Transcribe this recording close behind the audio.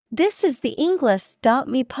This is the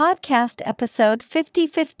Englist.me podcast episode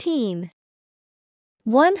 5015.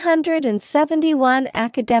 171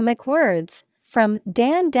 academic words from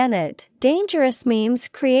Dennett. Dangerous memes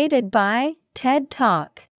created by TED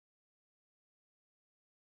Talk.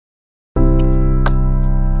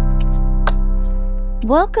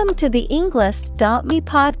 Welcome to the Englist.me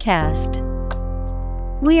podcast.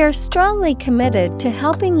 We are strongly committed to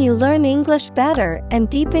helping you learn English better and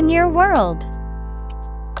deepen your world.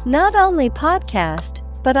 Not only podcast,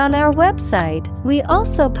 but on our website, we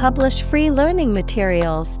also publish free learning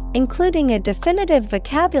materials, including a definitive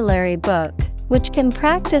vocabulary book, which can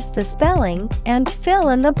practice the spelling and fill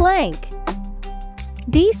in the blank.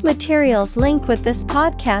 These materials link with this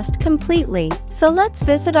podcast completely, so let's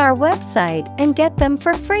visit our website and get them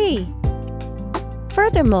for free.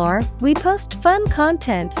 Furthermore, we post fun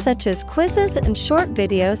content such as quizzes and short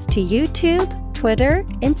videos to YouTube, Twitter,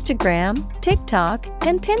 Instagram, TikTok,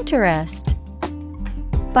 and Pinterest.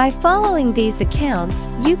 By following these accounts,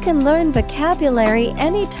 you can learn vocabulary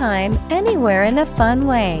anytime, anywhere in a fun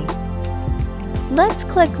way. Let's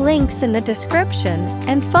click links in the description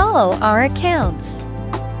and follow our accounts.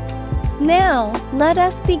 Now, let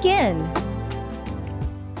us begin.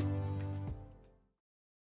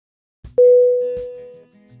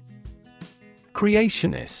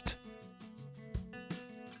 Creationist.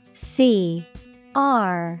 C-R-E-A-T-I-O-N-I-S-T.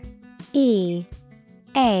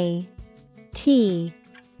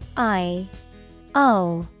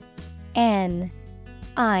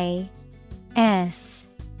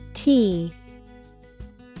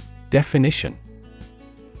 Definition: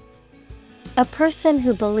 a person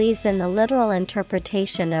who believes in the literal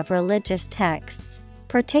interpretation of religious texts,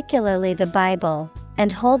 particularly the Bible,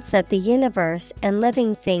 and holds that the universe and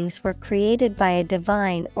living things were created by a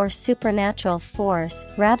divine or supernatural force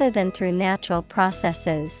rather than through natural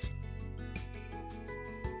processes.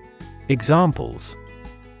 Examples: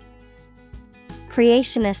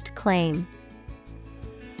 creationist claim,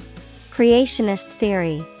 creationist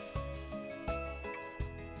theory.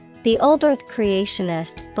 The old Earth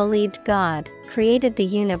creationist believed God created the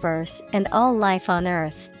universe and all life on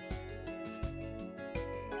Earth.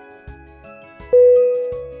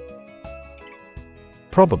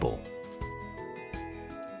 Probable.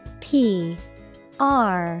 P-R-O-B-A-B-L-E.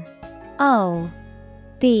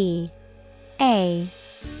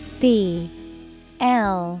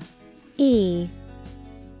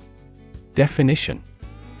 Definition: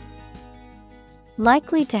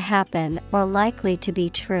 likely to happen or likely to be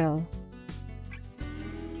true.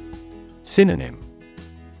 Synonym: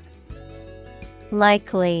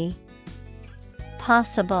 likely,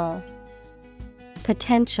 possible,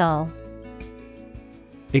 potential.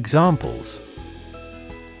 Examples: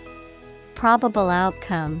 probable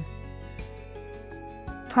outcome,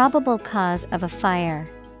 probable cause of a fire.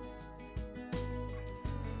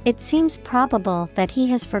 It seems probable that he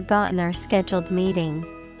has forgotten our scheduled meeting.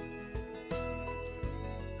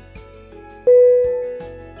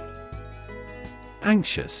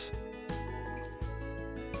 Anxious.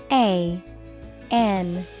 A-N-X-I-O-U-S.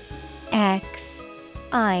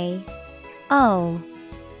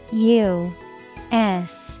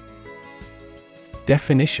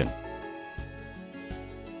 Definition: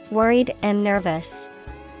 worried and nervous.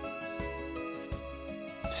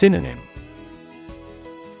 Synonym: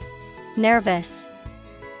 nervous,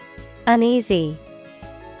 uneasy,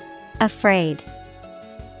 afraid.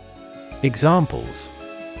 Examples: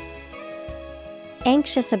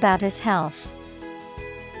 anxious about his health.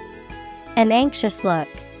 An anxious look.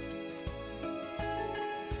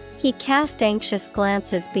 He cast anxious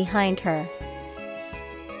glances behind her.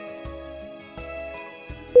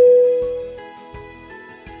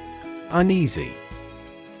 Uneasy.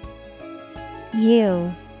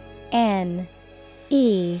 U-N-E-A-S-Y.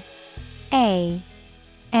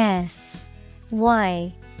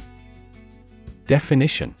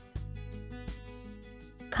 Definition: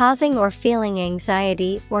 causing or feeling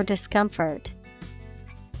anxiety or discomfort.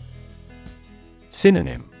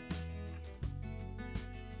 Synonym: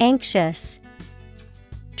 anxious,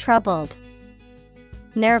 troubled,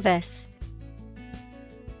 nervous.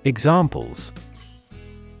 Examples: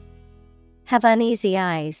 have uneasy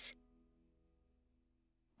eyes.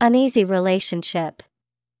 Uneasy relationship.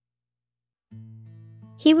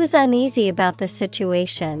 He was uneasy about the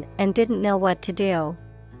situation and didn't know what to do.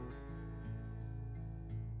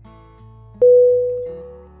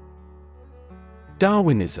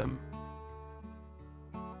 Darwinism.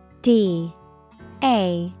 D-A-R-W-I-N-I-S-M.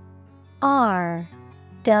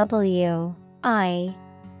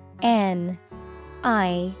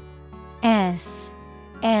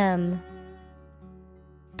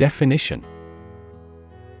 Definition: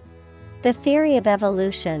 The theory of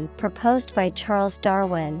evolution proposed by Charles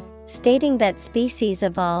Darwin, stating that species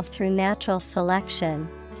evolve through natural selection,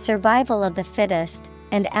 survival of the fittest,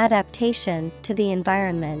 and adaptation to the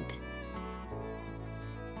environment.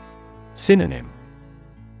 Synonym: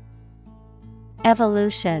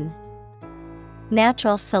 Evolution,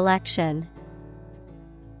 natural selection.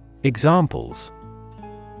 Examples: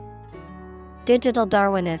 Digital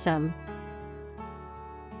Darwinism,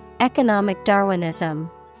 economic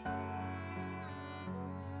Darwinism.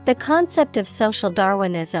 The concept of social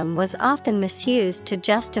Darwinism was often misused to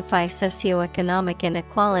justify socioeconomic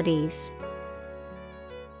inequalities.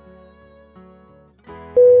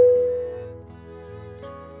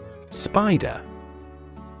 Spider.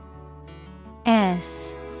 S-P-I-D-E-R.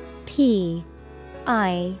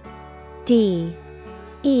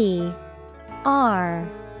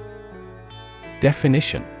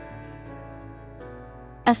 Definition: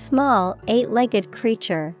 A small, eight-legged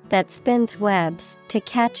creature that spins webs to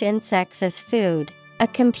catch insects as food, a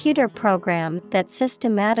computer program that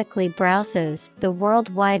systematically browses the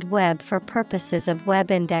World Wide Web for purposes of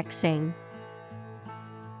web indexing.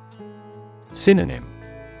 Synonym: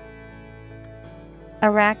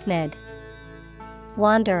 Arachnid,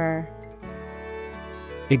 wanderer.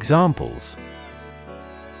 Examples: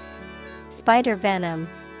 Spider venom,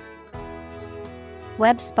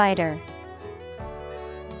 web spider.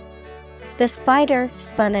 The spider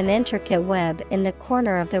spun an intricate web in the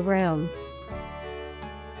corner of the room.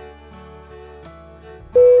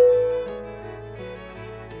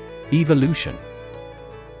 Evolution.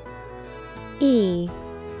 E-V-O-L-U-T-I-O-N.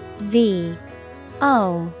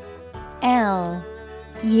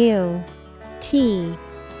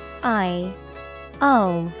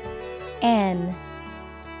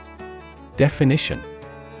 Definition: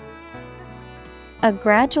 A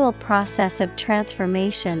gradual process of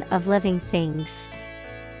transformation of living things.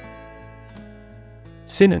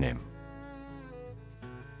 Synonym: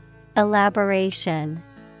 Elaboration,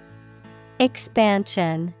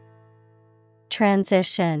 expansion,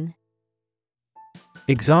 transition.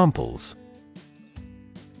 Examples: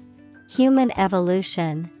 Human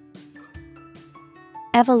evolution,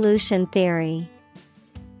 evolution theory.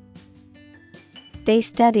 They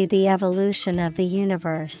study the evolution of the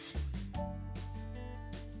universe.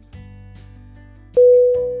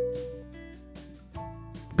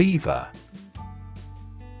 Beaver.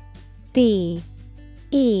 B-E-A-V-E-R.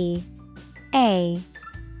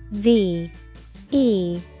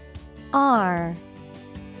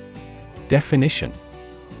 Definition: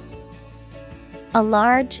 A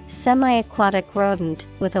large, semi-aquatic rodent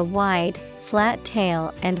with a wide, flat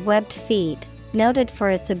tail and webbed feet, noted for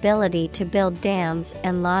its ability to build dams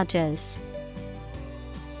and lodges.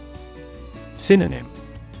 Synonym: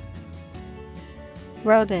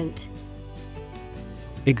 Rodent.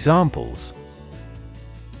 Examples: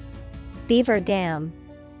 Beaver dam,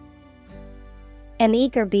 an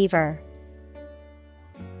eager beaver.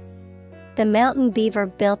 The mountain beaver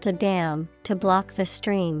built a dam to block the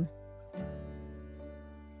stream.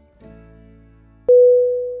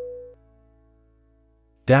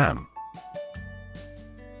 Dam.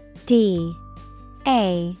 D-A-M.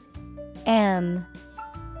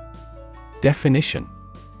 Definition: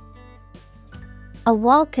 A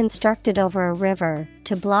wall constructed over a river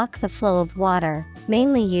to block the flow of water,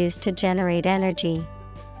 mainly used to generate energy.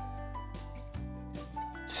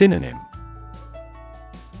 Synonym: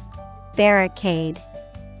 Barricade,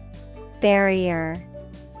 barrier,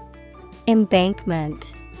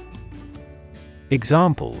 embankment.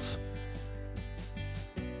 Examples: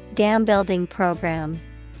 Dam building program,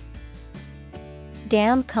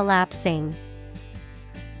 dam collapsing.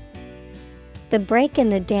 The break in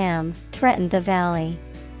the dam threatened the valley.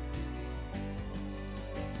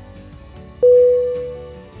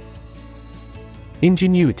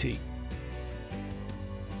 Ingenuity.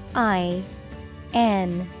 I-N-G-E-N-U-I-T-Y.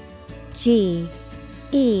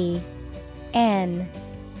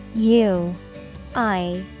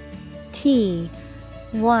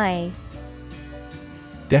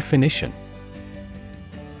 Definition: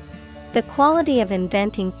 The quality of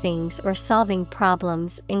inventing things or solving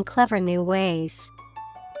problems in clever new ways.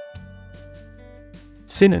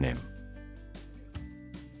 Synonym: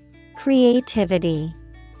 Creativity,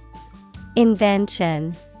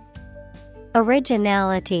 invention,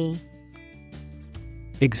 originality.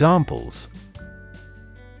 Examples: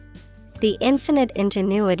 The infinite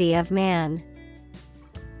ingenuity of man.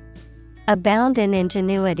 Abound in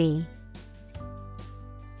ingenuity.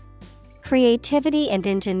 Creativity and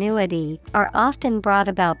ingenuity are often brought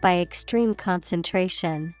about by extreme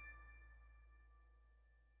concentration.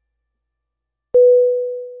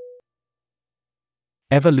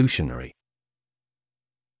 Evolutionary.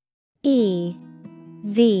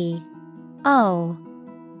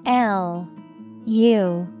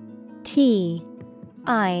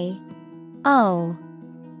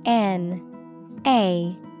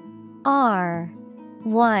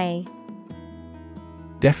 evolutionary.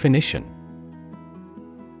 Definition.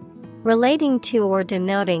 Relating to or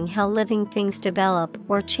denoting how living things develop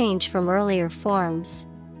or change from earlier forms.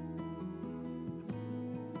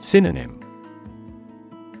 Synonym.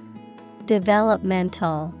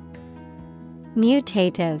 Developmental,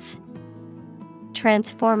 mutative,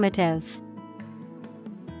 transformative.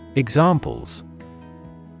 Examples.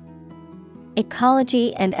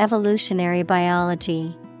 Ecology and evolutionary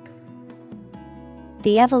biology.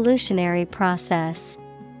 The evolutionary process.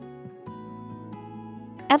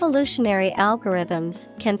 Evolutionary algorithms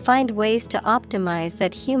can find ways to optimize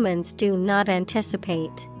that humans do not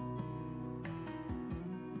anticipate.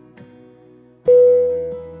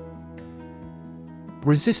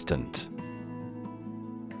 Resistant.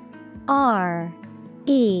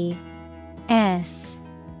 RESISTANT.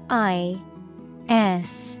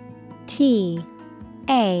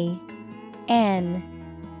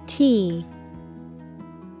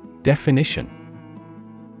 Definition.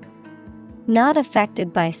 Not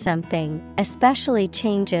affected by something, especially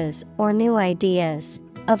changes or new ideas,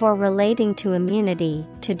 of or relating to immunity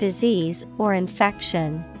to disease or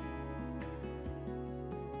infection.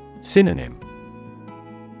 Synonym.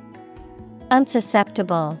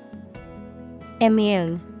 Unsusceptible,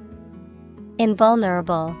 immune,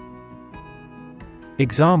 invulnerable.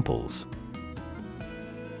 Examples.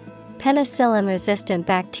 Penicillin-resistant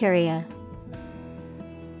bacteria.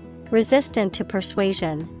 Resistant to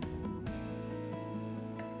persuasion.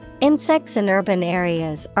 Insects in urban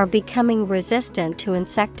areas are becoming resistant to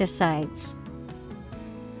insecticides.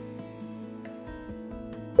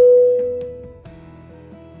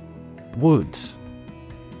 Woods.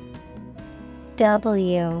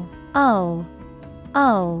 WOODS.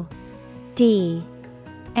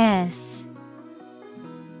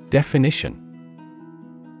 Definition.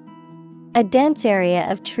 A dense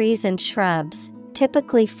area of trees and shrubs,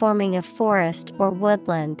 typically forming a forest or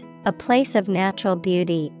woodland, a place of natural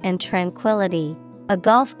beauty and tranquility, a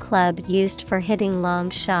golf club used for hitting long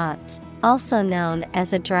shots, also known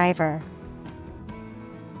as a driver.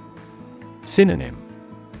 Synonym.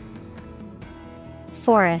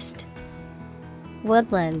 Forest,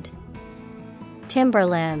 woodland,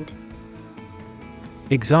 timberland.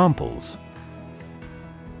 Examples.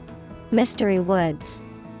 Mystery woods.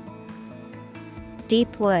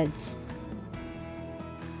 Deep woods.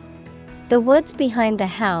 The woods behind the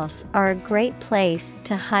house are a great place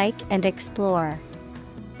to hike and explore.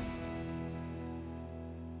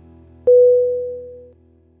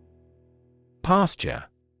 Pasture.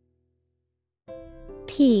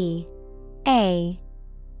 PASTURE.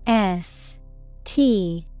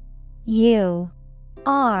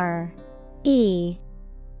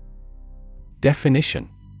 Definition.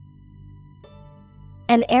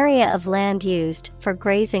 An area of land used for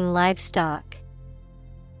grazing livestock.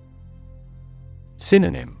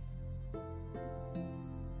 Synonym.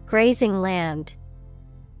 Grazing land,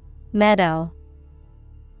 meadow,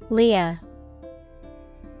 lea.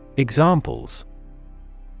 Examples.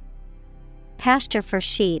 Pasture for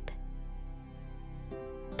sheep.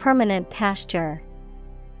 Permanent pasture.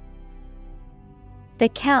 The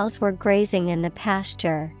cows were grazing in the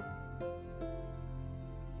pasture.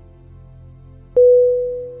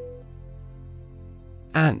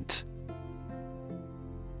 Ant.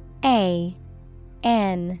 ANT.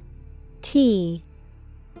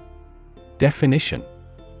 Definition.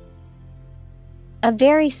 A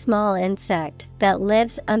very small insect that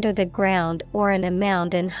lives under the ground or in a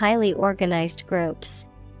mound in highly organized groups.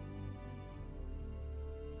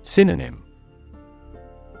 Synonym.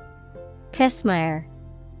 Pismire.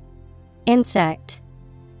 Insect.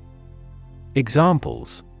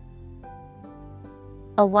 Examples.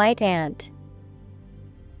 A white ant.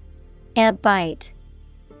 Ant bite.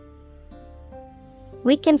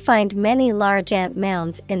 We can find many large ant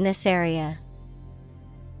mounds in this area.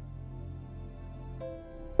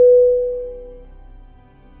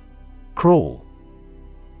 Crawl.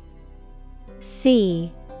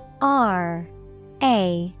 CRAWL.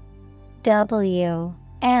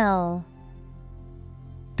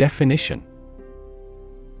 Definition.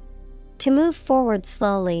 To move forward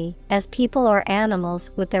slowly, as people or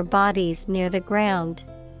animals with their bodies near the ground.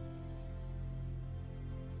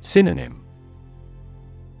 Synonym.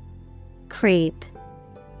 Creep.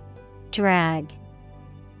 Drag.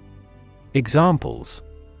 Examples.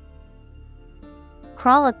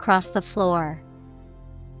 Crawl across the floor.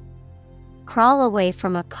 crawl away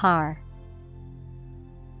from a car.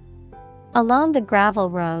 Along the gravel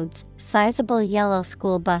roads, sizable yellow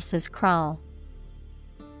school buses crawl.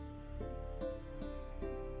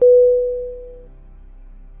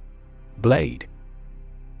 Blade.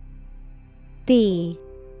 B-L-A-D-E.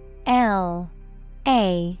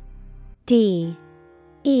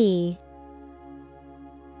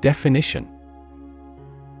 Definition: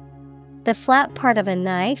 the flat part of a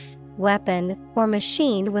knife, weapon, or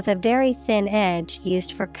machine with a very thin edge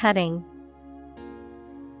used for cutting.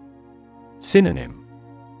 Synonym: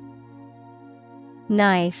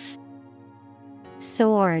 Knife,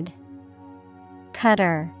 sword,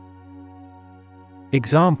 cutter.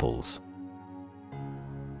 Examples: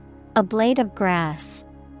 a blade of grass,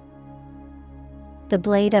 the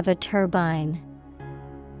blade of a turbine.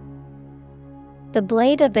 The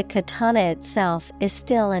blade of the katana itself is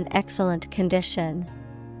still in excellent condition.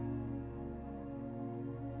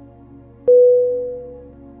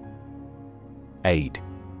 Aid.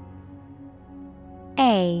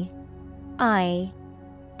 A-I-D.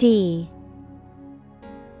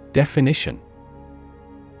 Definition: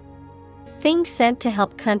 things sent to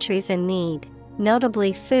help countries in need,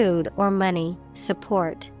 notably food or money,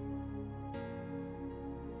 support.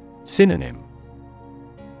 Synonym: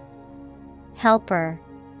 helper,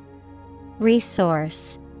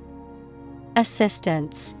 resource,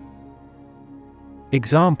 assistance.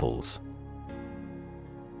 Examples: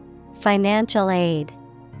 financial aid,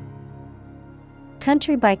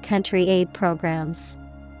 country-by-country aid programs.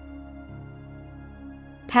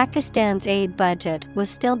 Pakistan's aid budget was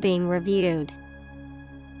still being reviewed.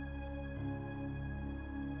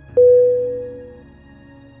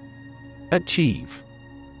 Achieve.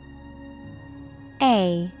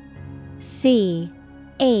 A-C-H-I-E-V-E.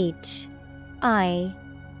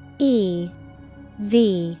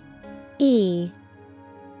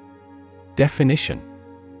 Definition: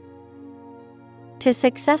 to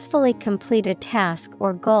successfully complete a task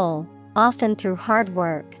or goal, often through hard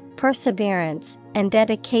work, perseverance, and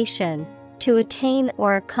dedication, to attain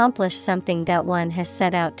or accomplish something that one has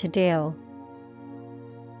set out to do.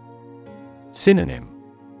 Synonym: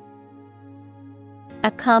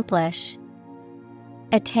 accomplish,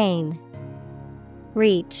 attain,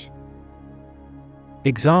 reach.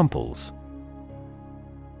 Examples: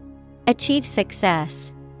 achieve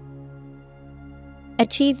success,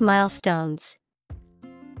 achieve milestones.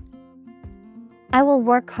 I will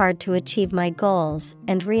work hard to achieve my goals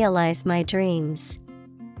and realize my dreams.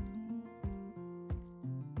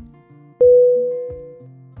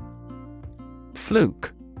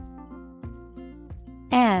 Fluke.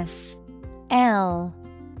 F-L-U-K-E.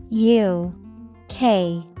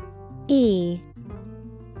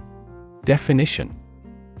 Definition: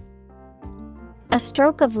 a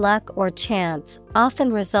stroke of luck or chance,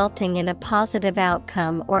 often resulting in a positive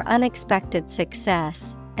outcome or unexpected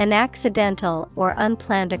success, an accidental or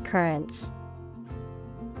unplanned occurrence.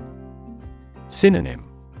 Synonym: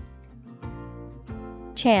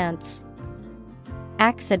 chance,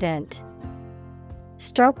 accident,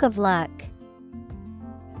 stroke of luck.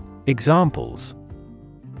 Examples: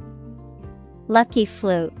 lucky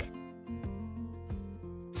fluke,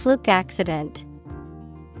 fluke accident.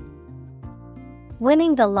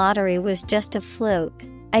 Winning the lottery was just a fluke.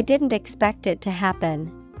 I didn't expect it to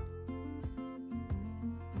happen.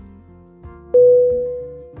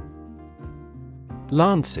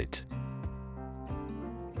 Lancet.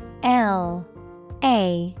 L-A-N-C-E-T.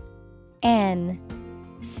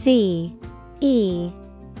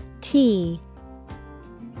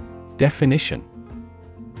 Definition: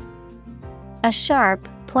 a sharp,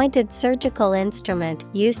 pointed surgical instrument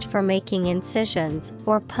used for making incisions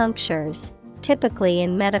or punctures, typically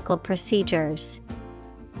in medical procedures.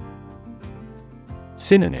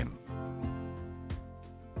 Synonym: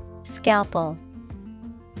 scalpel,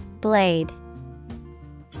 blade,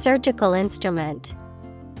 surgical instrument.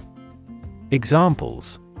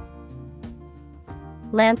 Examples: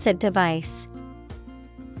 lancet device,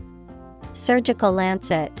 surgical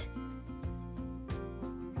lancet.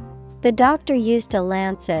 The doctor used a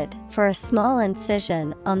lancet for a small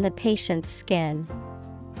incision on the patient's skin.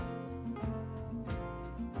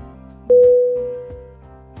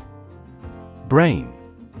 Brain.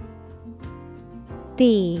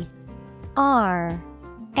 B-R-A-I-N.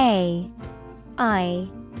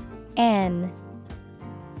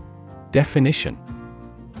 Definition: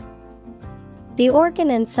 the organ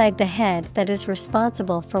inside the head that is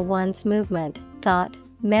responsible for one's movement, thought,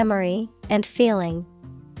 memory, and feeling.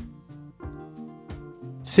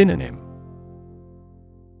 Synonym: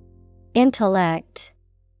 intellect,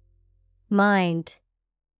 mind,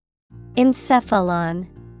 encephalon.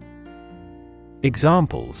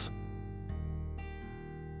 Examples: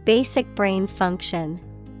 basic brain function,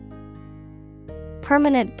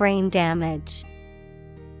 permanent brain damage.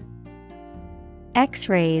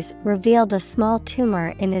 X-rays revealed a small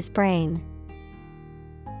tumor in his brain.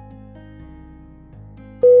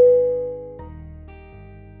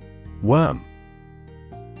 Worm.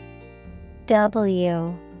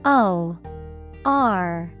 W-O-R-M.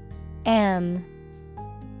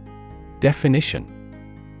 Definition: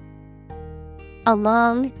 a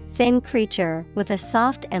long, thin creature with a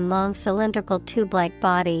soft and long cylindrical tube-like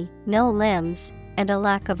body, no limbs, and a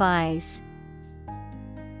lack of eyes.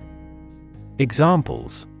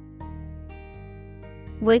 Examples: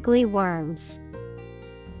 wiggly worms,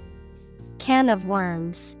 can of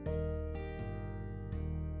worms.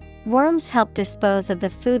 Worms help dispose of the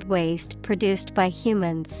food waste produced by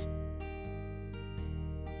humans.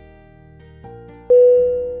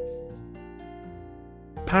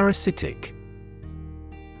 Parasitic.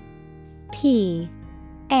 P-A-R-A-S-I-T-I-C.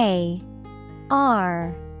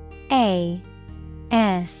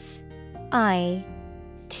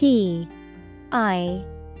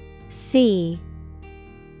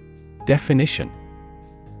 Definition: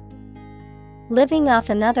 living off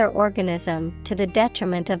another organism to the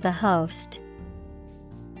detriment of the host.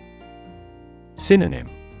 Synonym: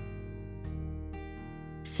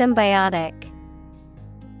 symbiotic,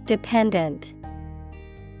 dependent,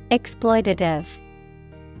 exploitative.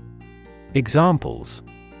 Examples: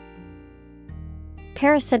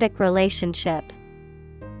 parasitic relationship,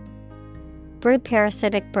 brood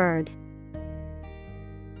parasitic bird.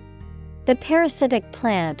 The parasitic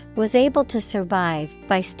plant was able to survive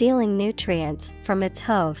by stealing nutrients from its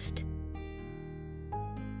host.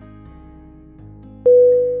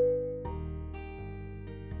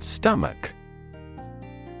 Stomach.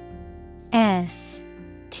 S-T-O-M-A-C-H.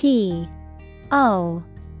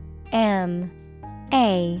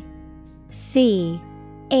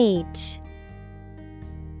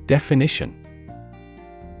 Definition: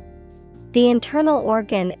 the internal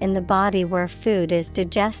organ in the body where food is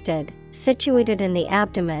digested, situated in the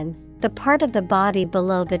abdomen, the part of the body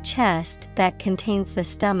below the chest that contains the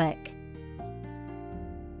stomach.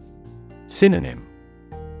 Synonym: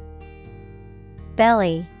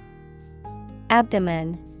 belly,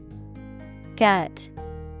 abdomen, gut.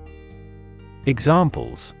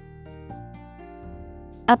 Examples: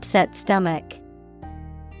 upset stomach,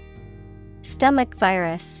 stomach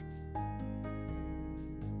virus.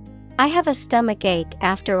 I have a stomach ache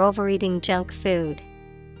after overeating junk food.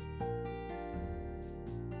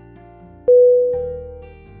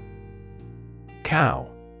 Cow.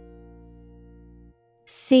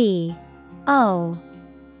 C-O-W.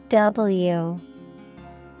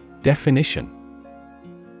 Definition: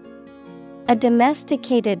 a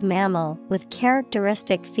domesticated mammal with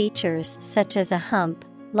characteristic features such as a hump,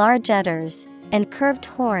 large udders, and curved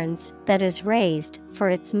horns that is raised for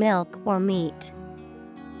its milk or meat.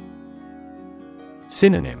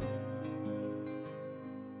 Synonym: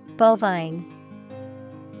 bovine,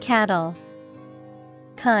 cattle,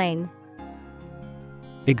 kine.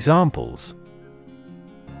 Examples: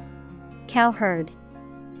 cowherd,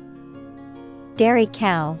 dairy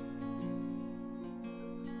cow.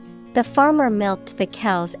 The farmer milked the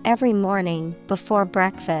cows every morning before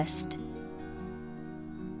breakfast.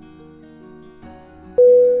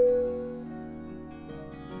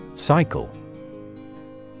 Cycle.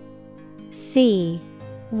 C-Y-C-L-E.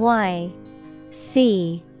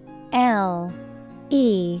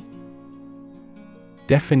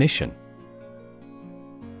 Definition: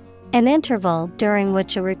 an interval during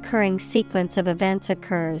which a recurring sequence of events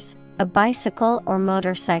occurs, a bicycle or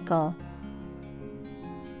motorcycle.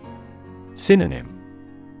 Synonym: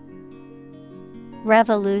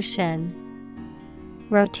 revolution,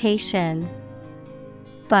 rotation,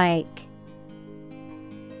 bike.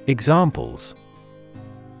 Examples: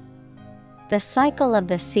 the cycle of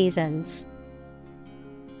the seasons.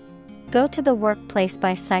 Go to the workplace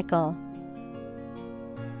by cycle.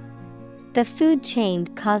 The food chain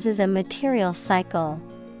causes a material cycle.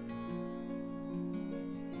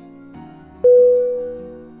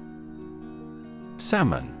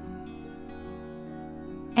 Salmon.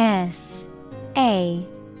 S-A-L-M-O-N.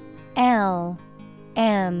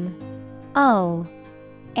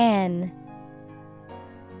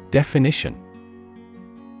 Definition: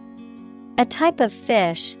 a type of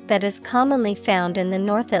fish that is commonly found in the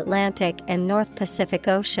North Atlantic and North Pacific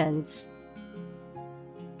Oceans.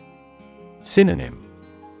 Synonym: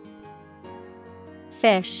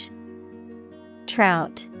 fish,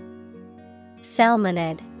 trout,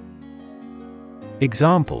 salmonid.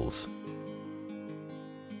 Examples: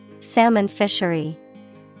 salmon fishery,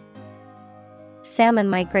 salmon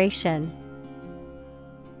migration.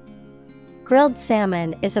 Grilled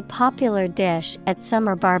salmon is a popular dish at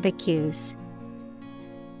summer barbecues.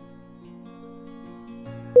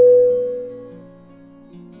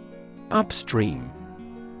 Upstream.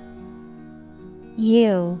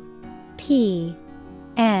 U-P-S-T-R-E-A-M.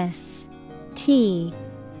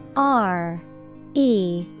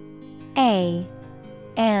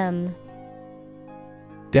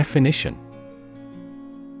 Definition: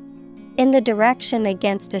 in the direction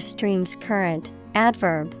against a stream's current,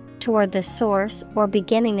 adverb, toward the source or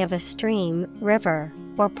beginning of a stream, river,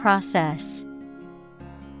 or process.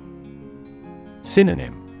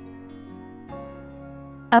 Synonym: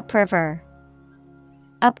 upriver,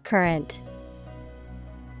 upcurrent.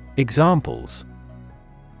 Examples: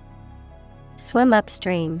 swim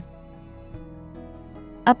upstream,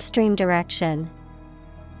 upstream direction.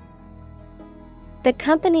 The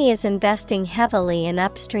company is investing heavily in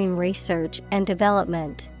upstream research and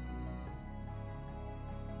development.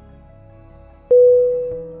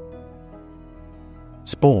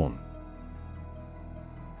 Spawn.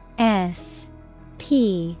 S-P-A-W-N.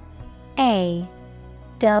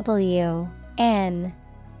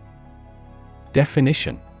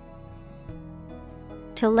 Definition: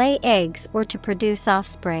 to lay eggs or to produce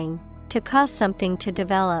offspring, to cause something to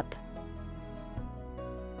develop.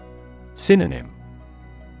 Synonym: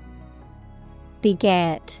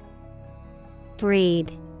 beget,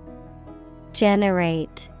 breed,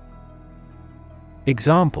 generate.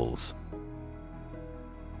 Examples: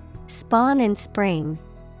 spawn in spring,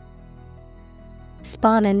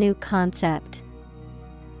 spawn a new concept.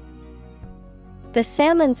 The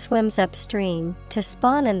salmon swims upstream to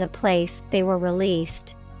spawn in the place they were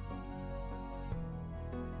released.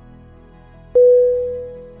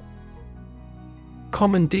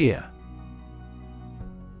 Commandeer.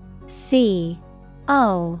 C-O-M-M-A-N-D-E-R.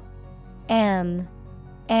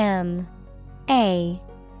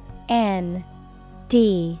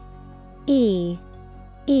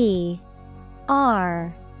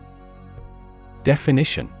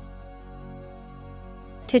 Definition: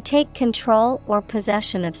 to take control or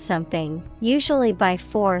possession of something, usually by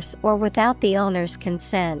force or without the owner's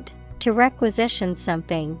consent, to requisition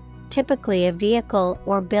something, typically a vehicle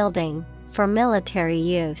or building, for military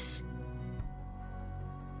use.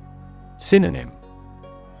 Synonym: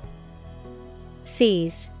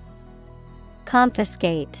 seize,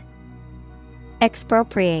 confiscate,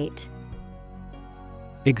 expropriate.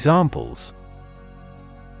 Examples: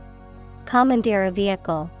 commandeer a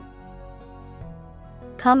vehicle,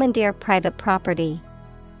 commandeer private property.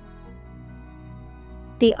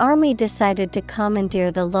 The army decided to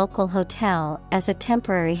commandeer the local hotel as a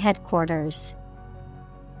temporary headquarters.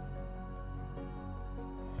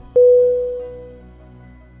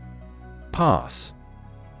 Pass.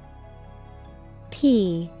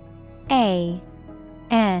 P-A-S-S-E.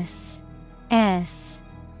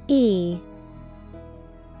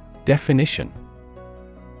 Definition: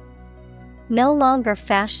 no longer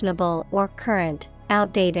fashionable or current,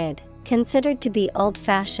 outdated, considered to be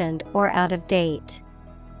old-fashioned or out of date.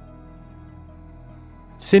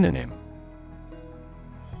 Synonym: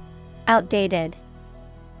 outdated,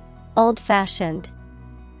 old-fashioned,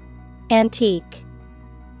 antique.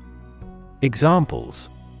 Examples: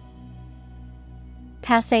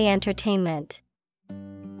 passé entertainment,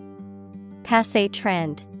 passé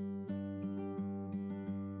trend.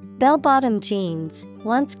 Bell-bottom jeans,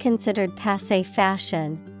 once considered passé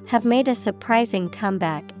fashion, have made a surprising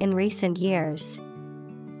comeback in recent years.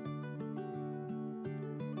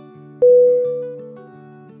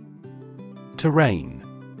 Terrain.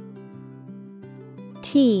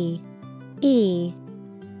 T-E-R-R-A-I-N.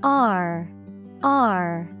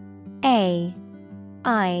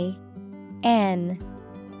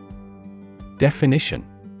 Definition: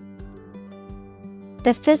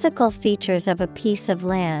 the physical features of a piece of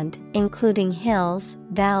land, including hills,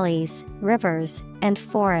 valleys, rivers, and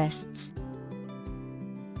forests.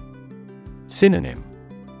 Synonym: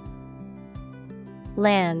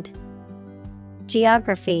 land,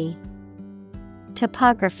 geography,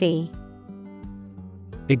 topography.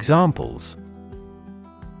 Examples: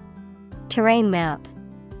 terrain map,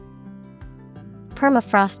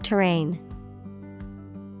 permafrost terrain.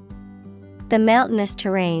 The mountainous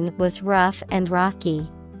terrain was rough and rocky.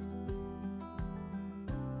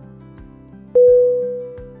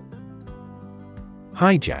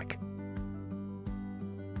 Hijack.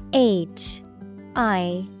 H-I-J-A-C-K.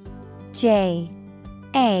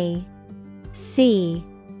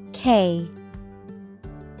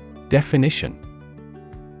 Definition: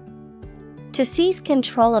 To seize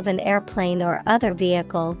control of an airplane or other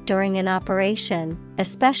vehicle during an operation,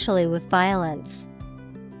 especially with violence.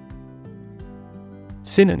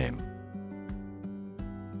 Synonym: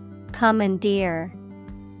 Commandeer,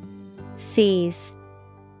 seize,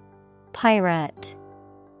 pirate.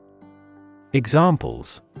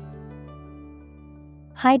 Examples: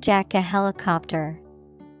 Hijack a helicopter.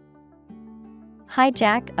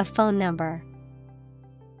 Hijack a phone number.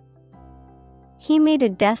 He made a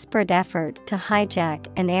desperate effort to hijack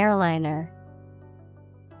an airliner.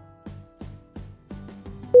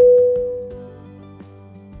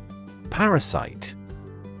 Parasite.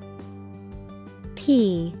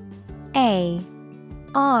 P-A-R-A-S-I-T-E.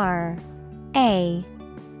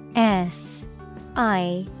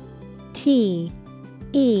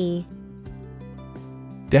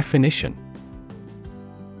 Definition: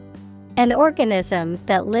 An organism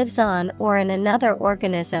that lives on or in another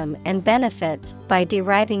organism and benefits by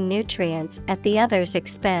deriving nutrients at the other's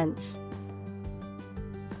expense.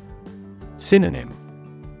 Synonym: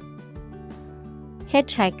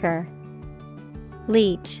 Hitchhiker,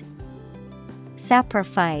 leech,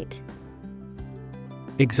 saprophyte.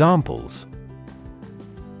 Examples: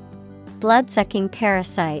 Blood-sucking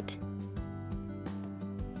parasite.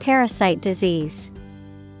 Parasite disease.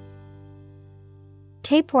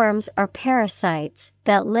 Tapeworms are parasites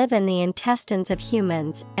that live in the intestines of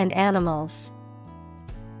humans and animals.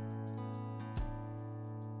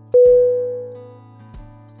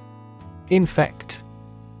 Infect.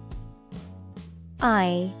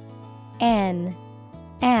 I-N-F-E-C-T.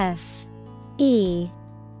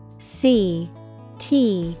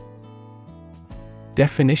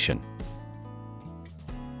 Definition: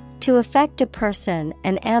 To affect a person,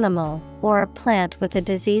 an animal, or a plant with a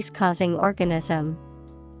disease-causing organism.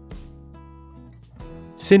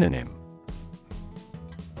 Synonym: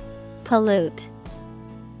 Pollute,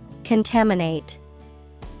 contaminate,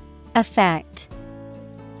 affect.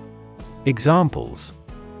 Examples: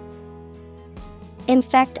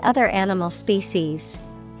 Infect other animal species.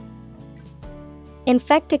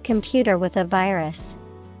 Infect a computer with a virus.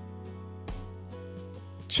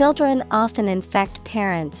 Children often infect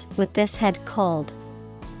parents with this head cold.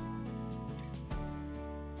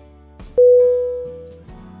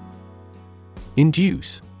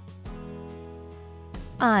 Induce.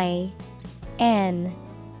 I-N-D-U-C-E.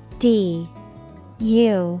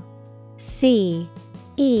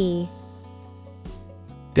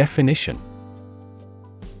 Definition: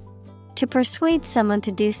 To persuade someone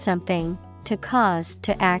to do something, to cause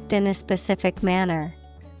to act in a specific manner.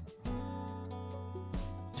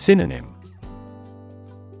 Synonym: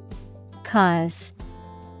 Cause,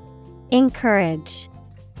 encourage,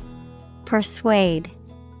 persuade.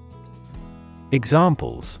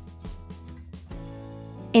 Examples: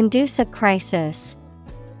 Induce a crisis.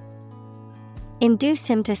 Induce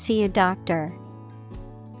him to see a doctor.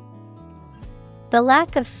 The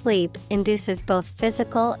lack of sleep induces both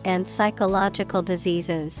physical and psychological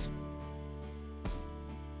diseases.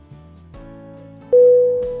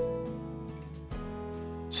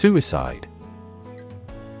 Suicide.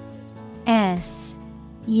 S-U-I-C-I-D-E.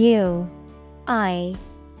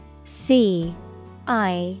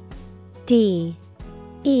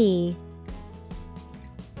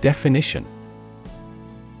 Definition: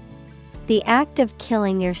 The act of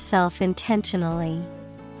killing yourself intentionally.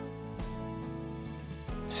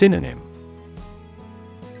 Synonym: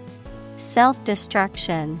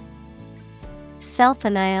 Self-destruction,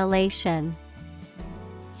 self-annihilation,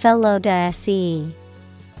 felo-de-se.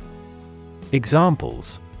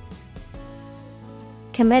 Examples: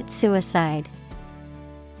 Commit suicide.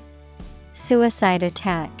 Suicide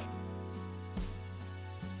attack.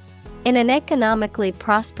 In an economically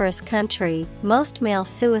prosperous country, most male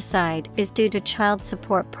suicide is due to child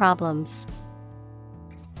support problems.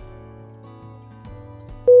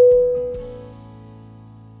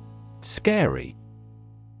 Scary.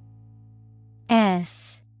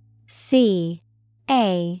 S-C-A-R-Y.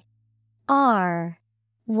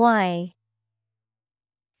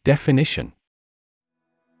 Definition: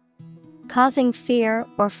 Causing fear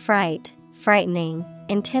or fright, frightening,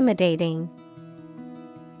 intimidating.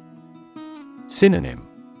 Synonym: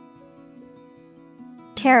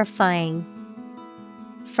 Terrifying,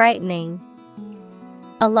 frightening,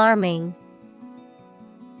 alarming.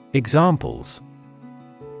 Examples: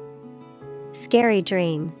 Scary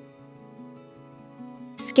dream.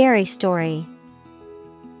 Scary story.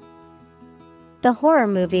 The horror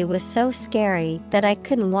movie was so scary that I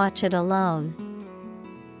couldn't watch it alone.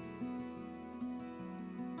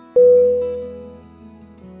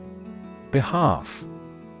 Behalf.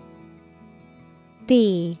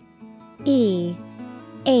 B-E-H-A-L-F.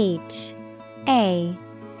 A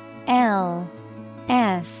L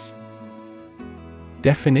F.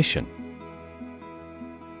 Definition: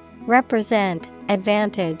 Represent,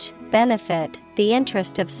 advantage, benefit, the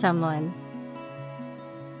interest of someone.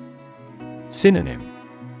 Synonym: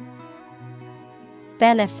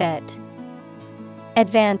 Benefit,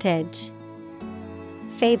 advantage,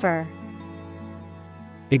 favor.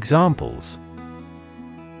 Examples: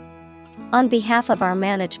 On behalf of our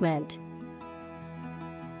management.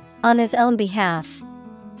 On his own behalf.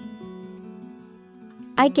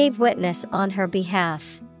 I gave witness on her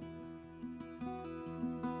behalf.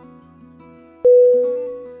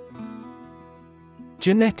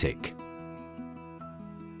 Genetic: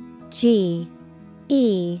 G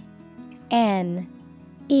E N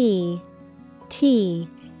E T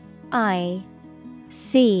I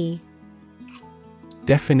C.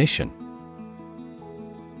 Definition: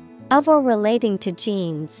 Of or relating to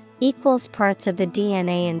genes, equals parts of the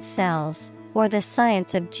DNA in cells, or the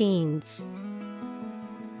science of genes.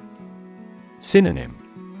 Synonym: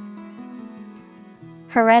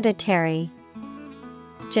 Hereditary,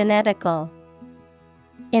 genetical,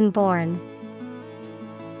 inborn.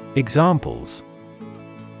 Examples: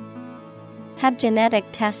 Have genetic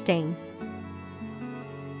testing.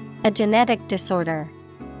 A genetic disorder.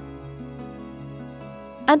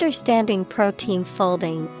 Understanding protein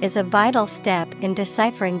folding is a vital step in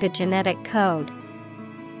deciphering the genetic code.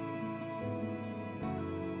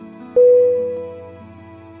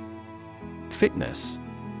 Fitness: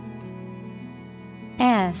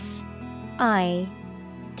 F I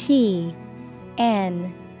T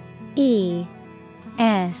N E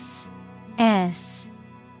S S.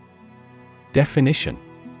 Definition: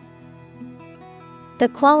 The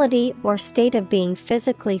quality or state of being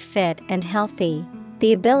physically fit and healthy,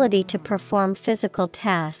 the ability to perform physical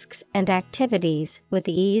tasks and activities with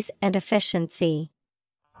ease and efficiency.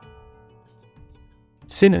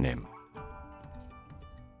 Synonym: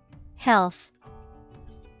 Health,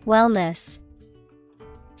 wellness,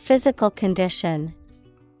 physical condition.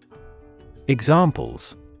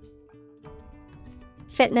 Examples: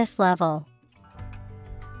 Fitness level.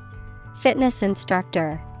 Fitness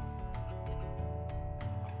instructor.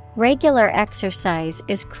 Regular exercise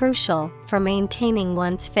is crucial for maintaining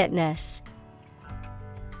one's fitness.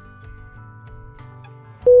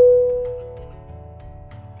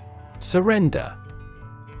 Surrender: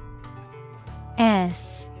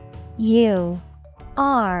 S U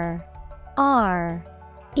R R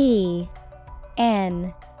E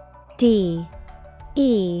N D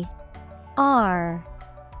E R.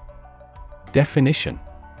 Definition: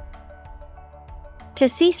 To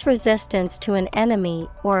cease resistance to an enemy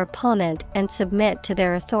or opponent and submit to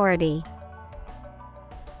their authority.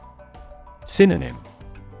 Synonym: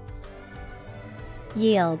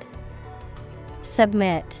 Yield,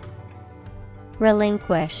 submit,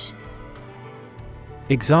 relinquish.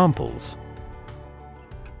 Examples: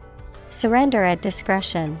 Surrender at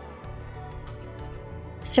discretion.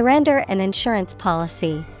 Surrender an insurance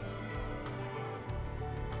policy.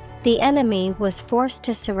 The enemy was forced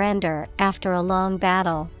to surrender after a long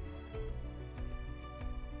battle.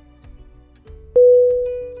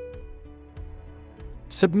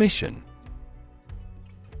 Submission: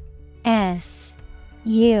 S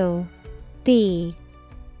U B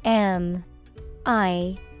M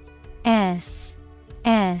I S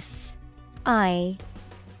S I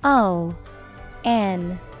O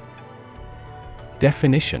N.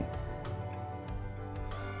 Definition: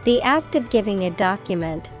 The act of giving a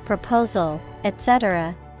document, proposal,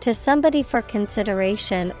 etc., to somebody for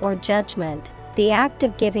consideration or judgment, the act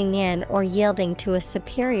of giving in or yielding to a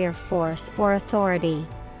superior force or authority.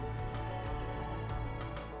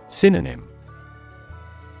 Synonym: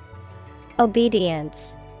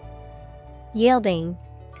 Obedience, yielding,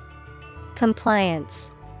 compliance.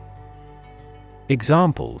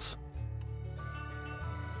 Examples: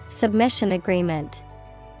 Submission agreement.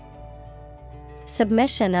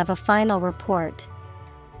 Submission of a final report.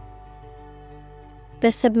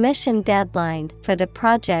 The submission deadline for the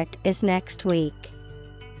project is next week.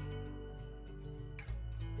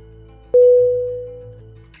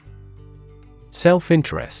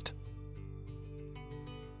 Self-interest: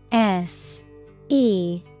 S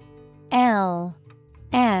E L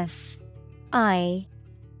F I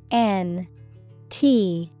N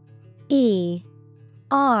T E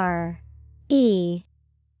R E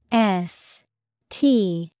S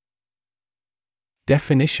T.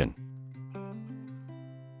 Definition: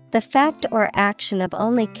 The fact or action of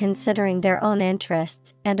only considering their own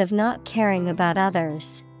interests and of not caring about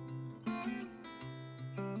others.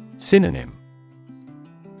 Synonym: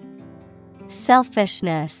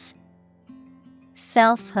 Selfishness,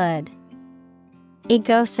 selfhood,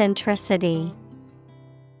 Egocentricity.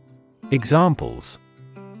 Examples: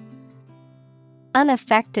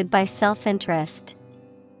 Unaffected by self-interest.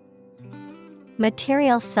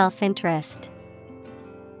 Material self-interest.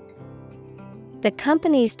 The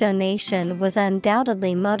company's donation was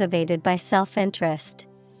undoubtedly motivated by self-interest.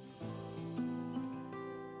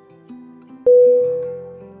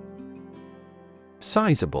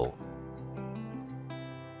 Sizable.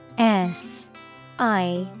 S-I-Z-A-B-L-E.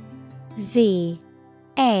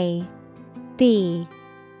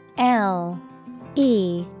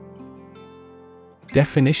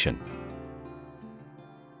 Definition: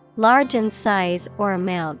 Large in size or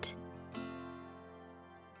amount.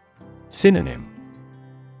 Synonym: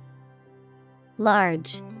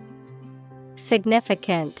 Large,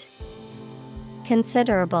 significant,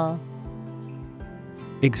 considerable.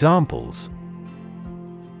 Examples: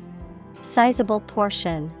 Sizable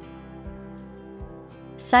portion.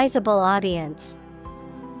 Sizable audience.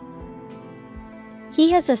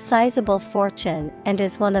 He has a sizable fortune and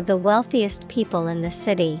is one of the wealthiest people in the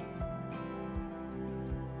city.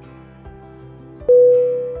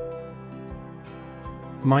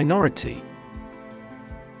 Minority.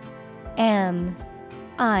 M-I-N-O-R-I-T-Y.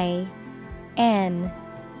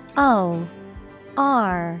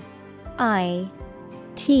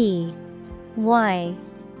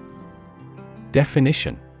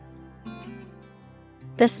 Definition: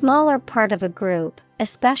 The smaller part of a group,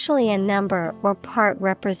 especially a number or part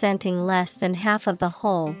representing less than half of the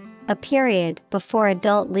whole, a period before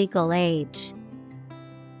adult legal age.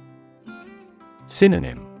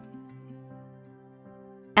 Synonym: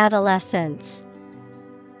 Adolescence,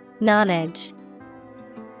 nonage,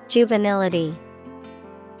 juvenility.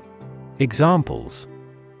 Examples: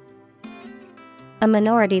 A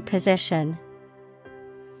minority position.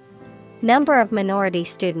 Number of minority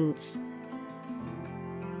students.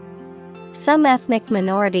 Some ethnic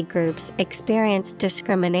minority groups experience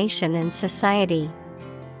discrimination in society.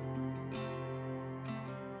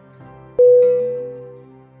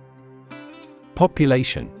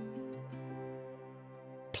 Population.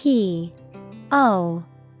 P-O-P-U-L-A-T-I-O-N.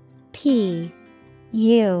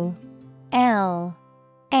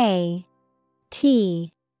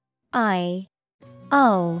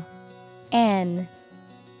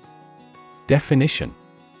 Definition: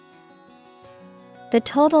 The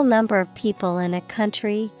total number of people in a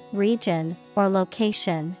country, region, or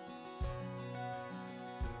location.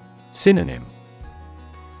 Synonym: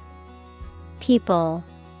 People,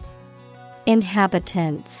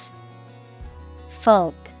 inhabitants,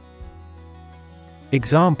 folk.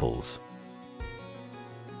 Examples: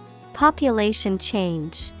 Population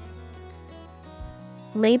change.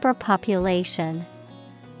 Labor population.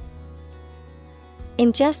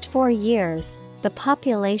 In just 4 years, the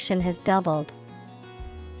population has doubled.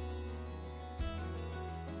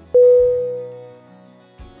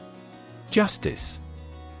 Justice.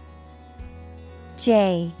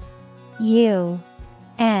 J-U-S-T-I-C-E.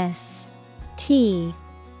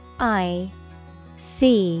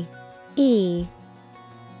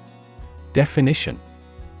 Definition: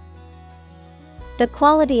 The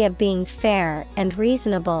quality of being fair and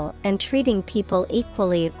reasonable and treating people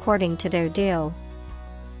equally according to their due.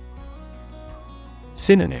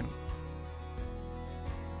 Synonym: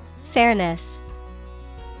 Fairness,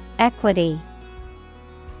 equity,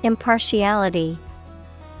 impartiality.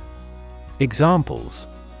 Examples: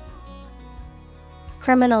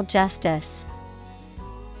 Criminal justice.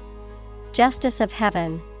 Justice of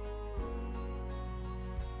heaven.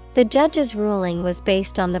 The judge's ruling was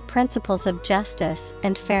based on the principles of justice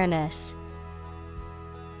and fairness.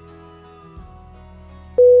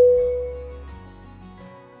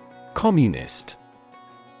 Communist.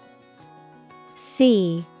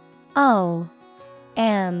 C-O-M-M-U-N-I-S-T.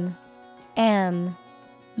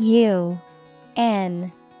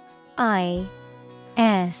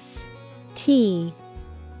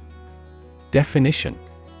 Definition: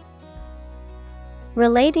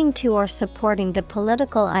 Relating to or supporting the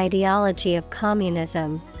political ideology of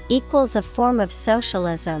communism, equals a form of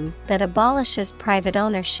socialism that abolishes private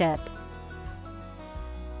ownership.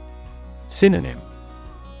 Synonym: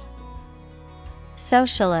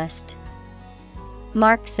 Socialist,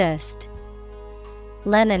 Marxist,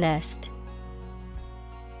 Leninist.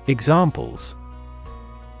 Examples: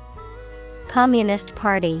 Communist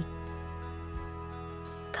Party.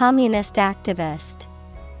 Communist activist.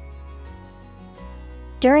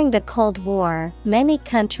 During the Cold War, many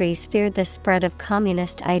countries feared the spread of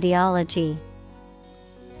communist ideology.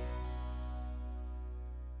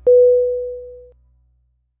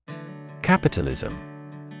 Capitalism.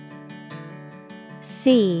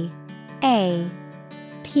 C-A-P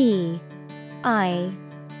I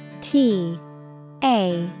T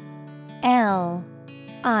A L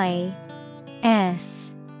I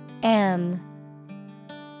S M.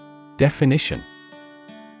 Definition: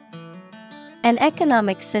 An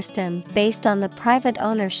economic system based on the private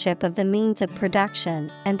ownership of the means of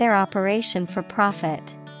production and their operation for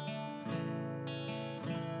profit.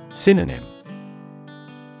 Synonym: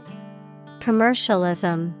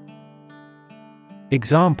 Commercialism.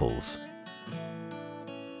 Examples: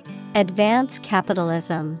 Advance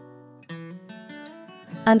capitalism.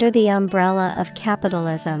 Under the umbrella of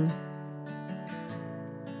capitalism.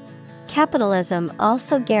 Capitalism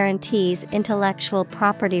also guarantees intellectual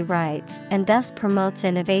property rights and thus promotes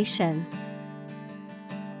innovation.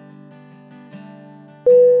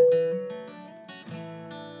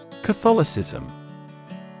 Catholicism.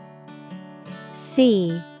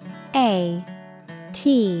 C A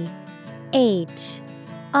T H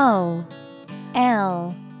O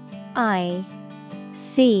L I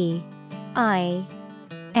C I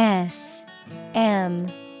S M.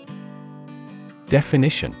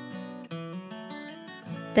 Definition: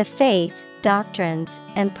 The faith, doctrines,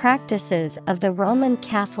 and practices of the Roman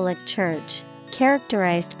Catholic Church,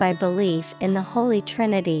 characterized by belief in the Holy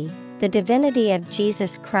Trinity, the divinity of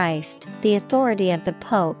Jesus Christ, the authority of the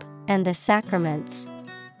Pope, and the sacraments.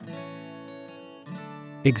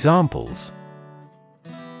 Examples: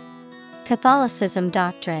 Catholicism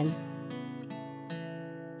doctrine.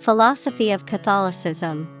 Philosophy of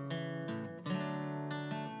Catholicism.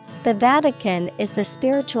 The Vatican is the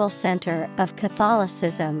spiritual center of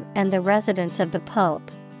Catholicism and the residence of the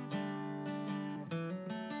Pope.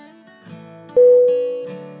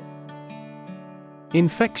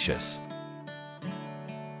 Infectious.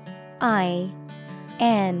 I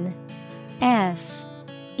N F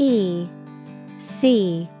E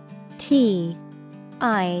C T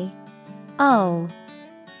I O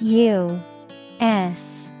U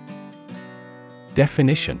S.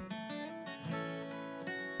 Definition: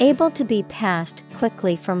 Able to be passed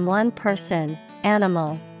quickly from one person,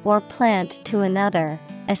 animal, or plant to another,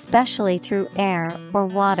 especially through air or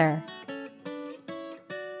water.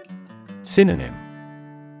 Synonym: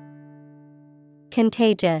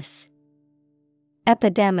 Contagious,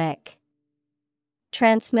 epidemic,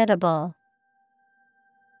 transmittable.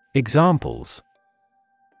 Examples: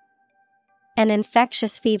 An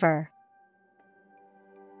infectious fever.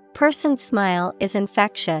 Person's smile is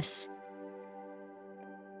infectious.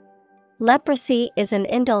 Leprosy is an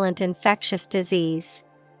indolent infectious disease.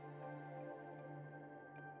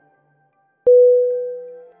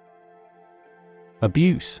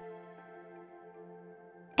 Abuse.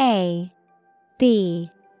 A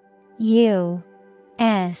B U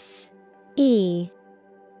S E.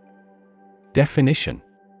 Definition: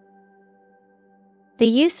 The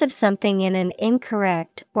use of something in an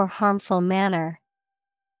incorrect or harmful manner.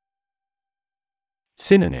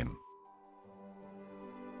 Synonym: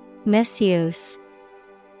 Misuse,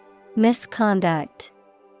 misconduct,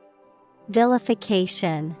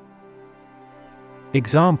 vilification.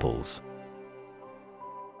 Examples: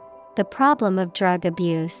 The problem of drug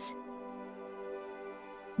abuse.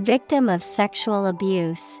 Victim of sexual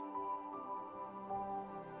abuse.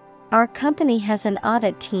 Our company has an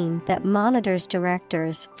audit team that monitors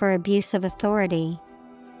directors for abuse of authority.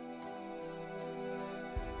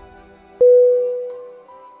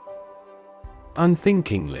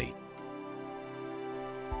 Unthinkingly.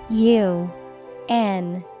 U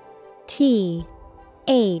N T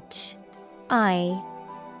H I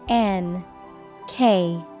N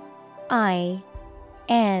K I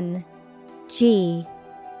N G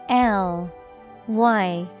L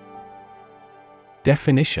Y.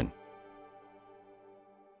 Definition: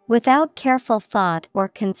 Without careful thought or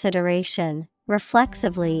consideration,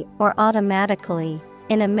 reflexively or automatically,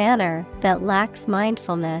 in a manner that lacks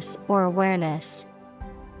mindfulness or awareness.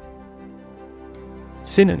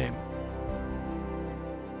 Synonym: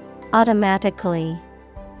 Automatically,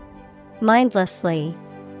 mindlessly,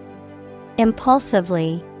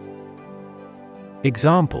 impulsively.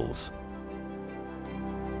 Examples: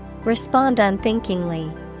 Respond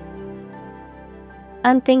unthinkingly.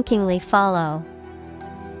 Unthinkingly follow.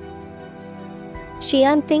 She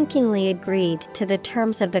unthinkingly agreed to the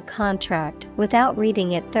terms of the contract without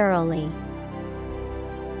reading it thoroughly.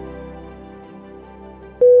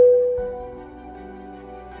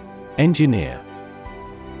 Engineer.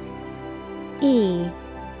 E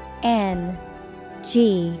N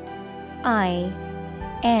G I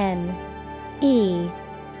N E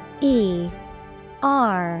E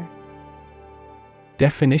R.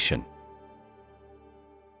 Definition: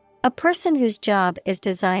 A person whose job is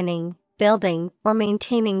designing, building or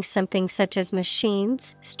maintaining something such as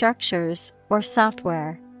machines, structures, or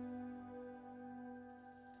software.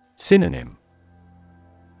 Synonym: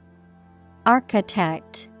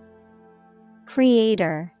 Architect,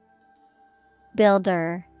 creator,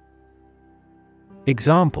 builder.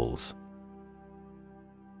 Examples: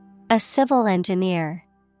 A civil engineer.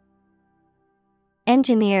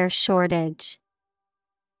 Engineer shortage.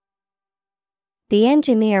 The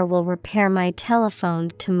engineer will repair my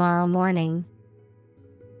telephone tomorrow morning.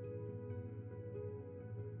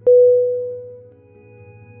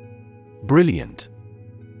 Brilliant.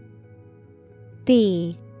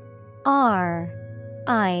 Brilliant.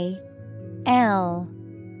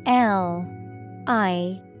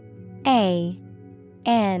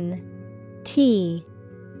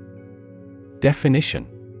 Definition: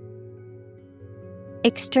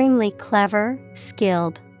 Extremely clever,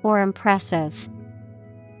 skilled, or impressive.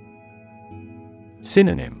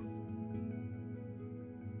 Synonym: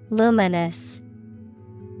 Luminous,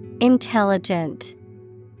 intelligent,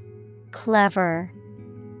 clever.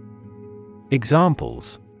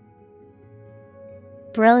 Examples: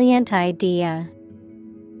 Brilliant idea.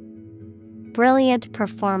 Brilliant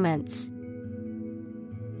performance.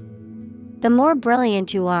 The more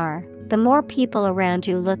brilliant you are, the more people around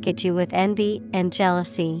you look at you with envy and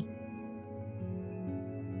jealousy.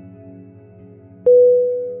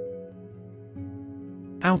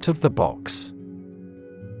 Out of the box.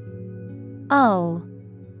 Outofthebox.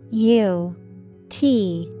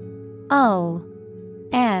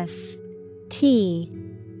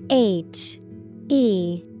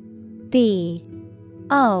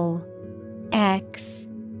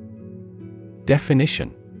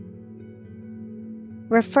 Definition: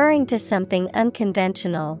 Referring to something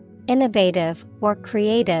unconventional, innovative, or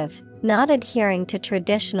creative, not adhering to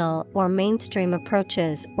traditional or mainstream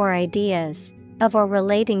approaches or ideas, of or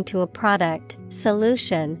relating to a product,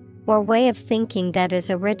 solution, or way of thinking that is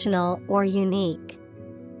original or unique.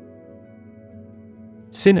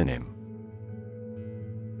 Synonym: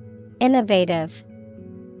 Innovative,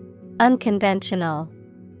 unconventional,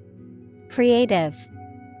 creative.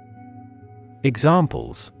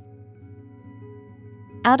 Examples: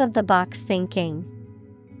 Out-of-the-box thinking.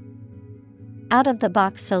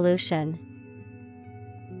 Out-of-the-box solution.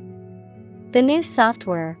 The new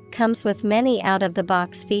software comes with many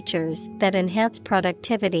out-of-the-box features that enhance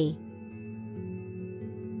productivity.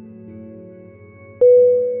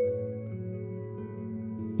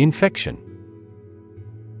 Infection. Infection.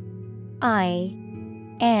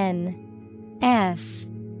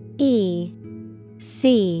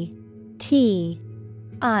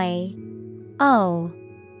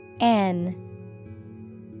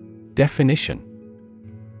 Definition: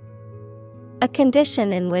 A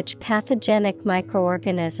condition in which pathogenic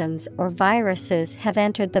microorganisms or viruses have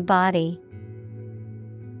entered the body.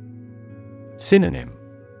 Synonym: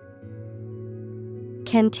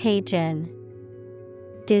 Contagion,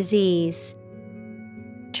 disease,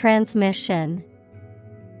 transmission.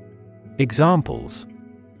 Examples: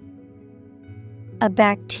 A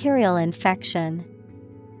bacterial infection.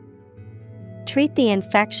 Treat the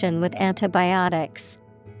infection with antibiotics.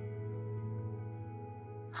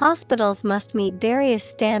 Hospitals must meet various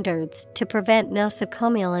standards to prevent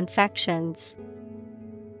nosocomial infections.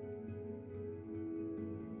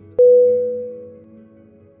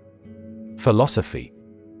 Philosophy.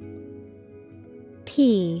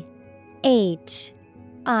 Philosophy.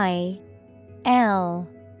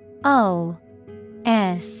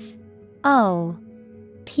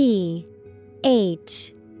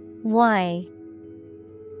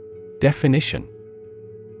 Definition: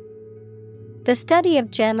 The study of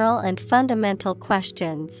general and fundamental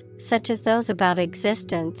questions, such as those about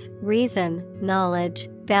existence, reason, knowledge,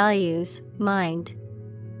 values, mind.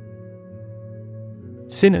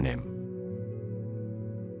 Synonym: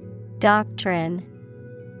 Doctrine,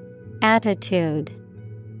 attitude,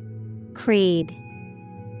 creed.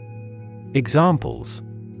 Examples: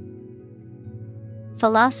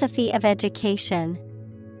 Philosophy of education.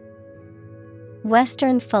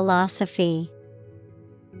 Western philosophy.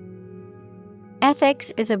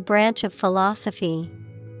 Ethics is a branch of philosophy.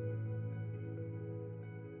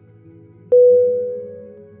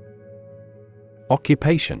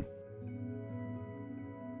 Occupation.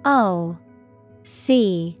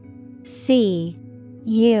 Occupation.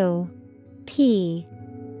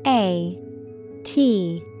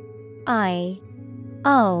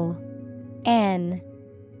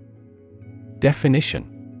 Definition: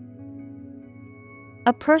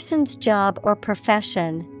 A person's job or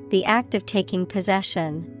profession, the act of taking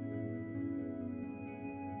possession.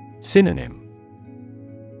 Synonym: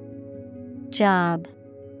 Job,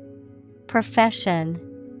 profession,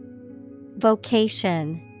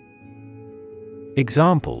 vocation.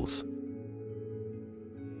 Examples: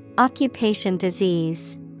 Occupation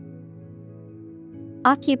disease.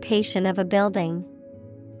 Occupation of a building.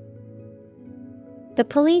 The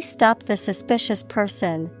police stopped the suspicious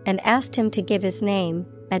person and asked him to give his name,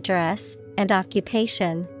 address, and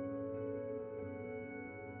occupation.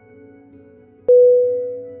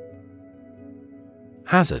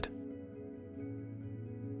 Hazard.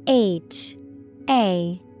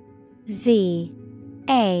 H-A-Z-A-R-D.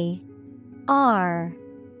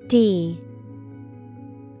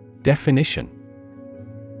 Definition: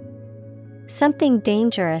 Something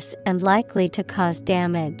dangerous and likely to cause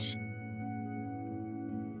damage.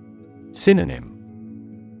 Synonym: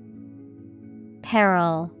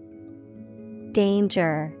 Peril,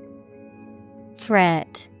 danger,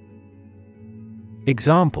 threat.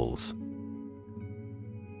 Examples: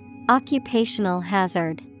 Occupational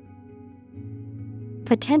hazard.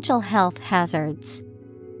 Potential health hazards.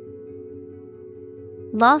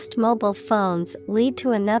 Lost mobile phones lead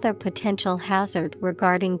to another potential hazard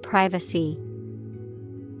regarding privacy.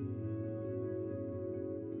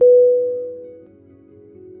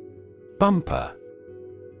 Bumper.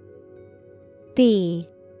 B-U-M-P-E-R.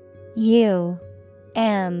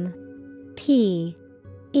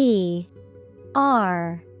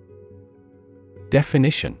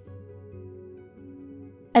 Definition: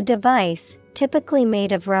 A device, typically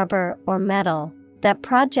made of rubber or metal, that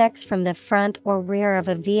projects from the front or rear of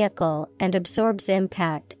a vehicle and absorbs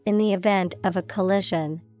impact in the event of a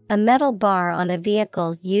collision. A metal bar on a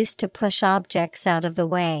vehicle used to push objects out of the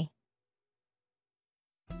way.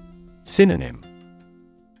 Synonym: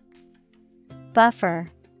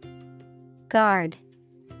 Buffer, guard,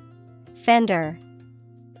 fender.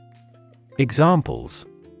 Examples: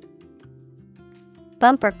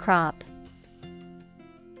 Bumper crop,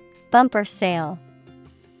 bumper sale.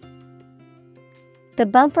 The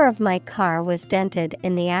bumper of my car was dented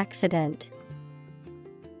in the accident.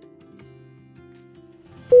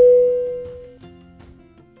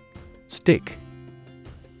 Stick.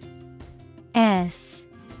 S-T-I-C-K.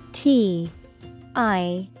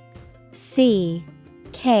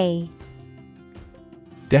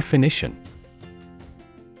 Definition: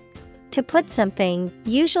 To put something,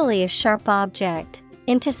 usually a sharp object,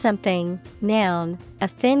 into something. Noun, a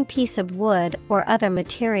thin piece of wood or other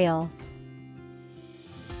material.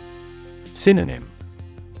 Synonym: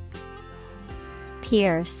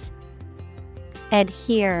 Pierce,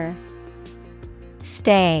 adhere,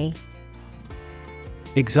 stay.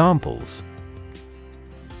 Examples: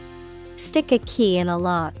 Stick a key in a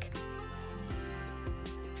lock.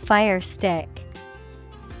 Fire stick.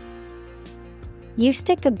 You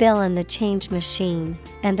stick a bill in the change machine,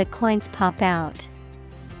 and the coins pop out.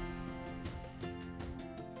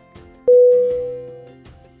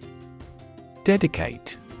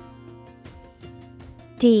 Dedicate.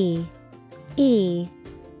 D-E-D-I-C-A-T-E.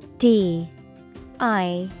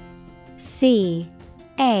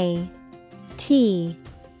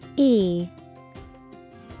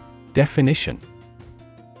 Definition: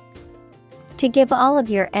 To give all of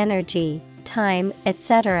your energy, time,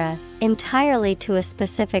 etc., entirely to a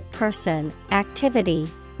specific person, activity,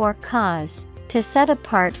 or cause, to set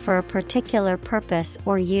apart for a particular purpose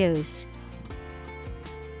or use.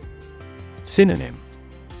 Synonym: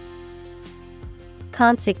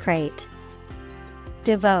 Consecrate,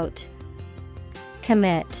 devote,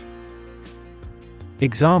 commit.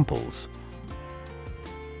 Examples: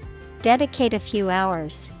 Dedicate a few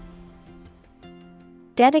hours.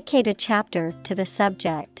 Dedicate a chapter to the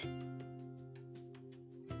subject.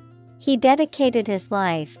 He dedicated his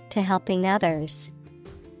life to helping others.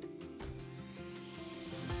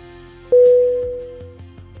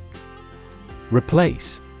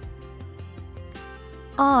 Replace.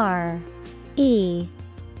 R-E-P-L-A-C-E.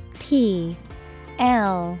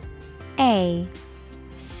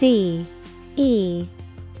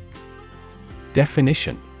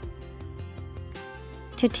 Definition: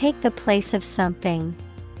 To take the place of something.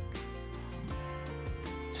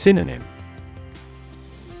 Synonym: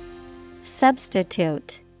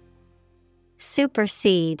 Substitute,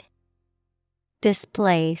 supersede,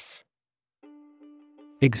 displace.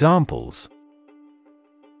 Examples: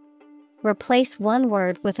 Replace one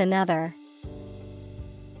word with another.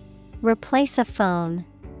 Replace a phone.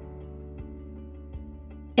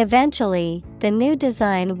 Eventually, the new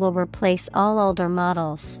design will replace all older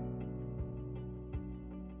models.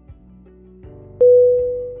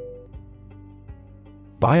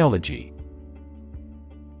 Biology.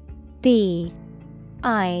 B-I-O-L-O-G-Y.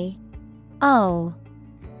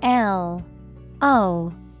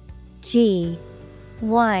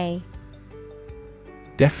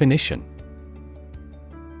 Definition: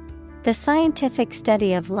 the scientific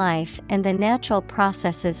study of life and the natural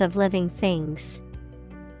processes of living things.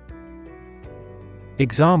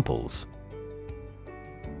 Examples: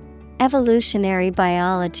 Evolutionary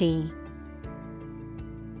biology,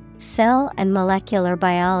 cell and molecular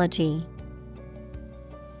biology.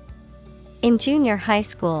 In junior high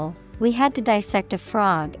school, we had to dissect a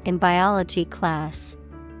frog in biology class.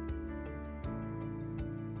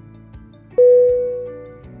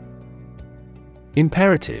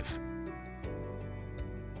 Imperative: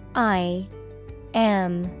 IMPERATIVE.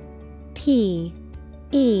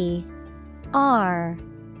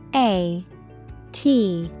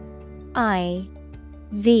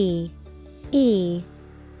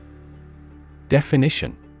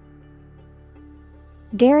 Definition: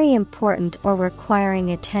 very important or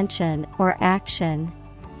requiring attention or action.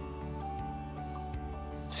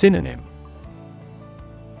 Synonym: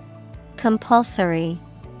 compulsory,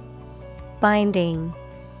 binding,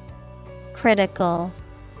 critical.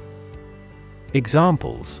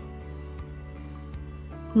 Examples: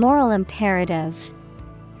 moral imperative,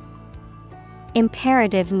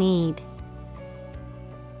 imperative need.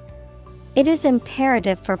 It is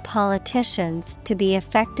imperative for politicians to be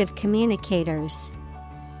effective communicators.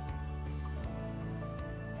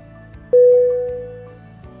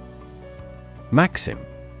 Maxim: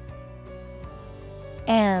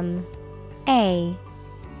 MAXIM.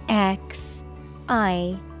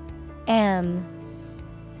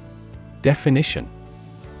 Definition: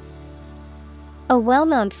 a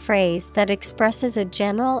well-known phrase that expresses a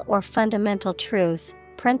general or fundamental truth,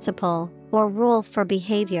 principle, or rule for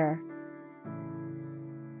behavior.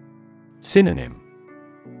 Synonym: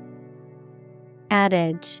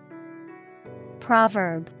 adage,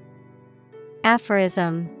 proverb,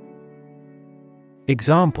 aphorism.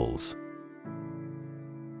 Examples: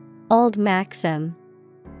 old maxim,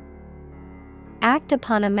 act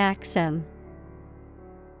upon a maxim.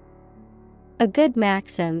 A good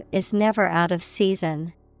maxim is never out of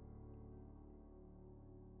season.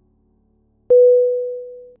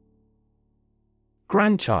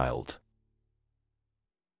 Grandchild: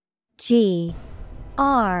 GRANDCHILD.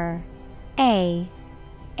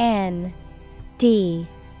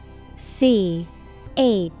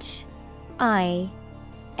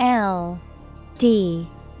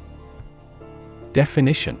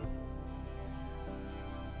 Definition: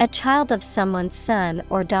 a child of someone's son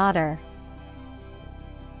or daughter.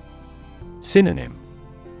 Synonym: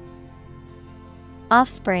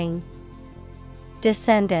 offspring,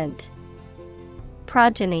 descendant,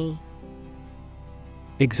 progeny.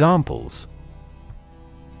 Examples: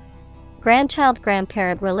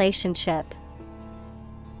 grandchild-grandparent relationship,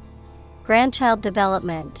 grandchild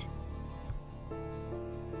development.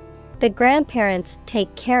 The grandparents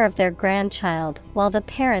take care of their grandchild while the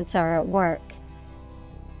parents are at work.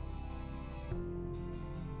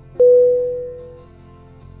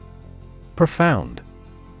 Profound: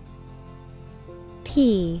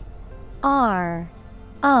 PROFOUND.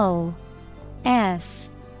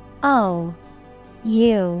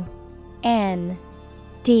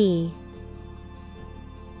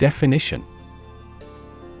 Definition: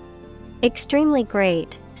 extremely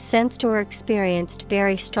great, sensed or experienced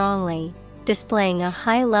very strongly, displaying a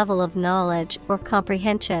high level of knowledge or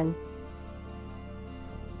comprehension.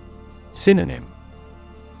 Synonym: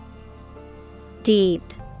 deep,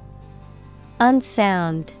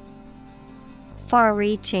 unsound,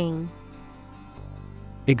 far-reaching.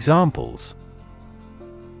 Examples: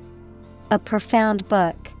 a profound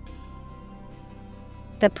book,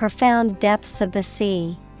 the profound depths of the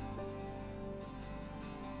sea.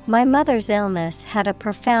 My mother's illness had a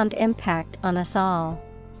profound impact on us all.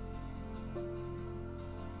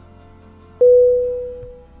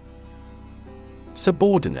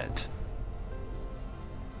 Subordinate: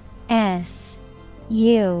 SUBORDINATE.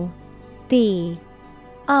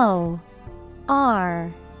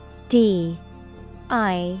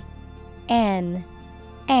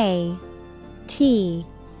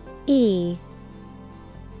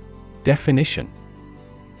 Definition: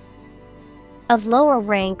 of lower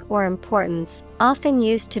rank or importance, often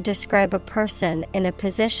used to describe a person in a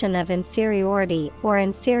position of inferiority or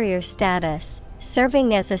inferior status,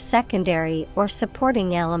 serving as a secondary or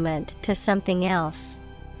supporting element to something else.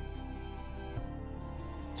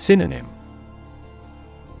 Synonym: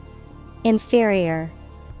 inferior,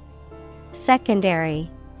 secondary,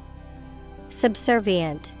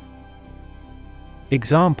 subservient.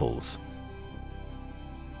 Examples: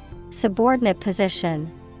 subordinate position,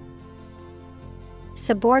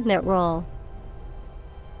 subordinate role.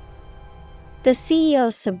 The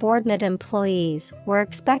CEO's subordinate employees were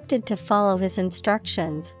expected to follow his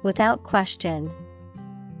instructions without question.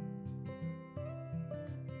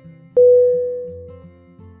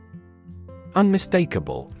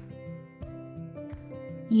 Unmistakable.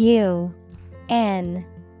 UNMISTAKABLE.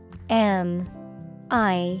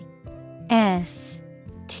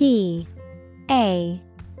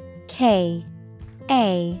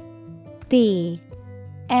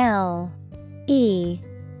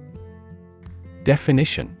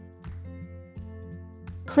 Definition: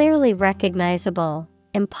 clearly recognizable,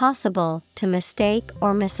 impossible to mistake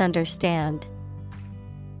or misunderstand.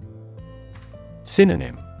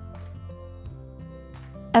 Synonym: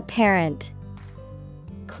 apparent,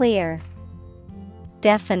 clear,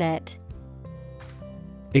 definite.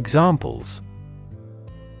 Examples: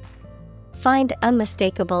 find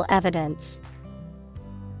unmistakable evidence.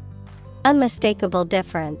 Unmistakable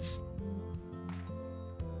difference.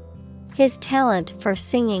 His talent for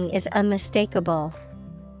singing is unmistakable.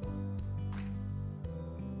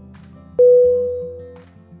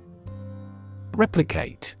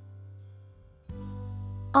 Replicate.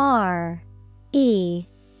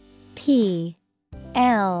 REPLICate.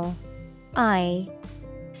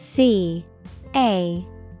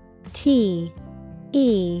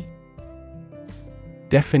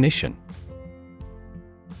 Definition: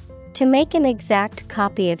 to make an exact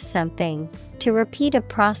copy of something, to repeat a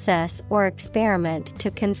process or experiment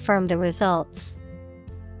to confirm the results.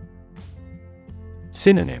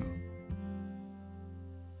 Synonym: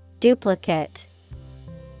 duplicate,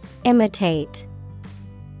 imitate,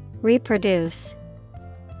 reproduce.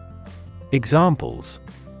 Examples: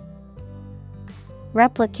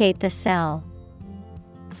 replicate the cell.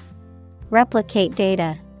 Replicate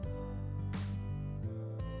data.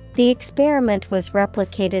 The experiment was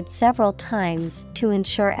replicated several times to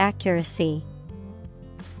ensure accuracy.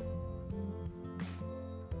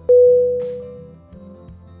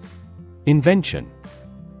 Invention.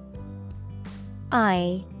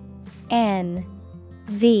 INVENTION.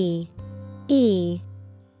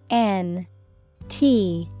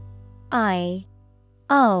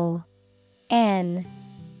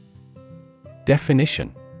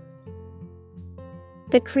 Definition: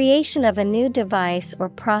 the creation of a new device or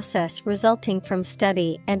process resulting from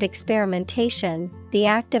study and experimentation, the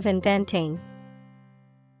act of inventing.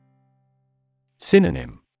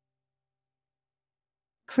 Synonym: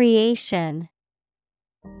 creation,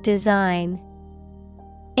 design,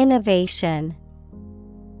 innovation.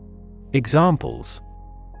 Examples: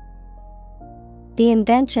 the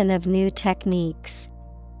invention of new techniques.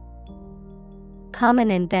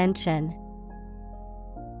 Common invention.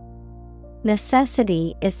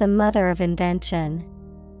 Necessity is the mother of invention.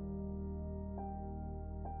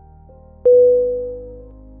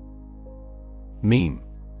 Meme.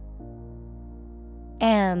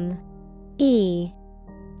 M-E-M-E.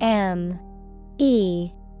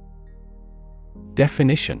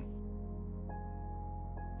 Definition: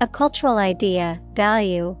 a cultural idea,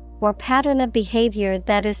 value, or pattern of behavior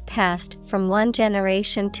that is passed from one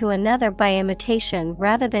generation to another by imitation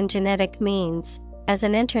rather than genetic means, as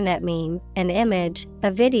an internet meme, an image,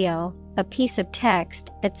 a video, a piece of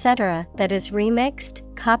text, etc., that is remixed,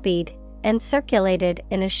 copied, and circulated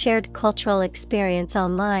in a shared cultural experience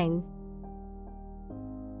online.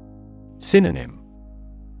 Synonym: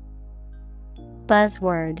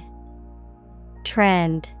 buzzword,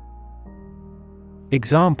 trend.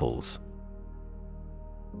 Examples: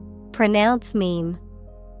 pronounce meme.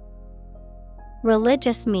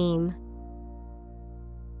 Religious meme.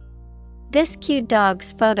 This cute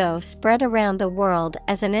dog's photo spread around the world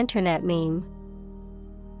as an internet meme.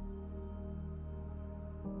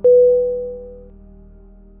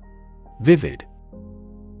 Vivid.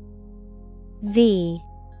 V-I-V-I-D.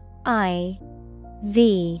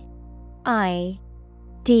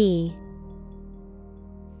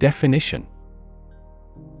 Definition: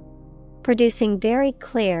 producing very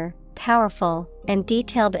clear, powerful, and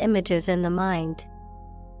detailed images in the mind.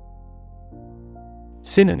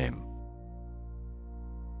 Synonym: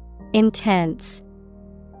 intense,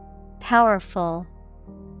 powerful,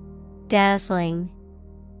 dazzling.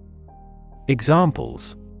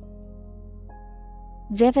 Examples: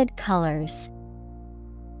 vivid colors.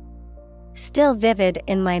 Still vivid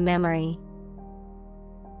in my memory.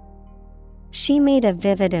 She made a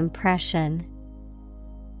vivid impression.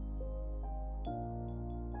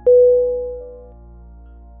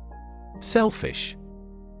 Selfish.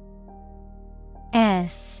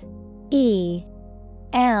 S-E-L-F-I-S-H.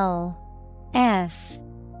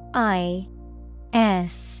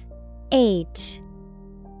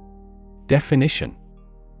 Definition: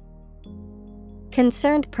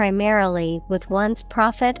 Concerned primarily with one's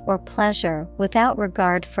profit or pleasure without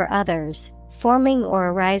regard for others, forming or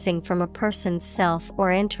arising from a person's self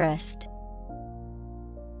or interest.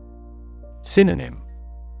 Synonym: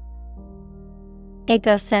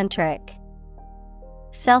 Egocentric,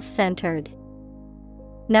 self-centered,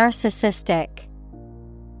 narcissistic.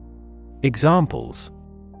 Examples: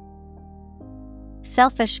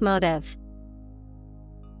 Selfish motive,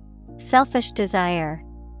 selfish desire.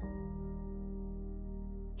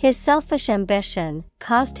 His selfish ambition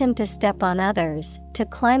caused him to step on others to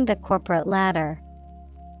climb the corporate ladder.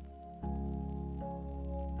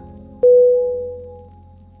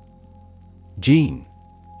 Gene.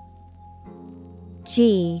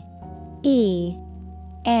 G-E-N-E.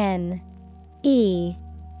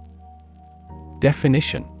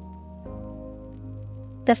 Definition: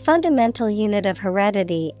 The fundamental unit of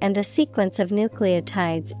heredity and the sequence of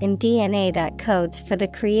nucleotides in DNA that codes for the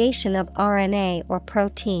creation of RNA or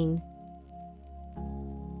protein.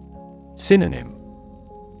 Synonym: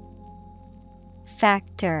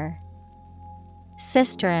 Factor,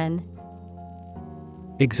 cistern.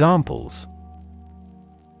 Examples: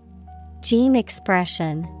 Gene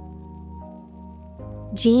expression,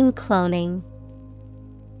 gene cloning.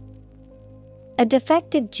 A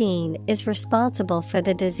defective gene is responsible for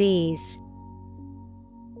the disease.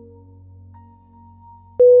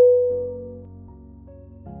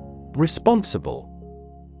 Responsible.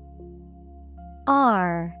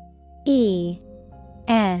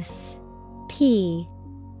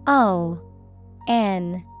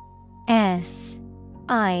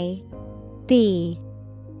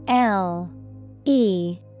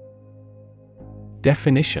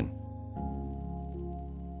 Definition: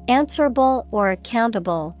 Answerable or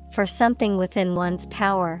accountable for something within one's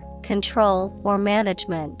power, control, or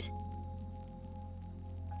management.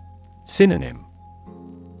 Synonym: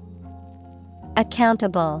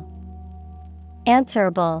 Accountable,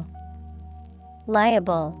 answerable,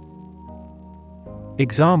 liable.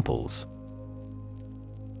 Examples: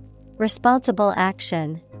 Responsible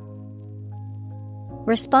action,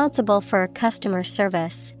 responsible for customer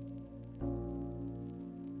service.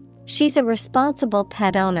 She's a responsible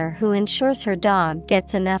pet owner who ensures her dog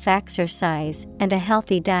gets enough exercise and a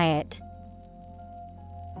healthy diet.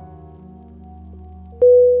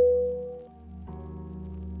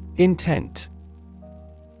 Intent.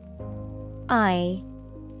 I-N-T-E-N-T.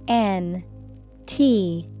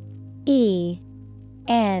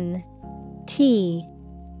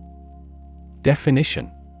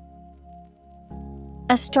 Definition: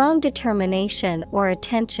 A strong determination or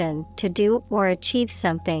attention to do or achieve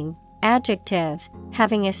something. Adjective,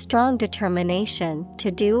 having a strong determination to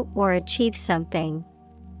do or achieve something.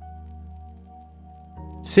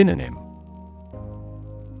 Synonym: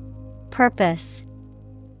 Purpose,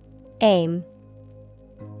 aim,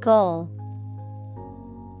 goal.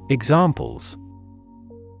 Examples: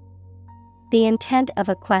 The intent of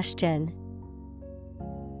a question.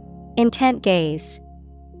 Intent gaze.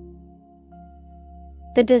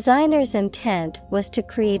 The designer's intent was to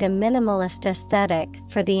create a minimalist aesthetic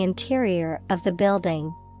for the interior of the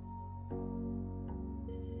building.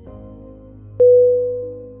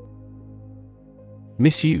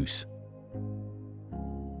 Misuse.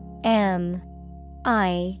 M-I-S-U-S-E.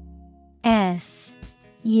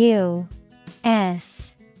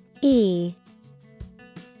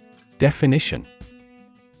 Definition: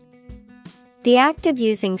 The act of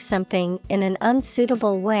using something in an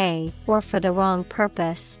unsuitable way or for the wrong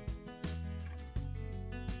purpose.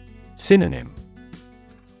 Synonym: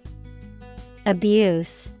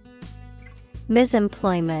 Abuse,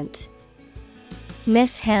 misemployment,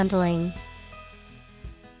 mishandling.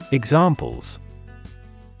 Examples: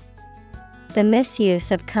 The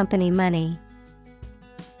misuse of company money.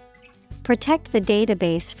 Protect the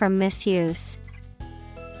database from misuse.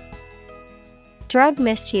 Drug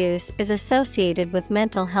misuse is associated with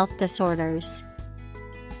mental health disorders.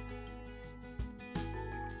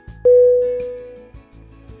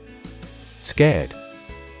 Scared.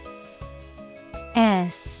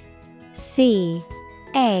 S-C-A-R-E-D.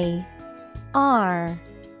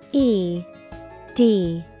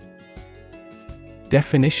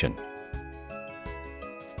 Definition: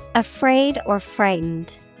 Afraid or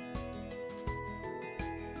frightened.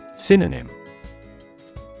 Synonym: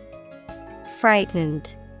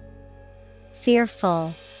 Frightened,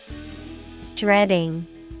 fearful, dreading.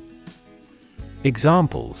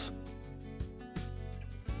 Examples: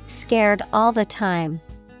 Scared all the time.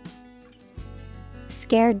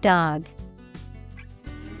 Scared dog.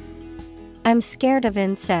 I'm scared of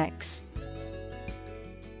insects.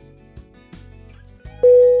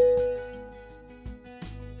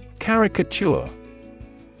 Caricature.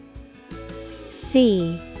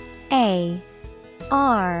 C-A-R-I-C-A-T-U-R-E.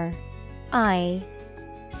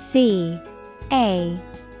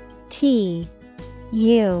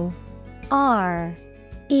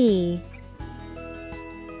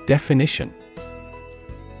 Definition: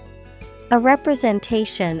 a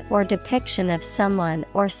representation or depiction of someone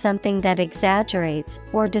or something that exaggerates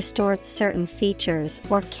or distorts certain features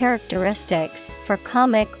or characteristics for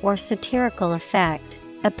comic or satirical effect,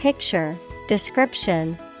 a picture,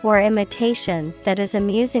 description, or imitation that is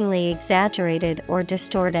amusingly exaggerated or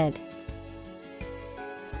distorted.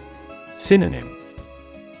 Synonym: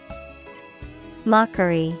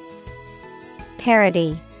 Mockery,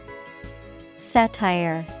 parody,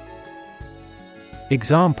 satire.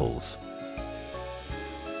 Examples: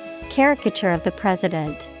 caricature of the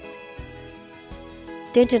president,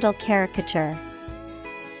 digital caricature.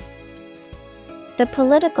 The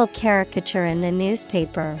political caricature in the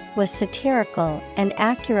newspaper was satirical and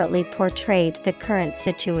accurately portrayed the current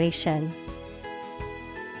situation.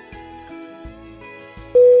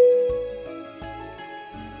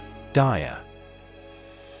 Dire.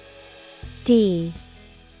 D-I-R-E.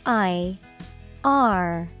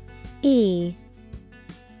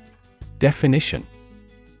 Definition: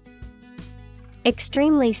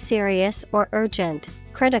 extremely serious or urgent,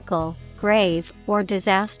 critical, grave, or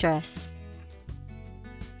disastrous.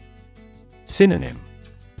 Synonym: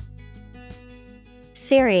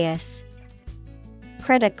 serious,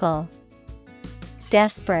 critical,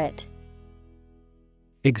 desperate.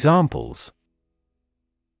 Examples: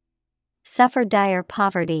 suffer dire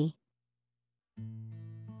poverty,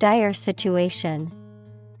 dire situation.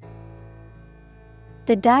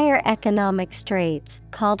 The dire economic straits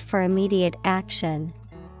called for immediate action.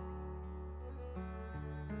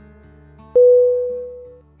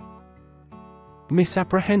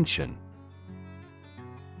 Misapprehension.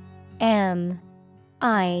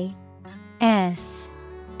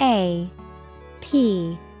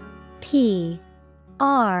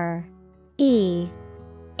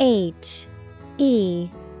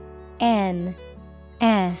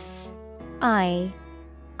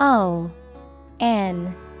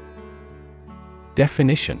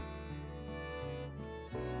 Definition: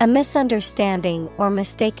 a misunderstanding or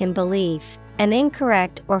mistaken belief, an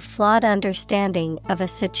incorrect or flawed understanding of a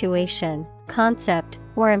situation, concept,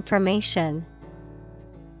 or information.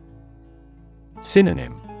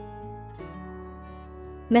 Synonym: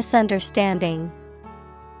 misunderstanding,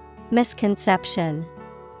 misconception,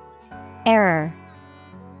 error.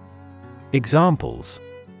 Examples: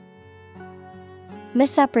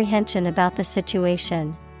 misapprehension about the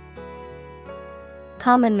situation,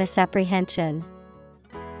 common misapprehension.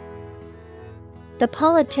 The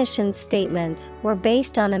politician's statements were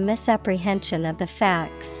based on a misapprehension of the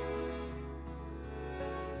facts.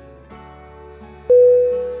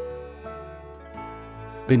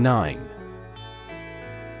 Benign.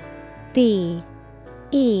 B-E-N-I-G-N.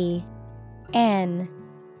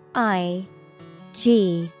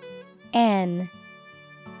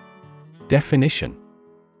 Definition: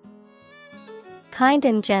 kind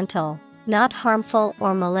and gentle, not harmful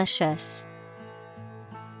or malicious.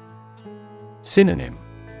 Synonym: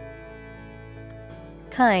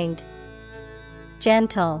 kind,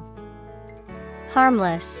 gentle,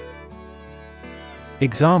 harmless.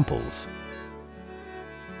 Examples: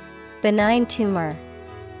 benign tumor,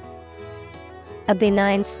 a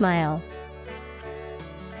benign smile.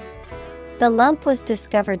 The lump was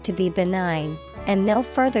discovered to be benign, and no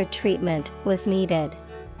further treatment was needed.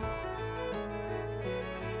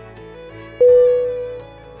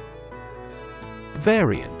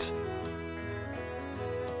 Variant.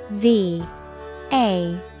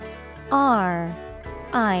 V-A-R-I-A-N-T.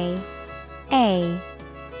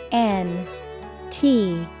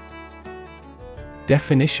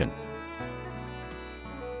 Definition: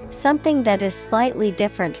 something that is slightly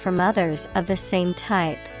different from others of the same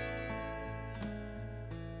type.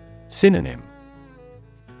 Synonym: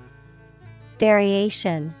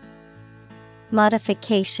 variation,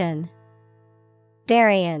 modification,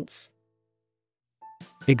 variance.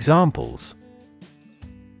 Examples: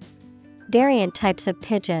 variant types of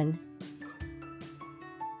pigeon,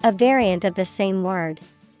 a variant of the same word.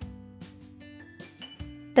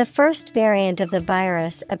 The first variant of the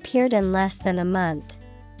virus appeared in less than a month.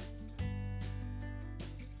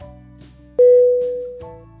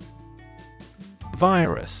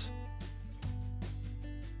 Virus.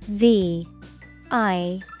 V-I-R-U-S.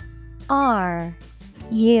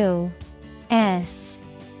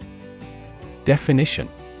 Definition: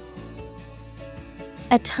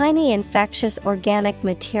 a tiny infectious organic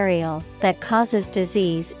material that causes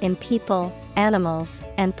disease in people, animals,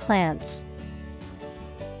 and plants.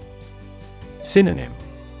 Synonym: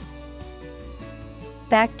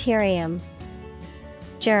 bacterium,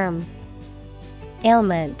 germ,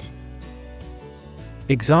 ailment.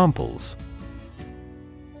 Examples: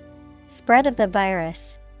 Spread of the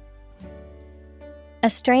virus, a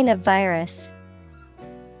strain of virus.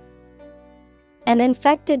 An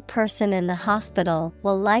infected person in the hospital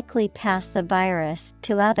will likely pass the virus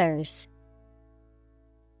to others.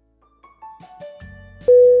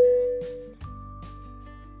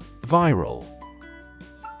 Viral.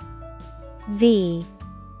 V-I-R-A-L.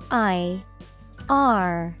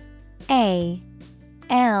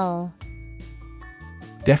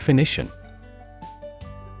 Definition: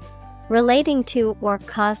 Relating to or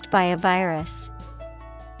caused by a virus.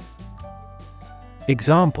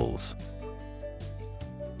 Examples: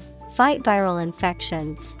 Fight viral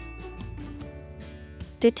infections.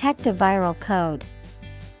 Detect a viral code.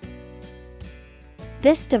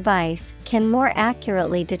 This device can more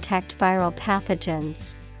accurately detect viral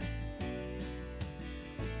pathogens.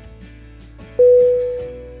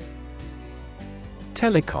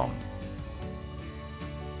 Telecom.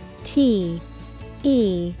 T-E-L-E-C-O-M.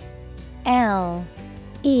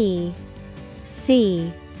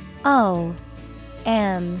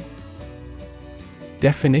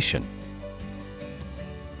 Definition: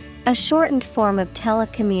 A shortened form of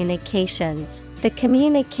telecommunications, the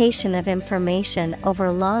communication of information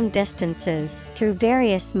over long distances through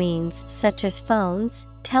various means such as phones,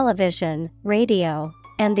 television, radio,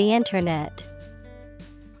 and the Internet.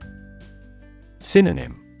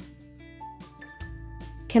 Synonym: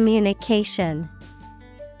 Communication,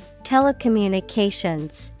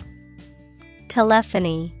 telecommunications,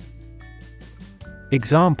 telephony.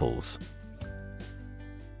 Examples: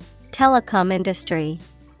 Telecom industry.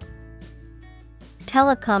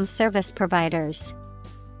 Telecom service providers.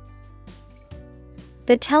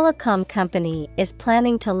 The telecom company is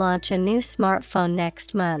planning to launch a new smartphone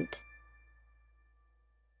next month.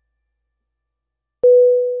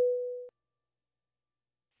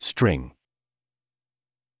 String.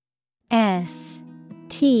 S-T-R-I-N-G.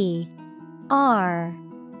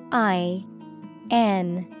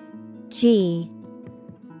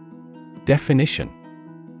 Definition: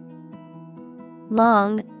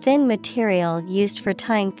 Long, thin material used for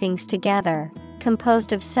tying things together,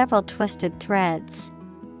 composed of several twisted threads.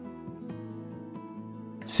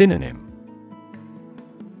 Synonym: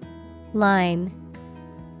 Line,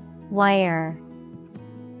 wire,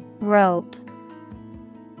 rope.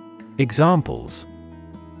 Examples: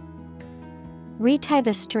 Retie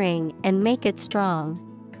the string and make it strong.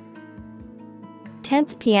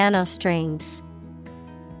 Tense piano strings.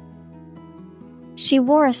 She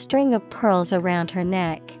wore a string of pearls around her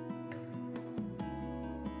neck.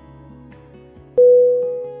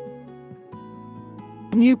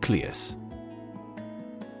 Nucleus.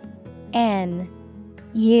 N-U-C-L-E-U-S.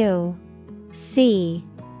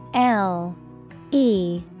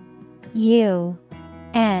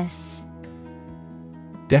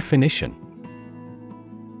 Definition: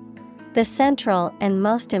 The central and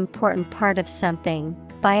most important part of something.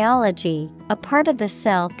 Biology, a part of the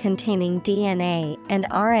cell containing DNA and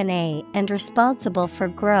RNA and responsible for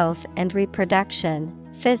growth and reproduction.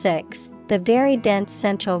 Physics, the very dense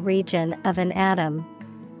central region of an atom.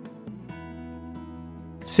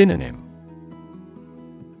 Synonym: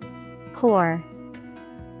 Core,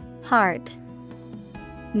 heart,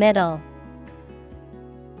 middle.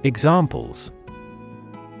 Examples: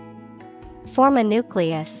 Form a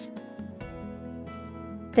nucleus.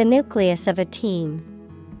 The nucleus of a team.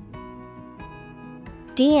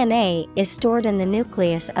 DNA is stored in the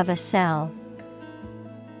nucleus of a cell.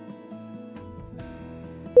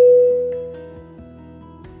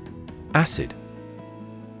 Acid.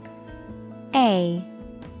 A-C-I-D.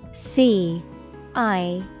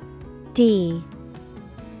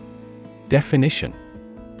 Definition: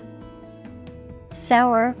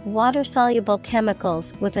 Sour, water-soluble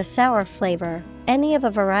chemicals with a sour flavor, any of a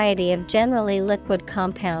variety of generally liquid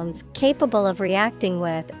compounds capable of reacting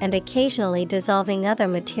with and occasionally dissolving other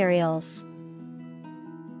materials.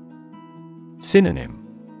 Synonym: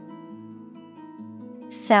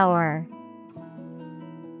 Sour.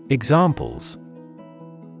 Examples: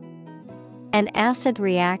 An acid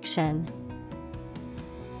reaction.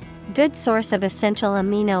 Good source of essential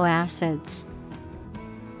amino acids.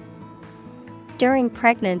 During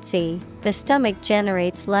pregnancy, the stomach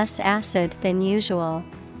generates less acid than usual.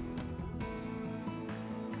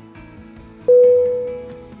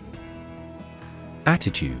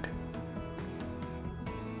 Attitude.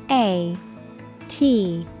 A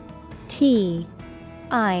T T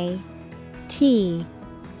I T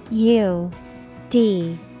U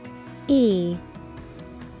D E.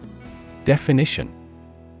 Definition: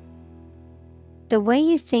 the way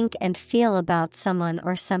you think and feel about someone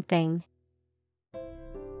or something.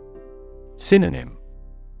 Synonym: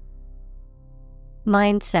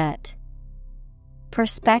 Mindset,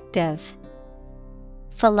 perspective,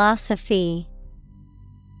 philosophy.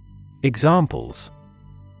 Examples: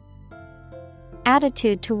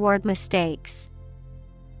 Attitude toward mistakes.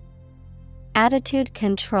 Attitude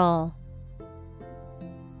control.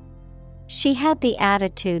 She had the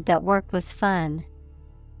attitude that work was fun.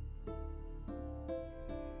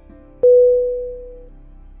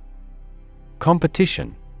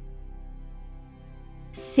 Competition.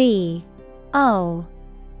 COMPETITION.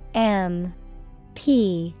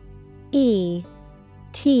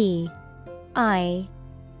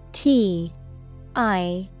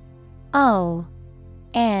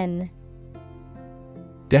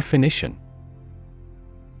 Definition: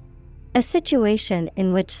 a situation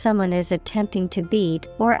in which someone is attempting to beat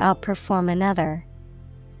or outperform another.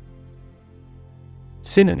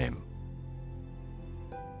 Synonym: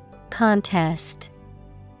 Contest,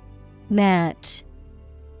 match,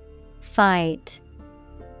 fight.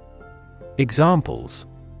 Examples: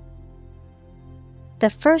 the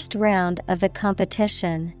first round of the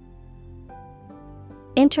competition.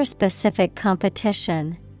 Interspecific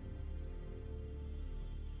competition.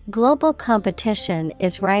 Global competition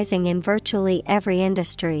is rising in virtually every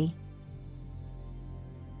industry.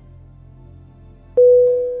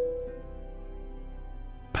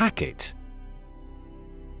 Packet.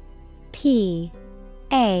 P-A-C-K-E-T.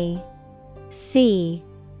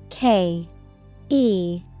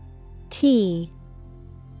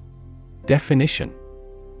 Definition: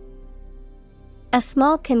 a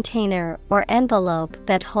small container or envelope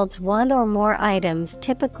that holds one or more items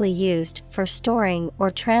typically used for storing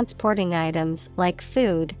or transporting items like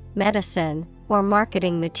food, medicine, or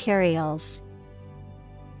marketing materials.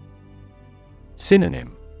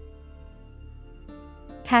 Synonym: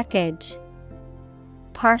 package,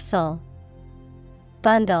 parcel,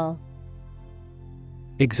 bundle.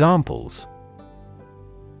 Examples: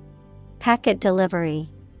 packet delivery,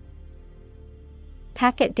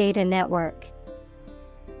 packet data network.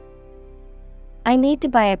 I need to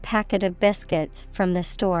buy a packet of biscuits from the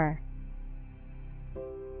store.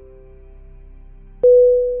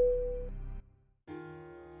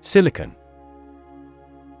 Silicon.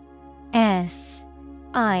 S-I-L-I-C-O-N.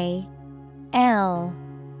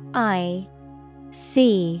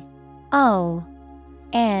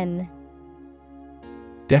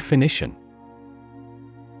 Definition: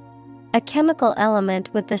 a chemical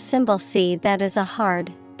element with the symbol C that is a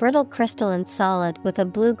hard, brittle crystalline solid with a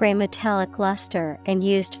blue-gray metallic luster and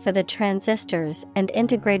used for the transistors and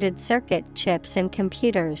integrated circuit chips in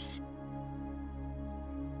computers.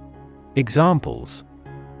 Examples: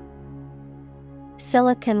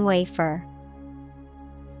 silicon wafer,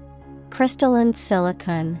 crystalline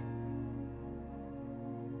silicon.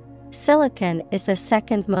 Silicon is the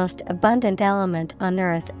second most abundant element on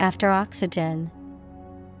Earth after oxygen.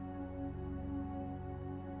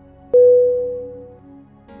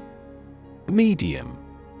 Medium.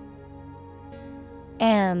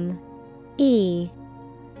 M-E-D-I-U-M.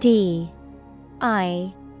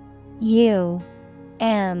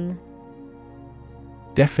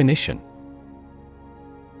 Definition: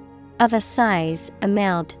 of a size,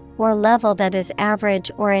 amount, or level that is average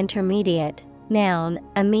or intermediate. Noun,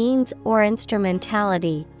 a means or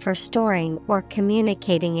instrumentality for storing or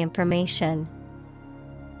communicating information.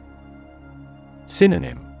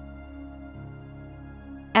 Synonym: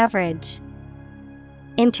 average,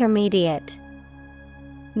 intermediate.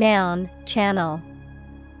 Noun, channel.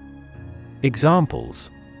 Examples: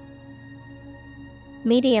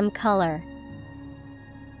 medium color,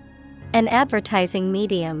 an advertising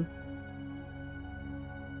medium.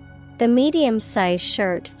 The medium-sized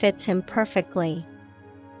shirt fits him perfectly.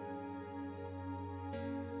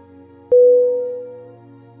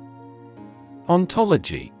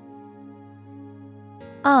 Ontology.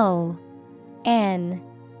 O-N-T-O-L-O-G-Y.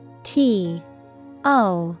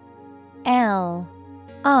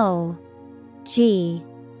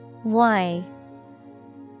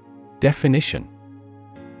 Definition: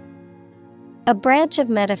 a branch of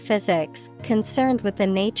metaphysics concerned with the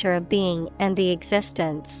nature of being and the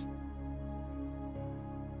existence.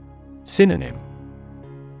 Synonym: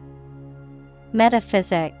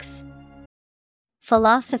 metaphysics,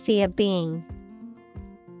 philosophy of being,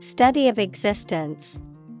 study of existence.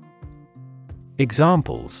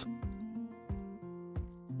 Examples: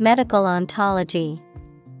 medical ontology,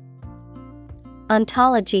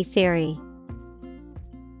 ontology theory.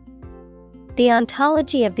 The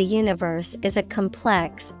ontology of the universe is a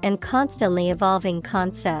complex and constantly evolving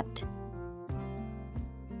concept.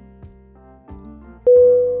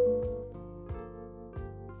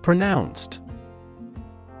 Pronounced. Pronounced.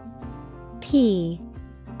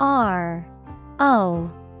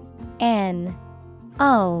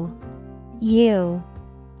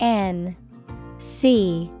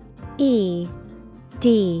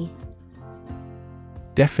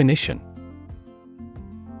 Definition.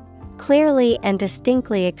 Clearly and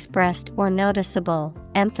distinctly expressed or noticeable,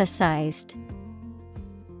 emphasized.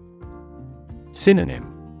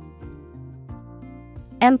 Synonym.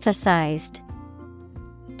 Emphasized,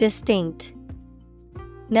 distinct,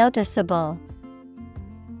 noticeable.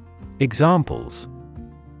 Examples.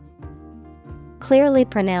 Clearly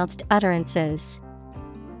pronounced utterances.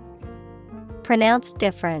 Pronounced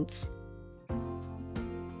difference.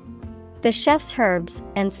 The chef's herbs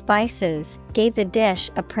and spices gave the dish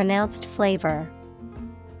a pronounced flavor.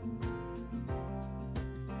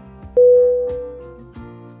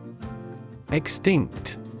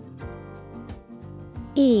 Extinct.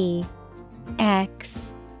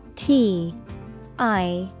 EXTINCT.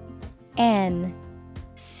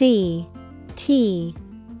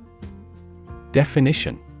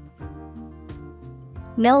 Definition.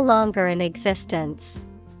 No longer in existence.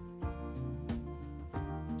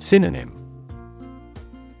 Synonym.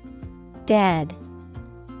 Dead,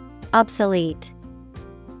 obsolete,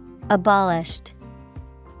 abolished.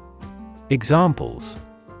 Examples.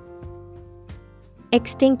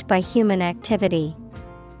 Extinct by human activity.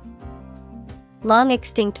 Long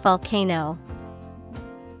extinct volcano.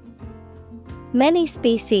 Many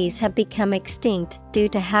species have become extinct due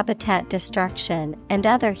to habitat destruction and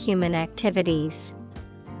other human activities.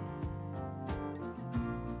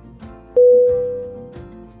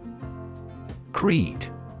 Creed.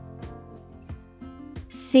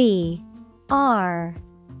 CREED.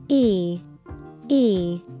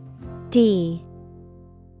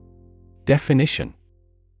 Definition.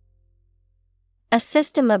 A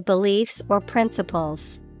system of beliefs or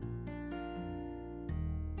principles.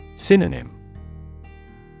 Synonym.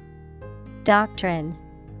 Doctrine,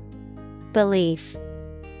 belief,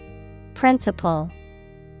 principle.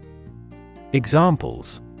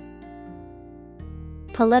 Examples.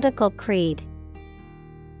 Political creed.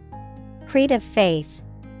 Creed of faith.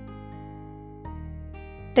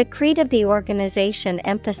 The creed of the organization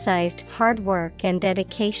emphasized hard work and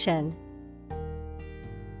dedication.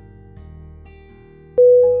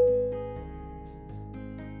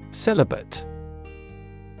 Celibate.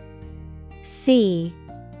 CELIBATE.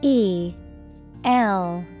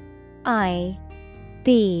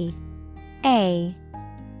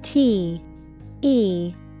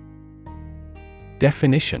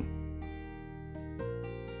 Definition.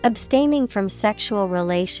 Abstaining from sexual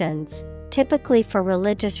relations, typically for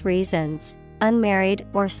religious reasons, unmarried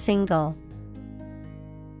or single.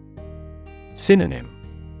 Synonym.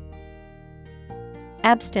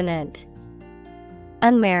 Abstinent,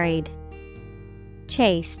 unmarried,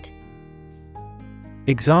 chaste.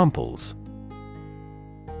 Examples.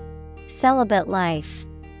 Celibate life.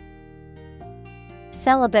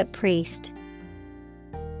 Celibate priest.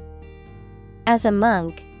 As a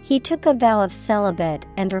monk, he took a vow of celibate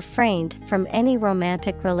and refrained from any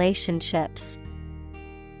romantic relationships.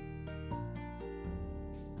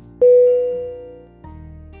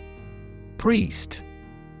 Priest.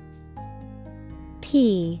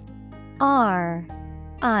 Priest.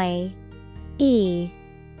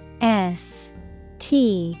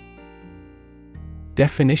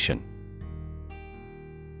 Definition.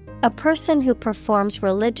 A person who performs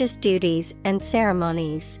religious duties and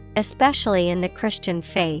ceremonies, especially in the Christian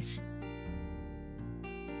faith.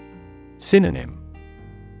 Synonym.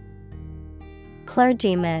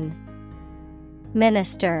 Clergyman,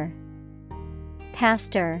 minister,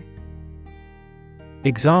 pastor.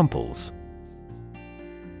 Examples.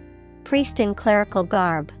 Priest in clerical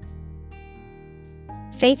garb.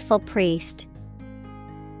 Faithful priest.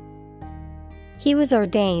 He was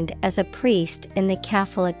ordained as a priest in the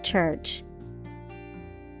Catholic Church.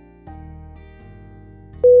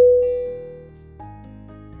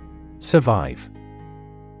 Survive.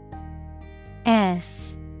 SURVIVE.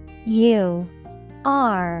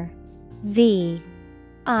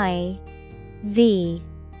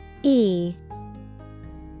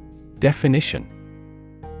 Definition.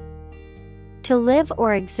 To live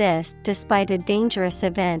or exist despite a dangerous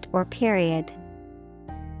event or period.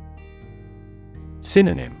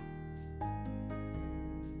 Synonym.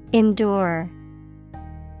 Endure,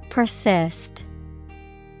 persist,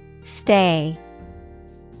 stay.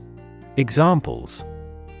 Examples.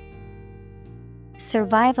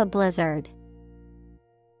 Survive a blizzard.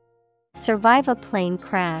 Survive a plane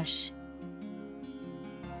crash.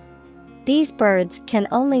 These birds can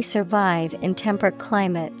only survive in temperate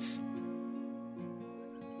climates.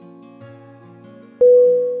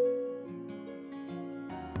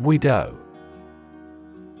 Widow.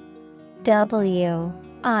 W-I-D-O-W.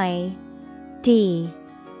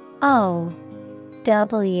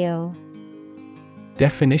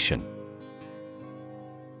 Definition: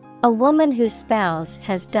 a woman whose spouse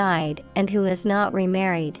has died and who is not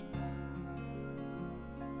remarried.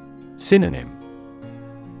 Synonym: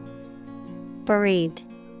 Bereaved.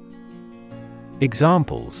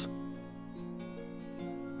 Examples: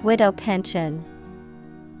 Widow pension.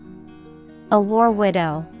 A war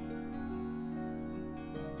widow.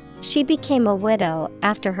 She became a widow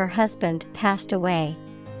after her husband passed away.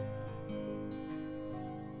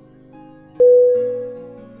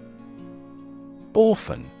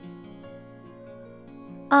 Orphan.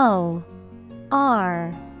 O-R-P-H-A-N.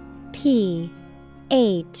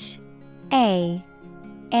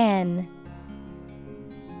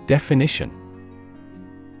 Definition: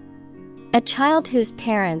 a child whose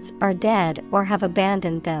parents are dead or have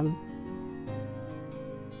abandoned them.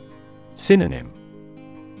 Synonym: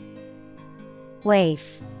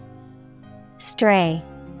 Waif, stray,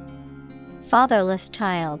 fatherless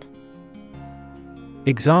child.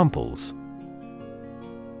 Examples: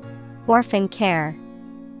 orphan care.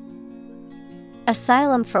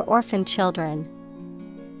 Asylum for orphan children.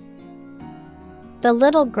 The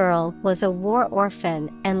little girl was a war orphan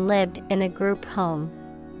and lived in a group home.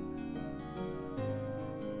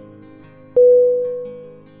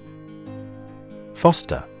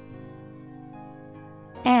 Foster.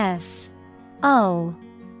 F-O-S-T-E-R.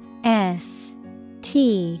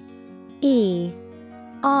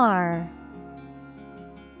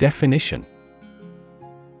 Definition: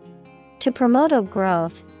 to promote a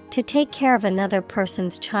growth, to take care of another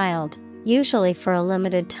person's child, usually for a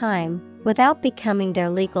limited time, without becoming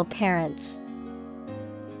their legal parents.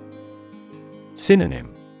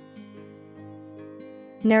 Synonym: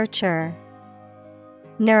 nurture,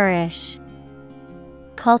 nourish,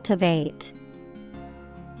 cultivate.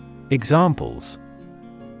 Examples: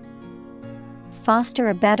 foster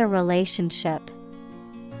a better relationship.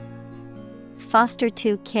 Foster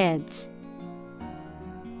 2 kids.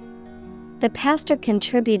 The pastor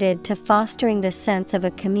contributed to fostering the sense of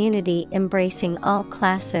a community embracing all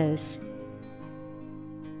classes.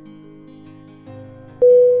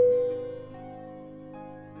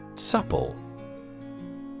 Supple.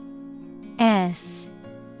 S-U-P-P-L-E.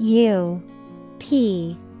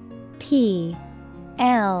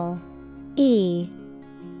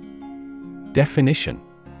 Definition: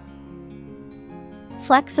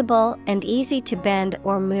 flexible and easy to bend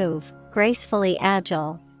or move, gracefully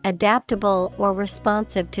agile, adaptable or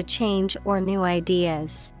responsive to change or new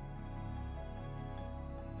ideas.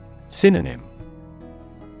 Synonym: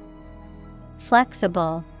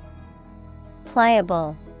 flexible,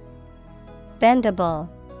 pliable, bendable.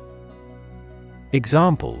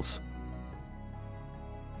 Examples: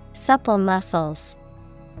 supple muscles.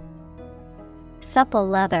 Supple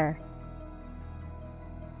leather.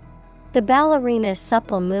 The ballerina's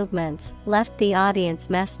supple movements left the audience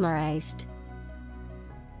mesmerized.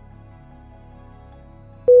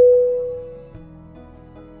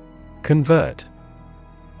 Convert.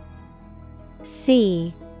 C-O-N-V-E-R-T.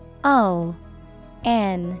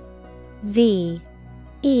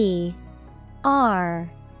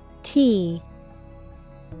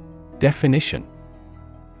 Definition: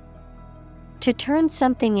 to turn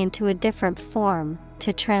something into a different form,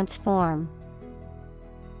 to transform.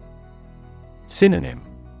 Synonym: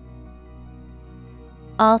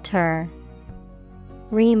 alter,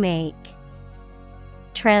 remake,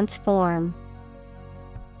 transform.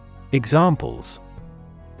 Examples: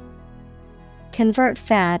 convert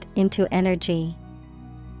fat into energy.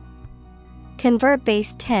 Convert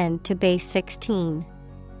base 10 to base 16.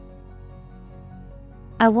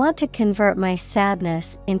 I want to convert my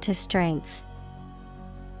sadness into strength.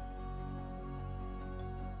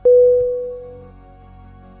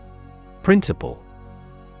 Principle.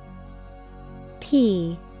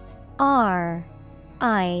 P-R-I-N-C-I-P-L-E.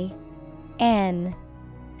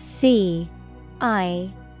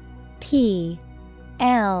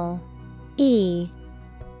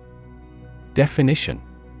 Definition: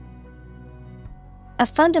 a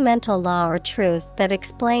fundamental law or truth that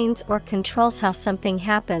explains or controls how something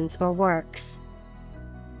happens or works.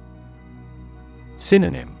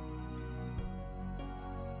 Synonym: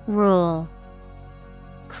 rule,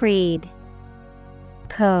 creed,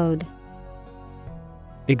 code.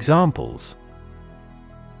 Examples: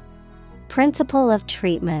 principle of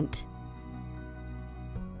treatment.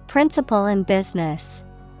 Principle in business.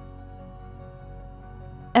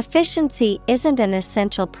 Efficiency isn't an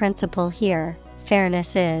essential principle here,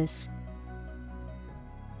 fairness is.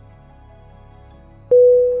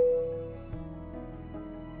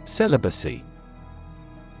 Celibacy.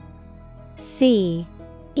 Celibacy.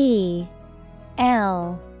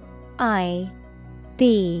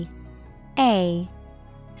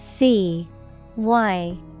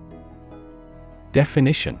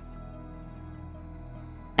 Definition: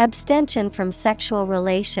 Abstention from sexual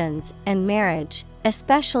relations and marriage,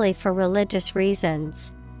 especially for religious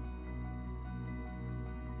reasons.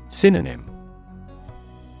 Synonym: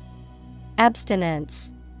 Abstinence,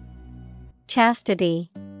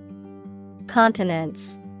 chastity,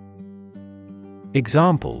 continence.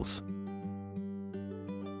 Examples: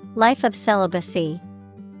 Life of celibacy.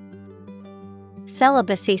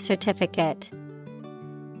 Celibacy certificate.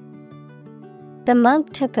 The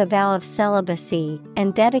monk took a vow of celibacy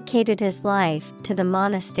and dedicated his life to the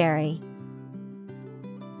monastery.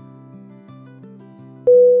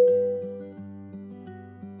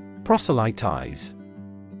 Proselytize.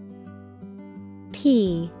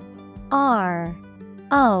 Proselytize.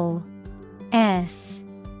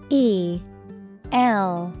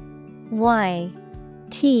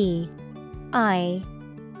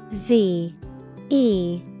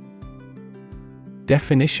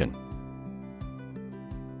 Definition: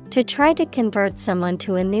 To try to convert someone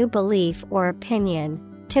to a new belief or opinion,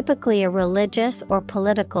 typically a religious or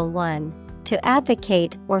political one, to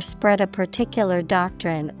advocate or spread a particular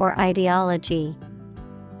doctrine or ideology.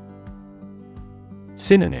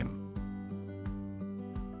 Synonym: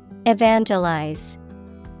 Evangelize,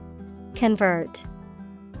 convert,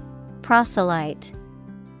 proselyte.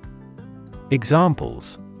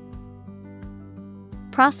 Examples: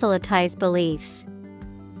 Proselytize beliefs.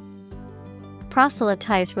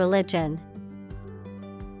 Proselytize religion.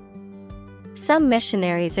 Some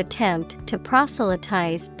missionaries attempt to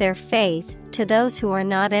proselytize their faith to those who are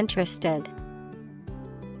not interested.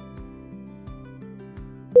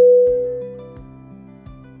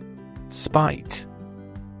 Spite.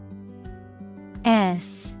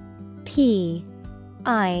 S-P-I-T-E.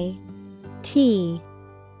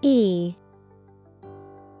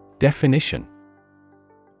 Definition: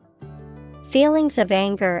 Feelings of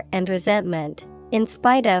anger and resentment, in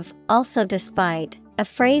spite of, also despite, a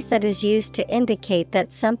phrase that is used to indicate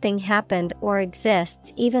that something happened or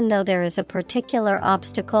exists even though there is a particular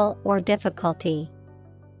obstacle or difficulty.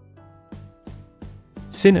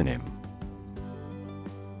 Synonym: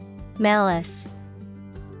 Malice,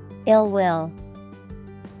 ill will,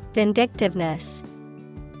 vindictiveness.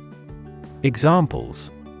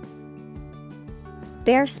 Examples: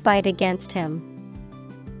 Bear spite against him.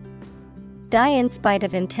 Die in spite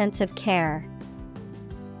of intensive care.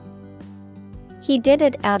 He did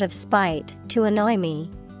it out of spite to annoy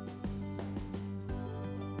me.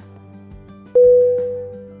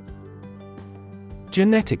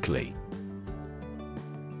 Genetically.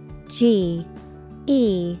 Genetically.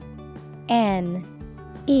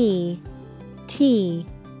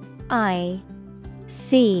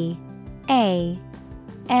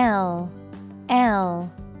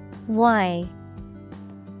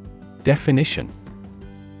 Definition: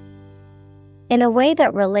 In a way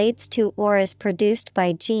that relates to or is produced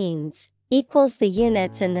by genes, equals the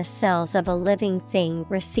units in the cells of a living thing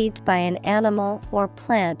received by an animal or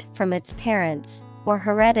plant from its parents, or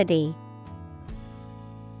heredity.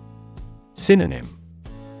 Synonym: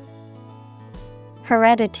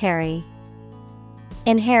 Hereditary,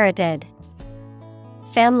 inherited,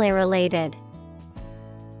 family related.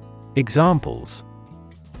 Examples: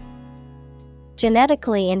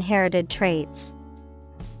 Genetically inherited traits.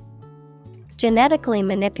 Genetically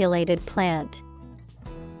manipulated plant.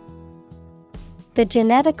 The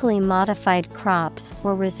genetically modified crops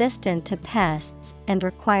were resistant to pests and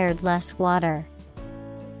required less water.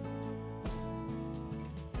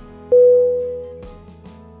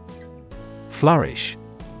 Flourish.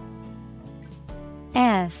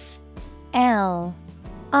 F-L-O-U-R-I-S-H.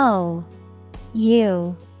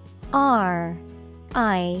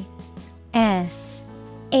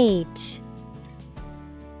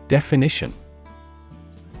 Definition: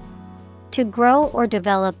 To grow or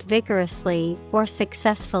develop vigorously or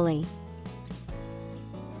successfully.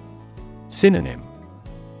 Synonym: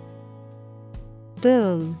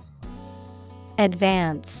 Boom,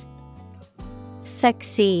 advance,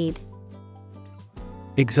 succeed.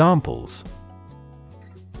 Examples: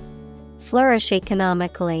 Flourish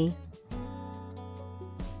economically.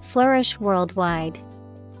 Flourish worldwide.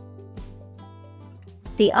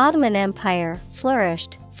 The Ottoman Empire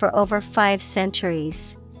flourished for over 5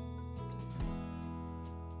 centuries.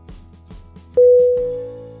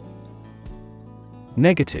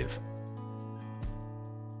 Negative.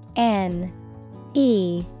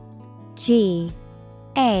 N-E-G-A-T-I-V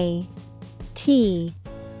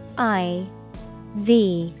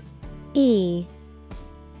E.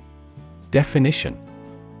 Definition: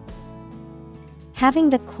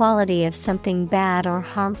 Having the quality of something bad or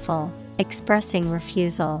harmful, expressing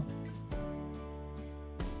refusal.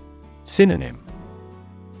 Synonym: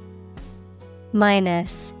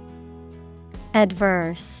 Minus,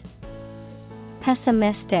 adverse,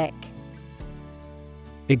 pessimistic.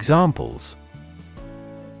 Examples: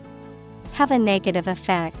 Have a negative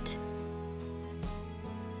effect.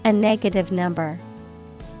 A negative number.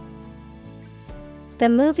 The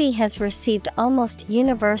movie has received almost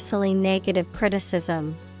universally negative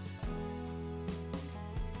criticism.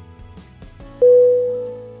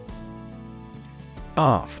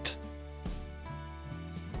 Aft.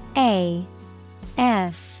 A.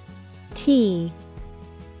 F. T.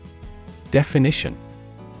 Definition: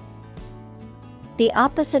 The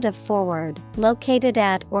opposite of forward, located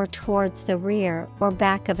at or towards the rear or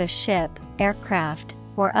back of a ship, aircraft,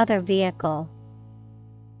 or other vehicle.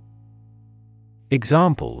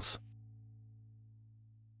 Examples: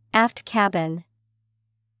 Aft cabin.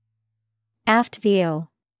 Aft view.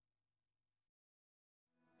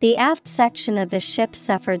 The aft section of the ship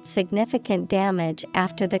suffered significant damage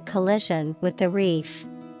after the collision with the reef.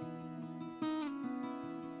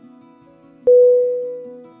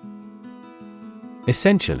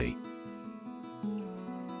 Essentially.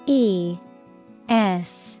 E.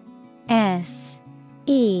 S. S.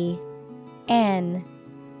 E. N.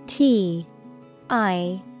 T.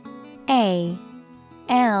 I. A.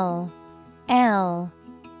 L. L.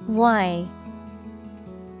 Y.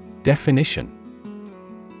 Definition: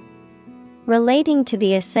 Relating to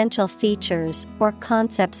the essential features or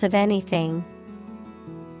concepts of anything.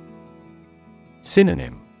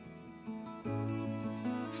 Synonym: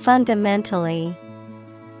 Fundamentally,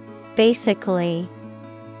 basically,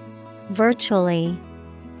 virtually.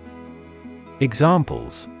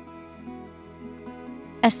 Examples: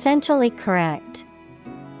 Essentially correct.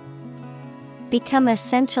 Become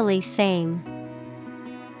essentially same.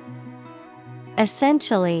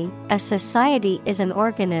 Essentially, a society is an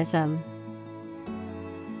organism.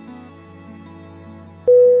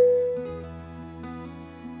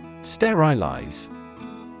 Sterilize.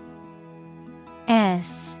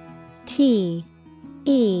 S. T.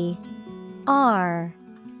 E. R.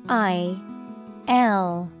 I.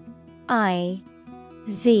 L. I.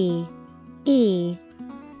 Z. E.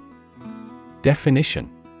 Definition: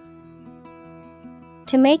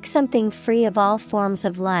 To make something free of all forms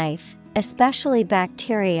of life, especially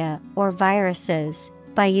bacteria or viruses,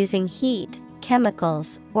 by using heat,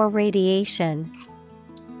 chemicals, or radiation.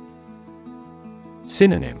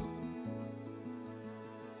 Synonym: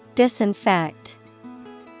 Disinfect,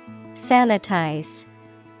 sanitize,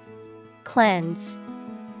 cleanse.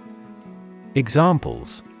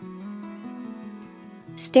 Examples: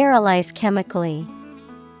 Sterilize chemically.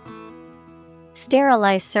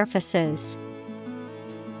 Sterilize surfaces.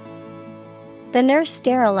 The nurse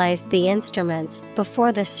sterilized the instruments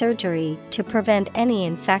before the surgery to prevent any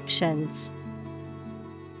infections.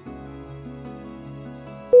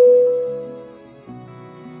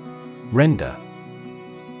 Render.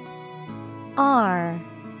 R.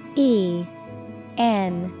 E.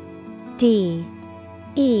 N. D.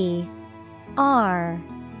 E. R.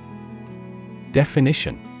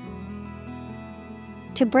 Definition: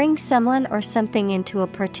 To bring someone or something into a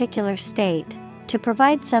particular state, to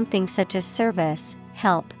provide something such as service,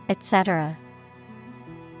 help, etc.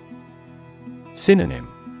 Synonym: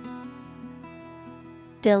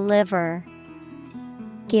 Deliver,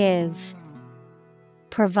 give,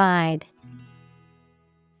 provide.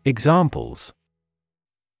 Examples: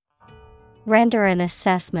 Render an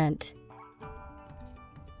assessment.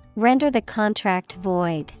 Render the contract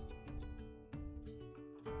void.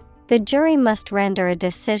 The jury must render a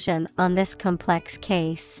decision on this complex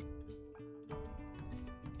case.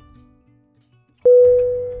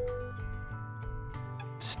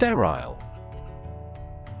 Sterile.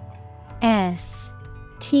 S.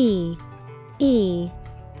 T. E.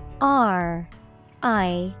 R.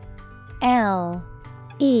 I. L.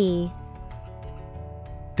 E.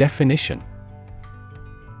 Definition: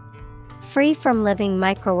 Free from living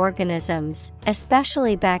microorganisms,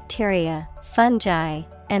 especially bacteria, fungi,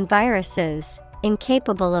 and viruses,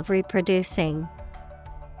 incapable of reproducing.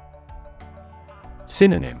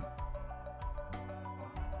 Synonym: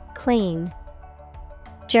 Clean,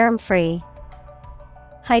 germ-free,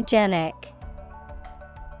 hygienic.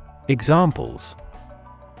 Examples: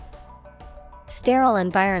 Sterile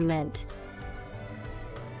environment.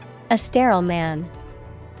 A sterile man.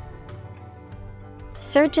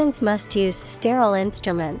 Surgeons must use sterile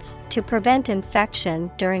instruments to prevent infection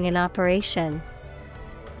during an operation.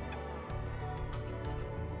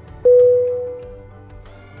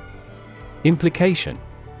 Implication.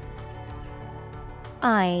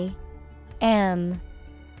 Implication.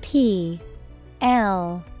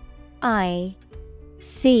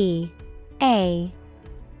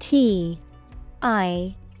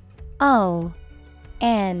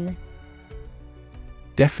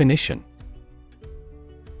 Definition.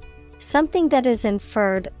 Something that is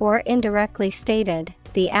inferred or indirectly stated,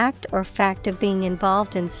 the act or fact of being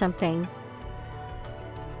involved in something.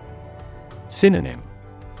 Synonym.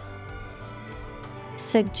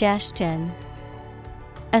 Suggestion,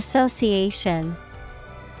 association,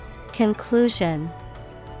 conclusion.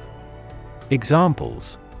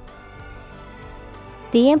 Examples.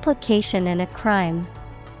 The implication in a crime.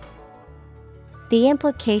 The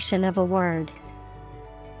implication of a word.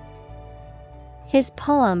 His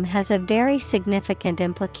poem has a very significant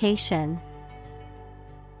implication.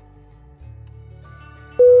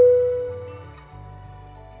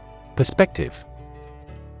 Perspective.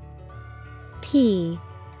 Perspective.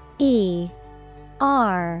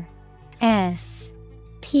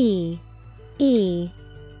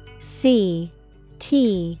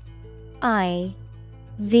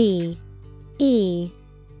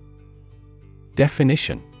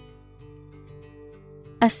 Definition.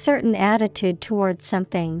 A certain attitude towards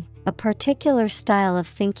something, a particular style of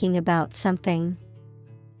thinking about something.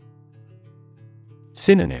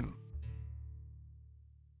 Synonym.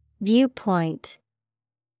 Viewpoint,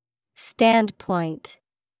 standpoint,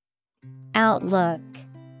 outlook.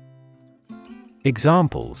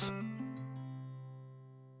 Examples.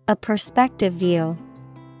 A perspective view.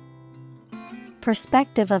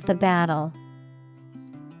 Perspective of the battle.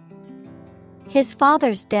 His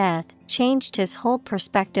father's death changed his whole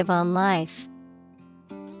perspective on life.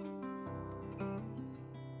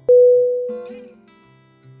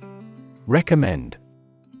 Recommend.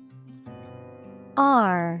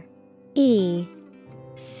 RECOMMEND.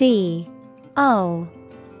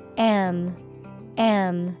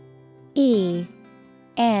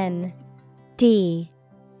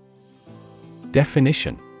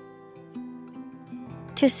 Definition.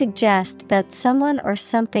 To suggest that someone or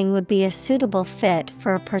something would be a suitable fit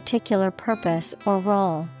for a particular purpose or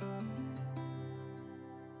role.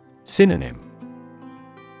 Synonym.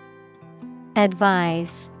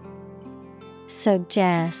 Advise,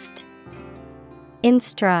 suggest,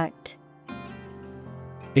 instruct.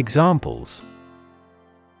 Examples.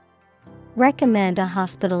 Recommend a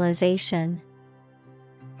hospitalization.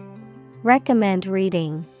 Recommend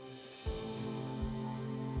reading.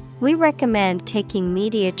 We recommend taking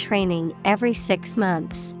media training every 6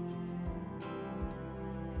 months.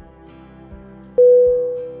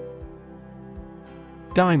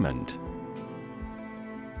 Diamond.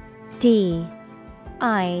 DIAMOND.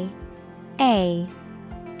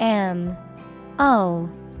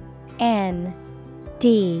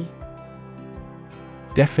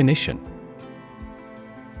 Definition.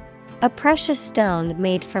 A precious stone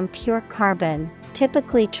made from pure carbon,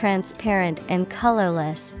 typically transparent and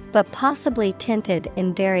colorless, but possibly tinted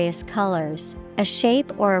in various colors, a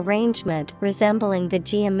shape or arrangement resembling the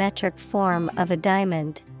geometric form of a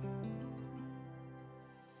diamond.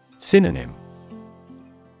 Synonym.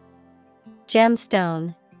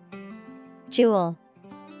 Gemstone, jewel,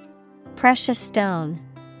 precious stone.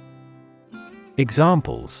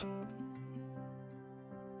 Examples.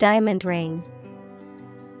 Diamond ring,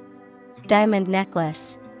 diamond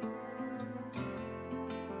necklace.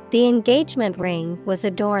 The engagement ring was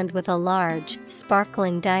adorned with a large,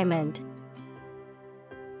 sparkling diamond.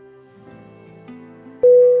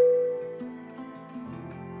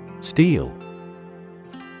 Steel.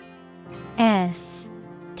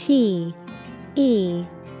 STEEL.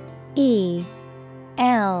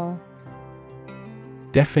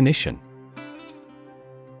 Definition.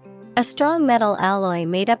 A strong metal alloy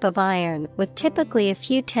made up of iron with typically a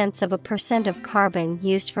few tenths of a percent of carbon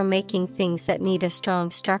used for making things that need a strong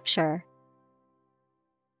structure.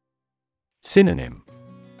 Synonym.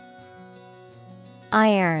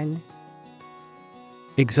 Iron.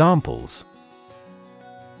 Examples.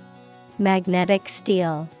 Magnetic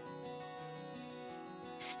steel.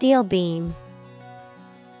 Steel beam.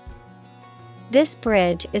 This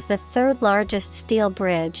bridge is the third largest steel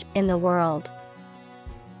bridge in the world.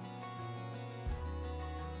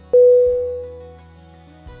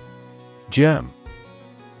 Germ.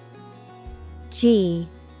 GERM.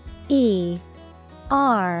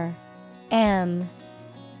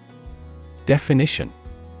 Definition.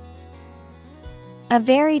 A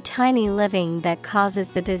very tiny living that causes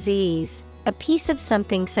the disease, a piece of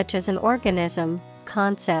something such as an organism,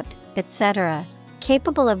 concept, etc.,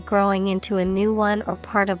 capable of growing into a new one or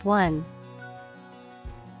part of one.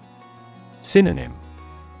 Synonym.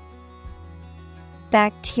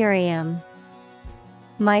 Bacterium,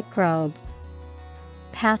 microbe,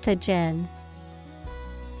 pathogen.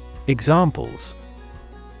 Examples: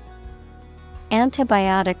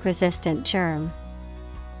 Antibiotic-resistant germ.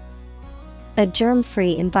 A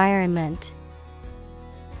germ-free environment.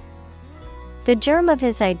 The germ of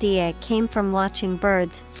his idea came from watching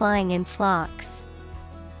birds flying in flocks.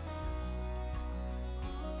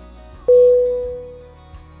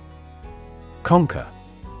 Conquer.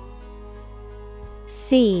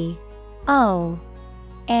 C-O-N-Q-U-E-R.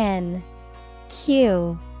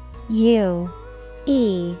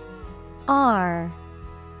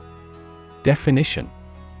 Definition: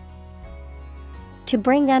 To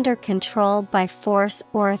bring under control by force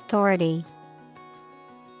or authority.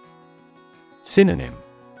 Synonym: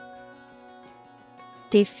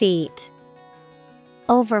 Defeat,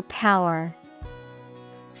 overpower,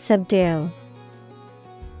 subdue.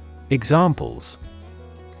 Examples: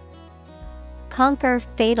 Conquer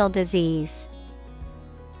fatal disease.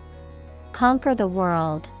 Conquer the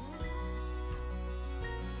world.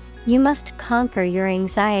 You must conquer your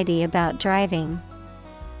anxiety about driving.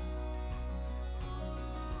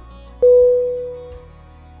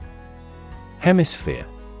 Hemisphere.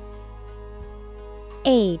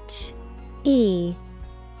 Hemisphere.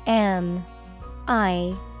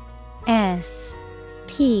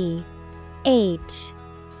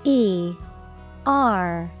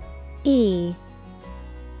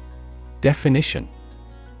 Definition: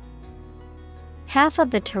 Half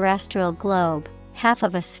of the terrestrial globe, half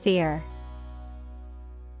of a sphere.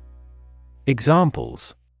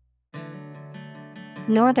 Examples: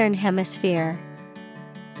 Northern Hemisphere,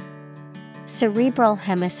 Cerebral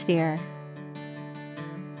Hemisphere.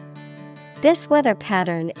 This weather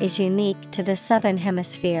pattern is unique to the Southern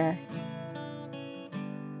Hemisphere.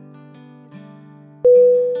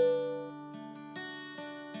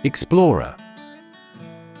 Explorer.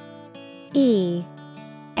 E-X-P-L-O-R-E-R.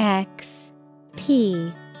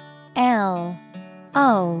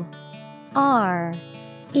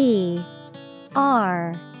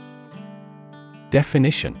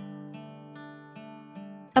 Definition: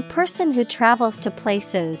 A person who travels to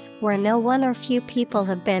places where no one or few people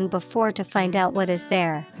have been before to find out what is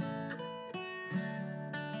there.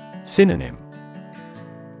 Synonym: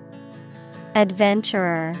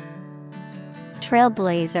 Adventurer,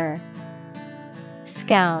 trailblazer,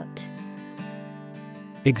 scout.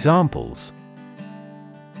 Examples: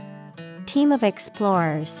 Team of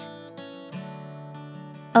explorers.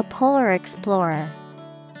 A polar explorer.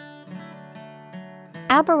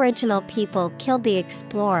 Aboriginal people killed the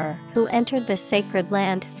explorer who entered the sacred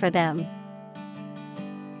land for them.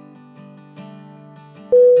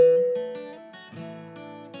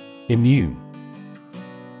 Immune.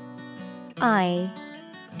 I-M-M-U-N-E.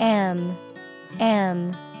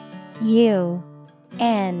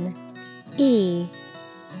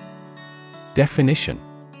 Definition: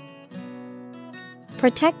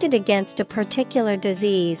 Protected against a particular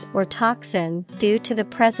disease or toxin due to the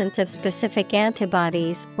presence of specific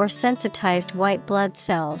antibodies or sensitized white blood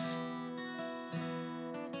cells.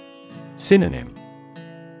 Synonym: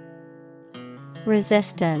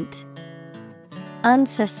 Resistant,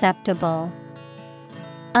 unsusceptible,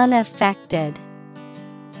 unaffected.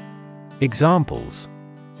 Examples: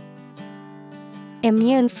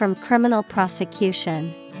 Immune from criminal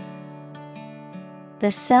prosecution.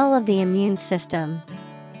 The cell of the immune system.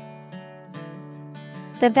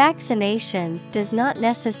 The vaccination does not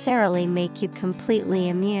necessarily make you completely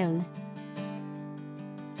immune.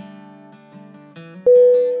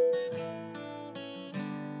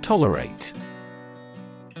 Tolerate.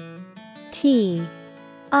 T-O-L-E-R-A-T-E.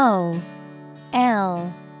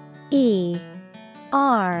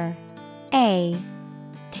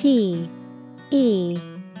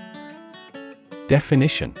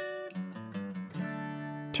 Definition: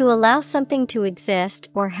 To allow something to exist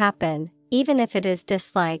or happen, even if it is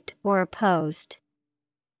disliked or opposed.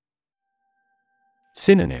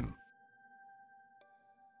 Synonym: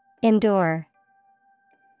 Endure,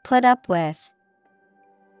 put up with,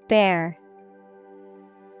 bear.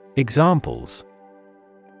 Examples: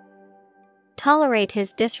 Tolerate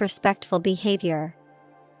his disrespectful behavior.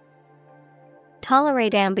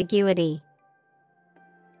 Tolerate ambiguity.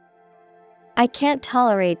 I can't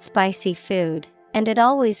tolerate spicy food, and it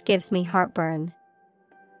always gives me heartburn.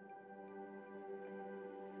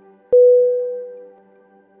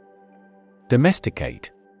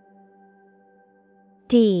 Domesticate.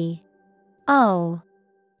 D-O-M-E-S-T-I-C-A-T-E.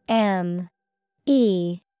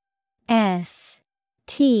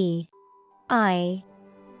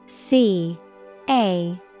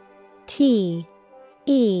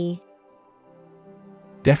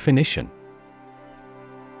 Definition: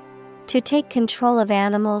 To take control of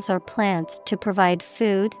animals or plants to provide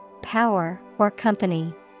food, power, or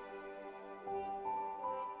company.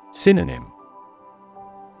 Synonym: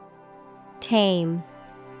 Tame,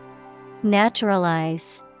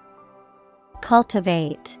 naturalize,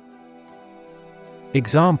 cultivate.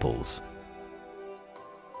 Examples: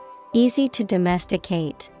 Easy to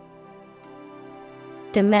domesticate.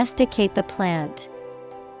 Domesticate the plant.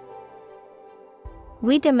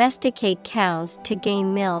 We domesticate cows to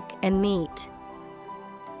gain milk and meat.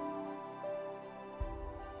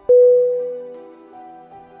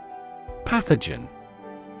 Pathogen.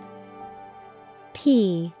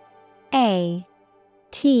 Pathogen.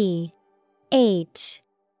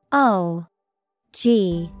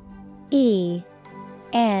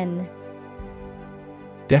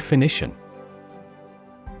 Definition: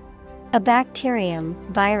 A bacterium,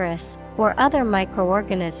 virus, or other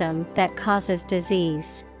microorganism that causes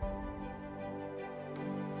disease.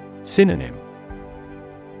 Synonym: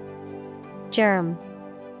 Germ,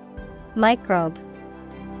 microbe,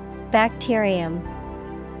 bacterium.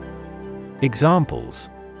 Examples: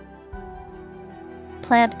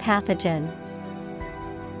 Plant pathogen.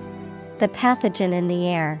 The pathogen in the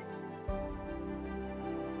air.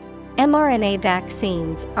 mRNA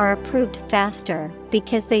vaccines are approved faster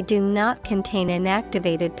because they do not contain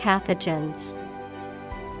inactivated pathogens.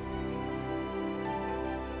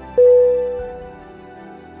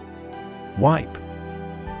 Wipe.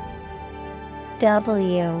 W-I-P-E.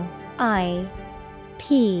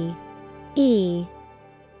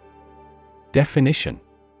 Definition: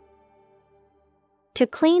 To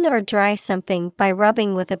clean or dry something by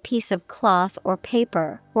rubbing with a piece of cloth or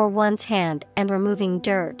paper or one's hand and removing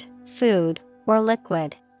dirt, food, or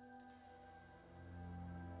liquid.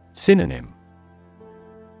 Synonym: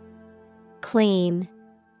 Clean,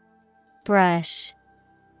 brush,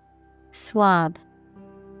 swab.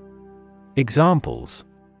 Examples: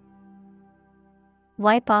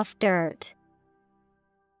 Wipe off dirt.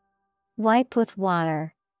 Wipe with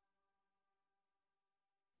water.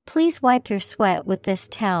 Please wipe your sweat with this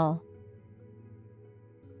towel.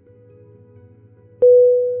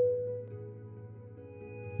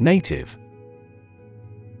 Native.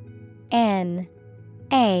 N-A-T-I-V-E.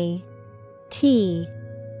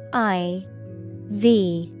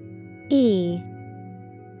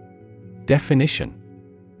 Definition: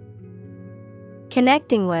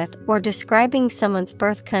 Connecting with or describing someone's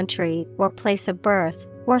birth country or place of birth,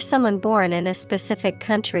 or someone born in a specific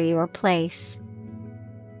country or place.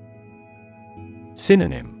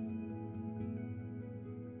 Synonym: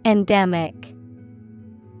 Endemic,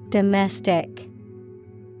 domestic,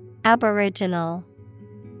 aboriginal.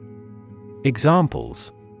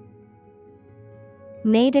 Examples: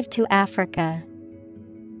 Native to Africa.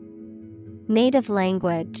 Native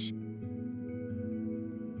language.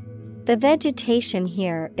 The vegetation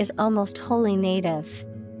here is almost wholly native.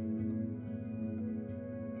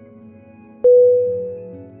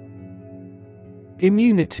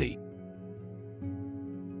 Immunity.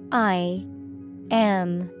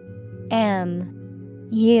 I-M-M-U-N-I-T-Y.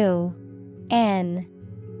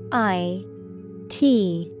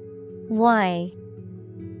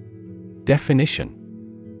 Definition: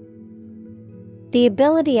 The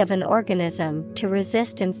ability of an organism to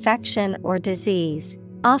resist infection or disease,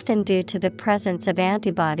 often due to the presence of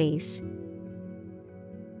antibodies.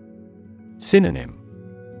 Synonym: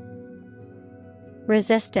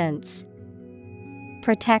 Resistance,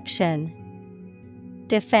 protection,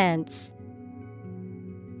 defense.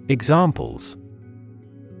 Examples: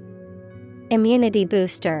 Immunity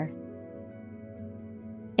booster.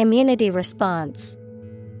 Immunity response.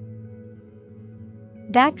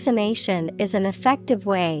 Vaccination is an effective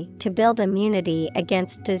way to build immunity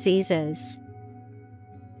against diseases.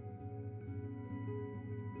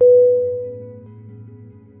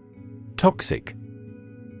 Toxic.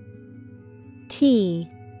 T-O-X-I-C.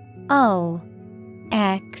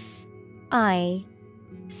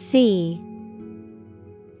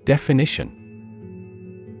 Definition: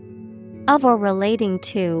 Of or relating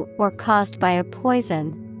to or caused by a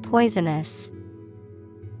poison, poisonous.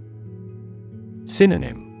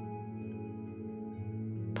 Synonym: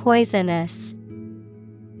 Poisonous,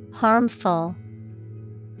 harmful,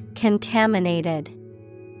 contaminated.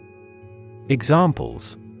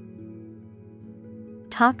 Examples: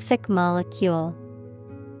 Toxic molecule.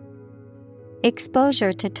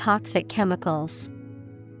 Exposure to toxic chemicals.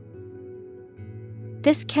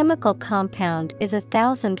 This chemical compound is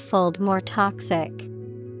 1,000-fold more toxic.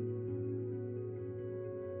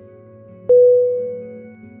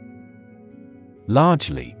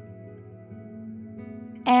 Largely.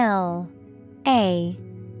 L-A-R-G-E.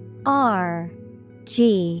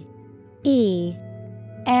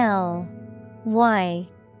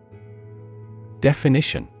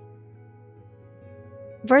 Definition: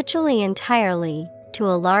 virtually entirely, to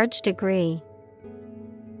a large degree.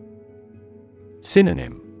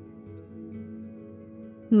 Synonym: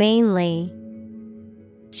 Mainly,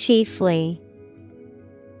 chiefly,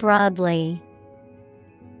 broadly.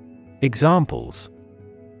 Examples: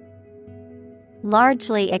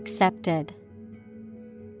 largely accepted,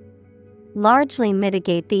 largely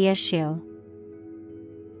mitigate the issue.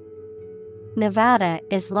 Nevada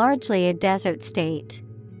is largely a desert state.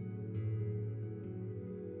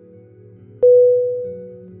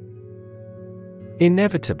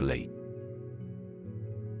 Inevitably.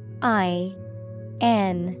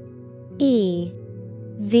 INEVITABLY.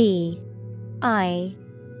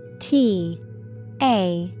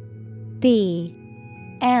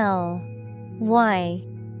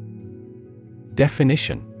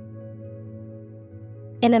 Definition: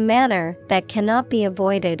 in a manner that cannot be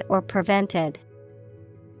avoided or prevented.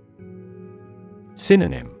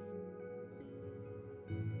 Synonym: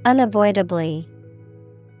 unavoidably,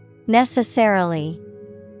 necessarily,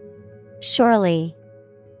 surely.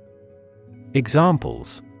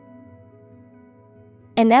 Examples: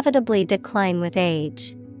 inevitably decline with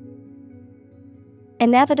age,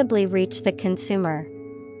 inevitably reach the consumer.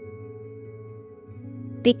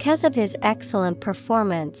 Because of his excellent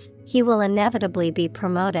performance, he will inevitably be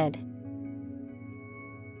promoted.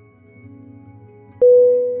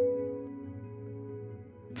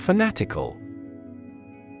 Fanatical.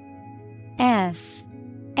 FANATICAL.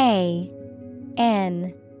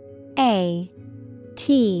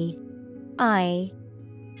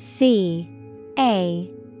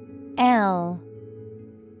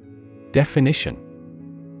 Definition: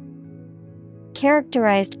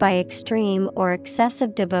 characterized by extreme or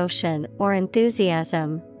excessive devotion or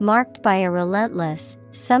enthusiasm, marked by a relentless,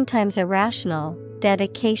 sometimes irrational,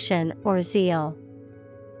 dedication or zeal.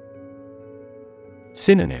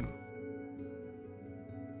 Synonym: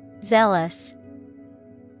 zealous,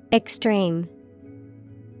 extreme,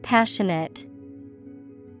 passionate.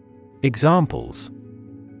 Examples: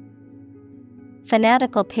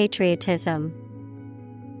 fanatical patriotism,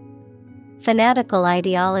 fanatical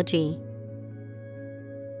ideology.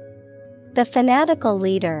 The fanatical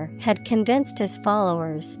leader had convinced his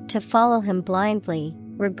followers to follow him blindly,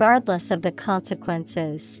 regardless of the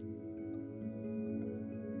consequences.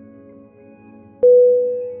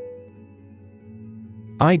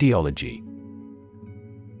 Ideology.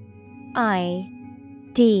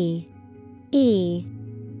 IDEOLOGY.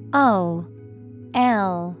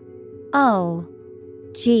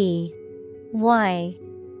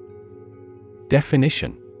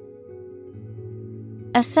 Definition: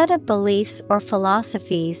 a set of beliefs or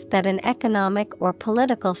philosophies that an economic or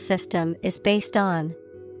political system is based on.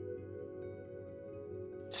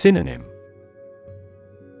 Synonym: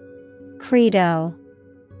 credo,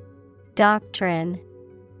 doctrine,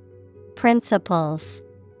 principles.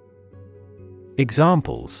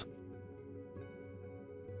 Examples: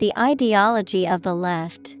 the ideology of the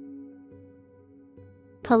left,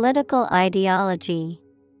 political ideology.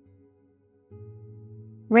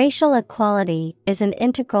 Racial equality is an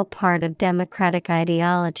integral part of democratic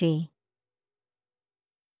ideology.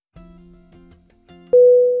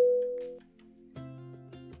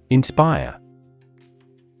 Inspire.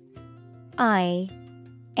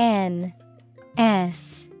 INSPIRE.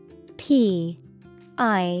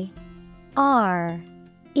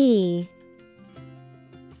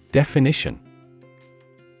 Definition: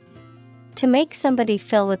 to make somebody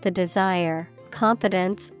feel with a desire,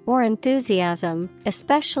 confidence, or enthusiasm,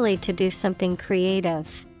 especially to do something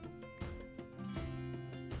creative.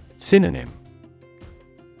 Synonym: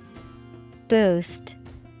 boost,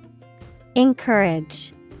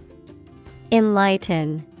 encourage,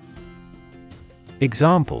 enlighten.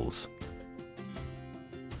 Examples: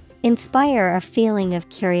 inspire a feeling of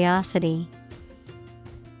curiosity.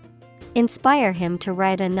 Inspire him to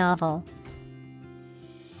write a novel.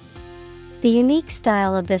 The unique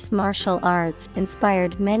style of this martial arts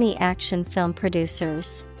inspired many action film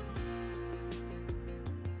producers.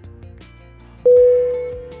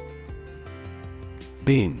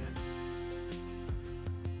 Bin.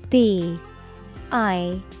 BIN.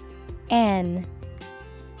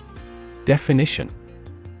 Definition: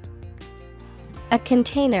 a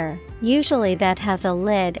container, usually that has a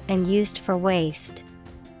lid and used for waste.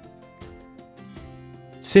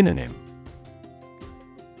 Synonym: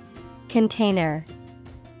 container,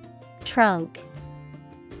 trunk,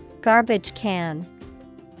 garbage can.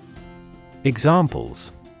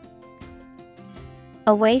 Examples: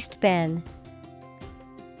 a waste bin,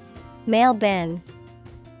 mail bin.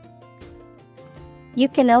 You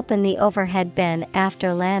can open the overhead bin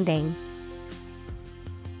after landing.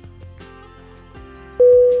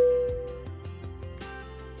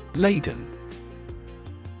 Laden.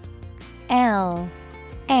 L-A-D-E-N.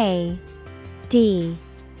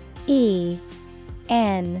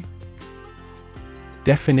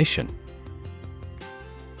 Definition: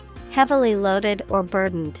 Heavily loaded or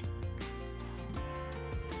burdened.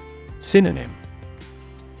 Synonym: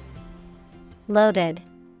 Loaded,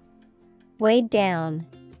 weighed down,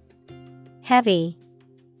 heavy.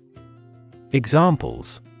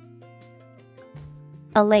 Examples: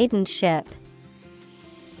 A laden ship,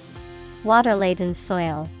 water-laden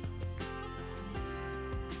soil.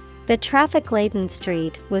 The traffic-laden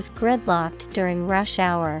street was gridlocked during rush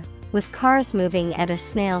hour, with cars moving at a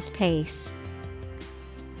snail's pace.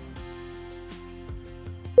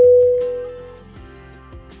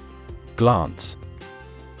 Glance.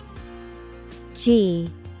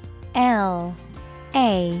 G-L-A-N-C-E.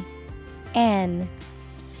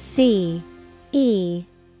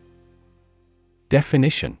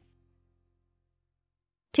 Definition: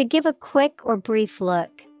 To give a quick or brief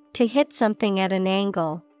look, to hit something at an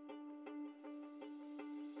angle.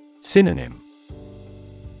 Synonym: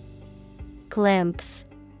 Glimpse,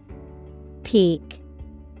 peek,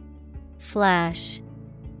 flash.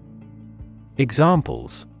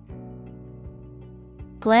 Examples: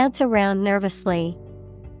 Glance around nervously.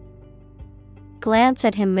 Glance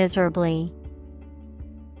at him miserably.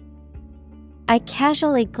 I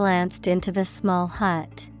casually glanced into the small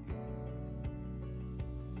hut.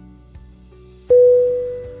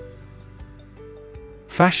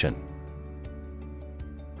 Fashion.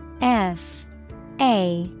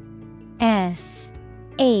 F-A-S-H-I-O-N.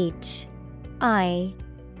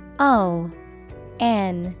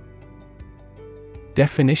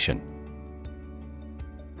 Definition: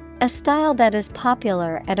 A style that is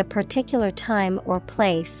popular at a particular time or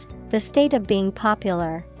place, the state of being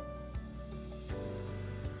popular.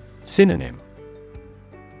 Synonym: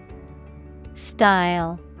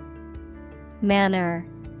 Style, manner,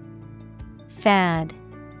 fad.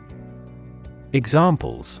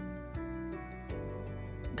 Examples: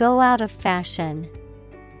 Go out of fashion.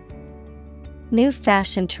 New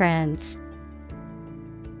fashion trends.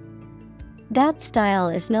 That style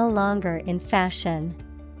is no longer in fashion.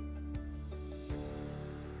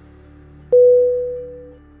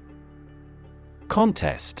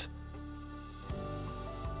 Contest.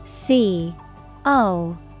 C-O-N-T-E-S-T.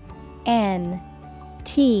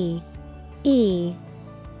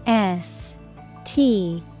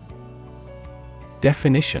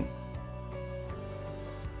 Definition: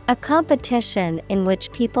 A competition in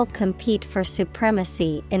which people compete for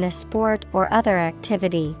supremacy in a sport or other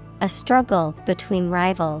activity, a struggle between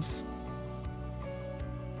rivals.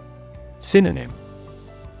 Synonym: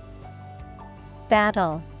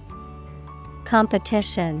 Battle,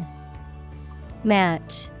 competition,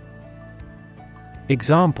 match.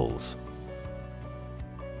 Examples: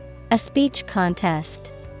 A speech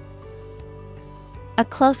contest. A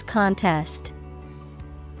close contest.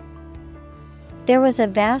 There was a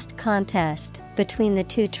vast contest between the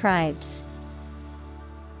two tribes.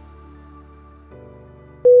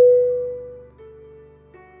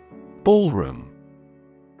 Ballroom.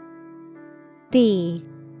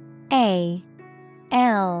 B-A-L-L-R-O-O-M.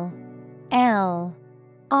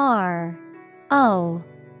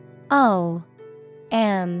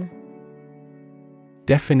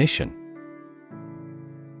 Definition: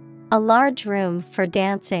 A large room for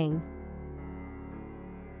dancing.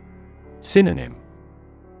 Synonym: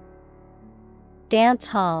 Dance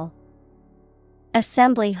hall,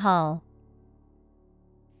 assembly hall.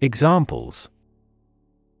 Examples: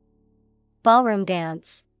 Ballroom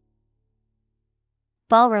dance.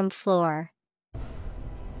 Ballroom floor.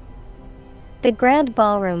 The grand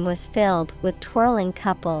ballroom was filled with twirling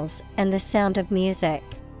couples and the sound of music.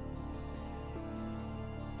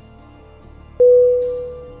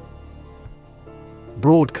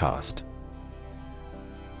 Broadcast.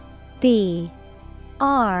 B-R-O-A-D-C-A-S-T.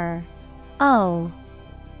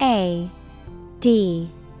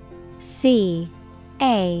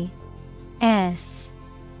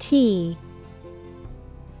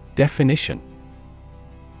 Definition: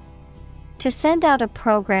 To send out a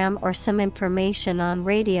program or some information on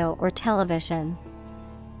radio or television.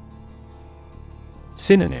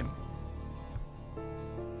 Synonym: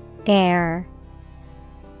 Air,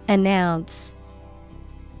 announce,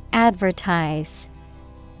 advertise.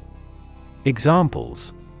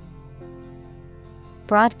 Examples: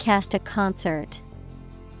 Broadcast a concert.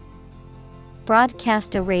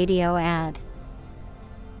 Broadcast a radio ad.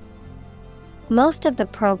 Most of the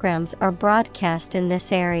programs are broadcast in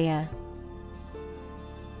this area.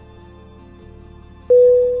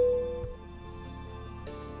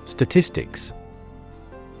 Statistics.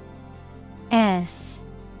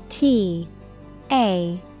 STATISTICS.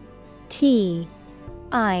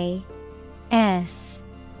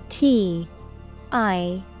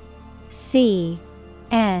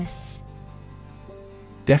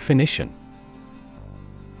 Definition.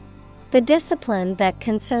 The discipline that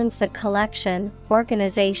concerns the collection,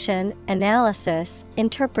 organization, analysis,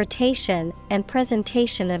 interpretation, and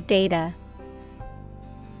presentation of data.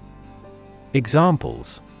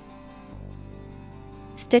 Examples.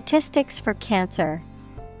 Statistics for cancer.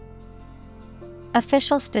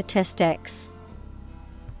 Official statistics.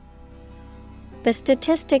 The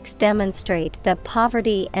statistics demonstrate that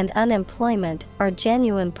poverty and unemployment are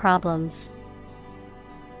genuine problems.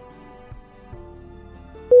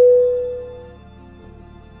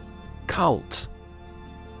 Cult.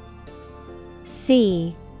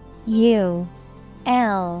 CULT.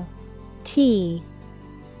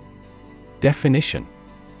 Definition.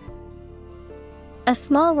 A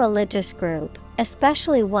small religious group,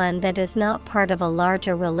 especially one that is not part of a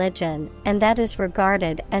larger religion and that is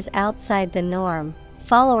regarded as outside the norm,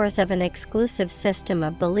 followers of an exclusive system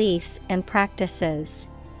of beliefs and practices.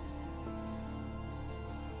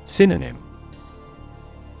 Synonym.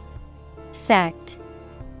 Sect,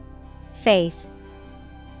 faith,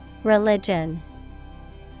 religion.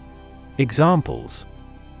 Examples.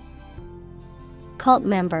 Cult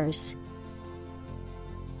members.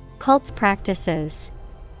 Cult's practices.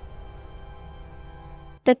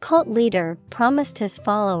 The cult leader promised his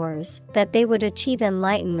followers that they would achieve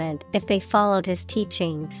enlightenment if they followed his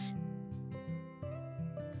teachings.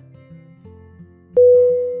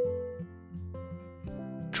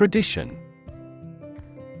 Tradition.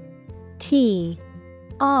 TRADITION.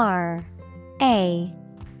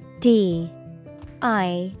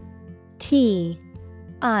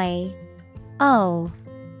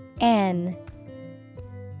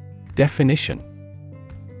 Definition.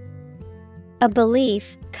 A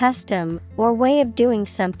belief, custom, or way of doing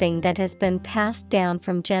something that has been passed down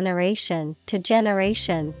from generation to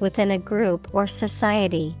generation within a group or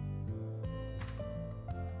society.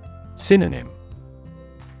 Synonym.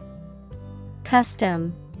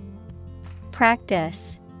 Custom,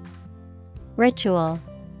 practice, ritual.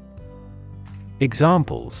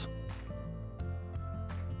 Examples.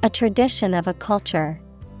 A tradition of a culture.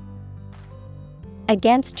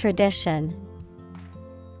 Against tradition.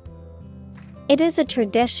 It is a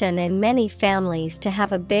tradition in many families to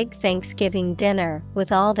have a big Thanksgiving dinner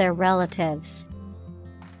with all their relatives.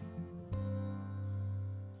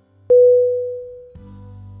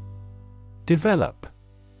 Develop.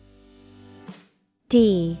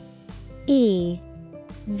 DEVELOP.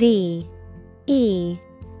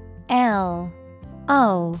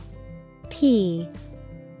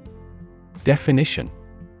 Definition.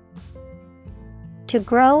 To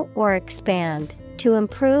grow or expand, to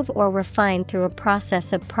improve or refine through a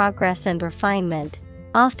process of progress and refinement,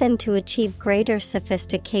 often to achieve greater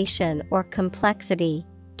sophistication or complexity,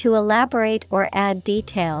 to elaborate or add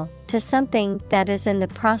detail to something that is in the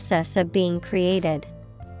process of being created.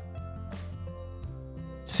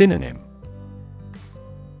 Synonym.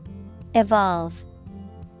 Evolve,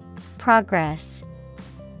 progress,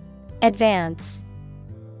 advance.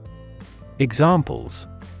 Examples.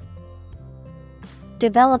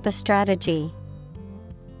 Develop a strategy.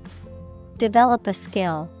 Develop a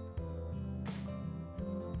skill.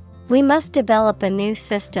 We must develop a new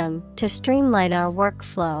system to streamline our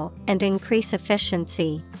workflow and increase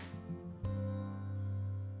efficiency.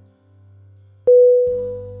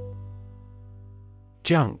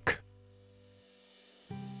 Junk.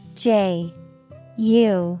 JUNK.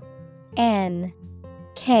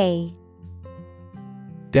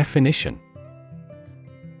 Definition.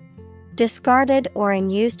 Discarded or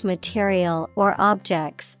unused material or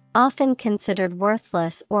objects, often considered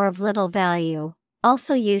worthless or of little value,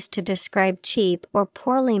 also used to describe cheap or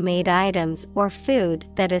poorly made items or food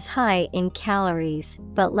that is high in calories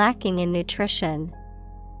but lacking in nutrition.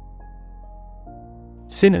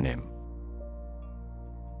 Synonym.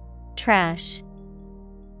 Trash,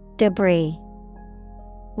 debris,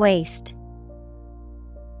 waste.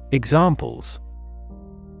 Examples.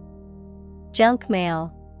 Junk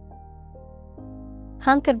mail.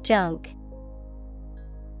 Hunk of junk.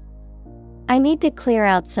 I need to clear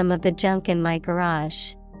out some of the junk in my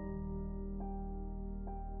garage.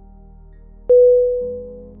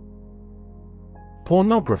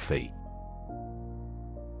 Pornography.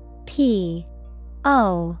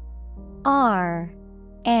 PORNOGRAPHY.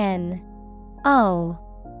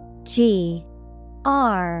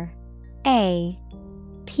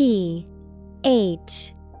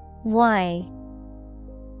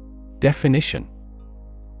 Definition.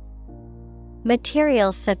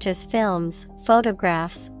 Materials such as films,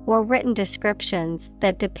 photographs, or written descriptions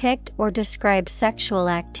that depict or describe sexual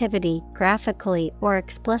activity graphically or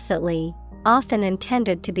explicitly, often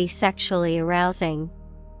intended to be sexually arousing.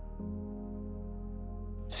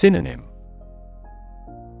 Synonym: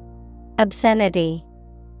 Obscenity,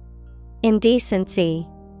 indecency,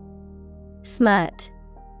 smut.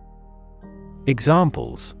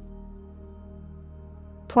 Examples: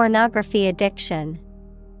 Pornography addiction,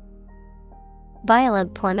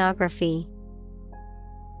 violent pornography.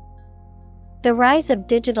 The rise of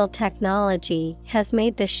digital technology has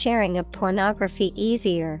made the sharing of pornography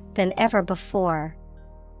easier than ever before.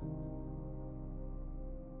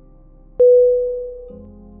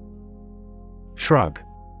 Shrug.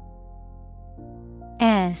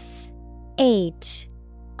 S-H-R-U-G.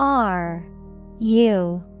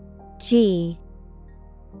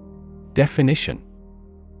 Definition: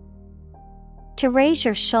 To raise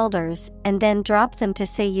your shoulders and then drop them to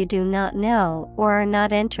say you do not know or are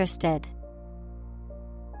not interested.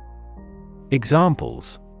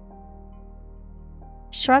 Examples: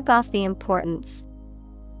 Shrug off the importance.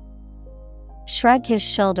 Shrug his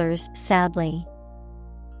shoulders sadly.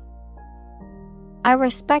 I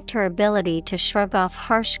respect her ability to shrug off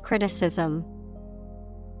harsh criticism.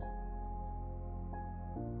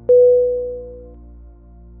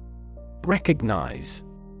 Recognize.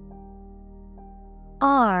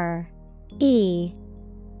 R-E-C-O-G-N-I-Z-E.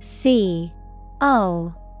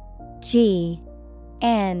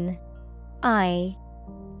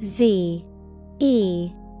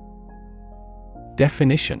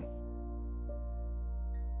 Definition: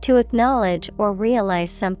 To acknowledge or realize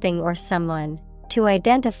something or someone, to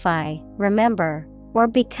identify, remember, or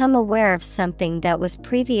become aware of something that was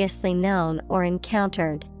previously known or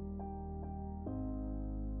encountered.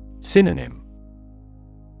 Synonym: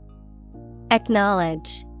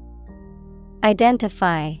 Acknowledge,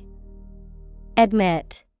 identify,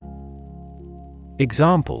 admit.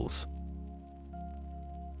 Examples: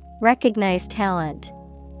 Recognize talent,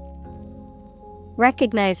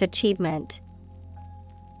 recognize achievement.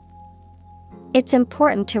 It's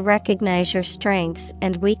important to recognize your strengths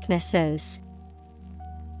and weaknesses.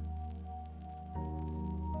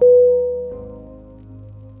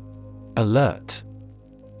 Alert.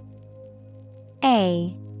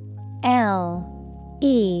 A-L-E-R-T.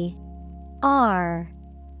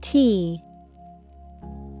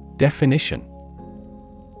 Definition: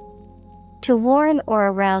 To warn or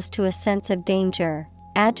arouse to a sense of danger.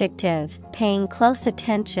 Adjective, paying close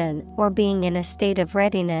attention or being in a state of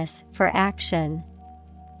readiness for action.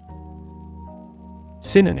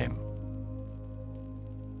 Synonym: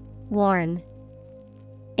 Warn,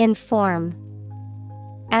 inform.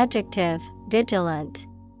 Adjective, vigilant.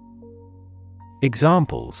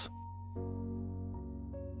 Examples: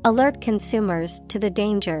 Alert consumers to the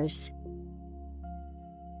dangers.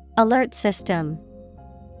 Alert system.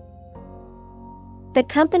 The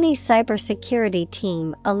company's cybersecurity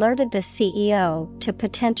team alerted the CEO to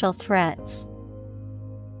potential threats.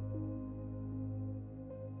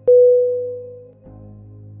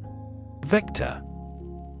 Vector.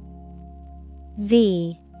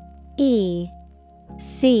 V-E-C-T-O-R.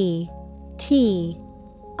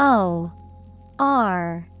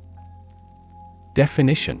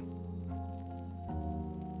 Definition: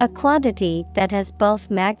 A quantity that has both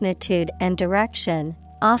magnitude and direction,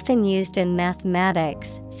 often used in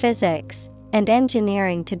mathematics, physics, and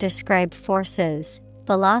engineering to describe forces,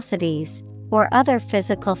 velocities, or other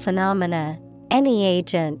physical phenomena, any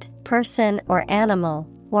agent, person or animal,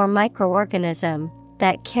 or microorganism,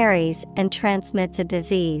 that carries and transmits a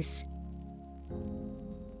disease.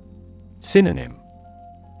 Synonym: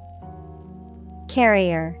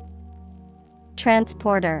 Carrier,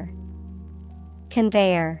 transporter,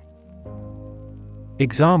 conveyor.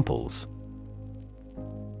 Examples: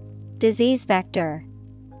 Disease vector.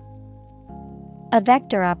 A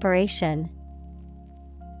vector operation.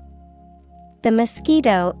 The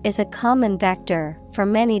mosquito is a common vector for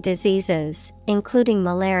many diseases, including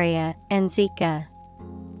malaria and Zika.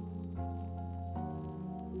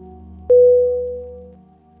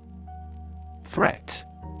 Threat.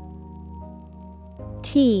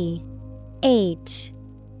 T-H-R-E-A-T.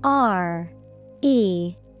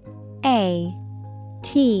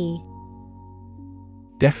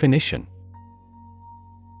 Definition: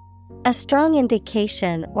 A strong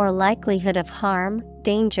indication or likelihood of harm,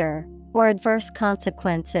 danger, or adverse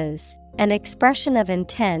consequences, an expression of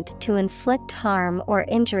intent to inflict harm or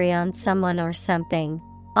injury on someone or something,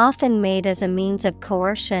 often made as a means of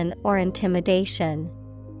coercion or intimidation.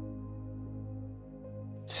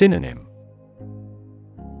 Synonym: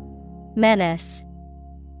 Menace,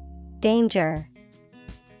 danger,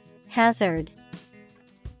 hazard.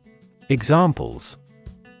 Examples: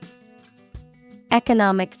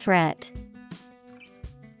 Economic threat,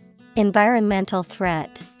 environmental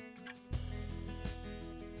threat.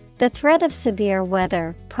 The threat of severe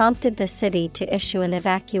weather prompted the city to issue an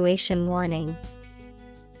evacuation warning.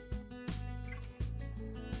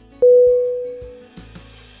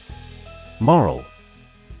 Moral.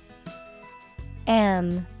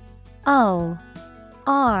 M-O-R-A-L.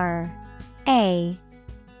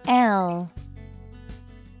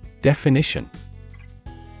 Definition: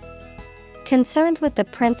 concerned with the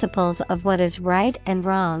principles of what is right and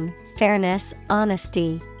wrong, fairness,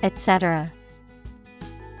 honesty, etc.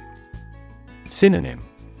 Synonym: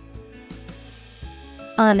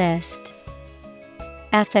 honest,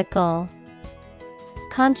 ethical,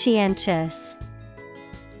 conscientious.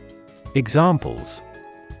 Examples: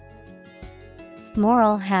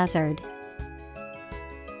 moral hazard,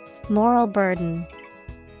 moral burden.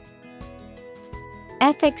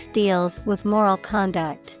 Ethics deals with moral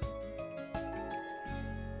conduct.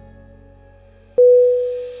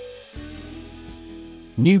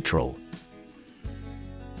 Neutral.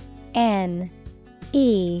 N-E-U-T-R-A-L.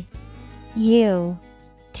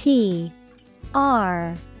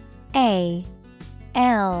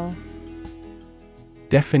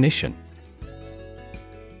 Definition: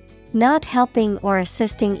 not helping or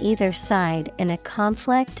assisting either side in a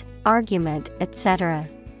conflict, argument, etc.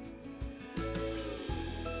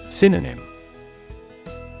 Synonym: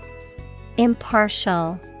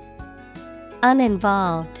 impartial,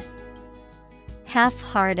 uninvolved,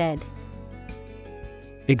 half-hearted.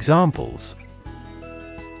 Examples: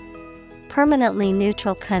 permanently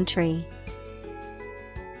neutral country,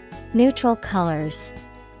 neutral colors.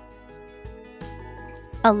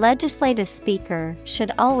 A legislative speaker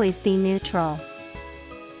should always be neutral.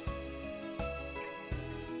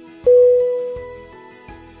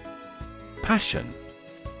 Passion.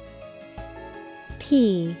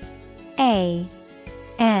 P-A-S-S-I-O-N.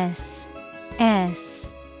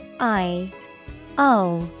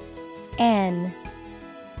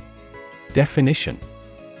 Definition: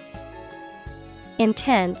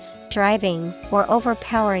 intense, driving, or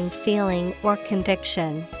overpowering feeling or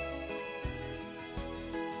conviction.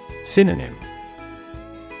 Synonym: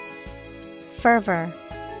 fervor,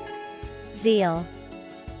 zeal,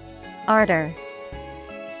 ardor.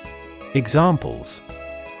 Examples: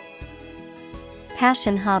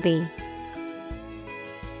 passion hobby,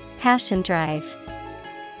 passion drive.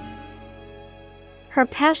 Her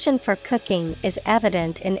passion for cooking is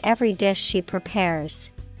evident in every dish she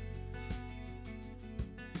prepares.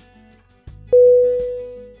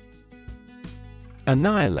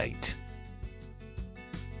 Annihilate.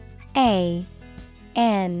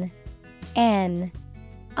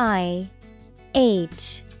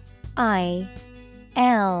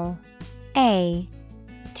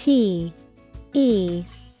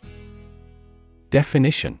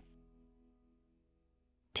 Definition: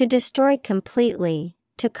 to destroy completely,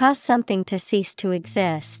 to cause something to cease to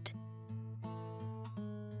exist.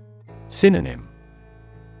 Synonym: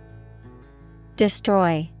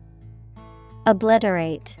 destroy,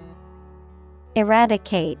 obliterate,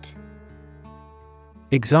 eradicate.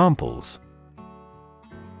 Examples: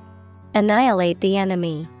 annihilate the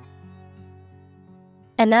enemy,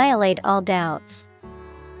 annihilate all doubts.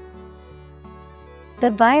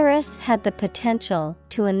 The virus had the potential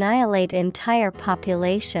to annihilate entire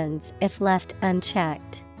populations if left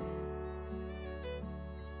unchecked.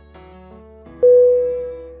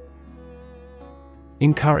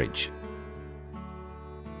 Encourage.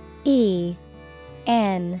 E-N-C-O-U-R-A-G-E.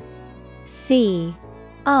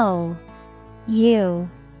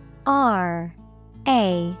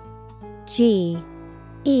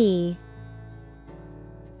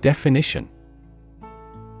 Definition: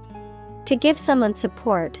 to give someone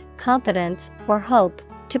support, confidence, or hope,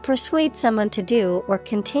 to persuade someone to do or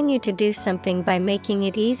continue to do something by making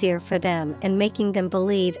it easier for them and making them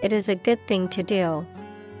believe it is a good thing to do.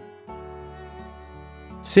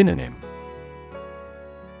 Synonym: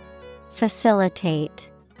 facilitate,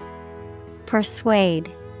 persuade,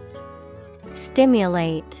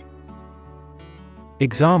 stimulate.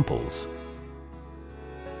 Examples: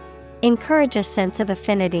 encourage a sense of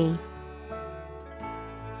affinity,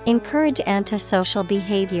 encourage antisocial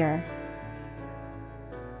behavior.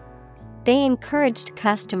 They encouraged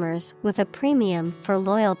customers with a premium for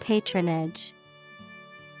loyal patronage.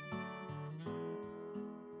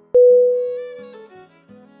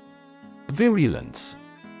 Virulence.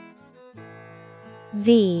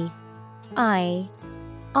 V-I-R-U-L-E-N-C-E.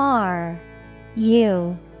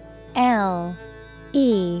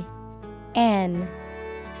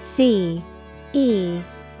 C E.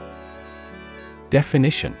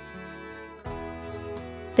 Definition: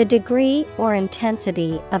 The degree or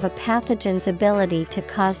intensity of a pathogen's ability to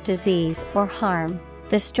cause disease or harm,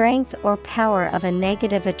 the strength or power of a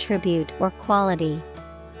negative attribute or quality.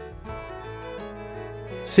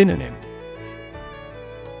 Synonym: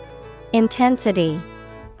 Intensity,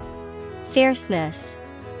 fierceness,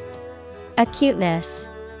 acuteness.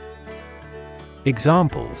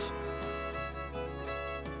 Examples: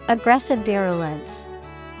 Aggressive virulence,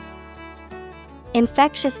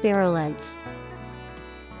 infectious virulence.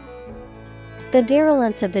 The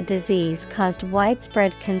virulence of the disease caused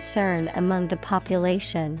widespread concern among the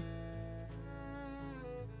population.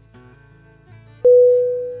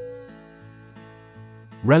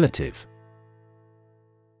 Relative: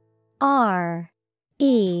 R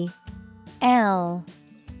E L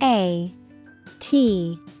A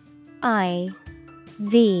T I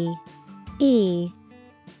V E.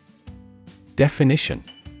 Definition: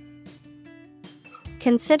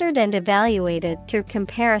 Considered and evaluated through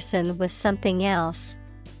comparison with something else.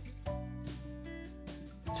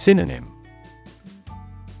 Synonym: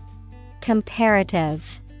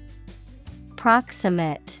 Comparative,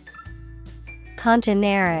 proximate,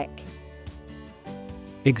 congeneric.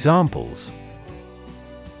 Examples: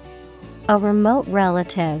 A remote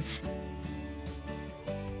relative.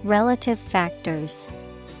 Relative factors.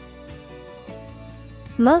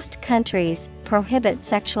 Most countries prohibit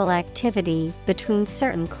sexual activity between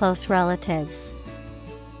certain close relatives.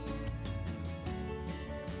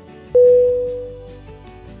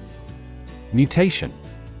 Mutation: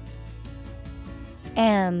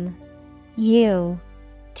 M U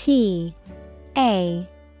T A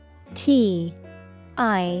T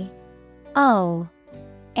I O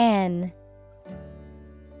N.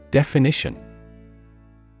 Definition: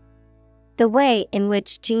 The way in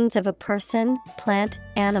which genes of a person, plant,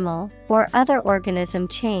 animal, or other organism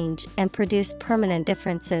change and produce permanent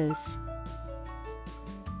differences.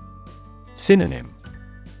 Synonym: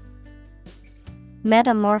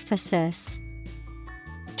 Metamorphosis,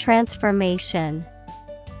 transformation,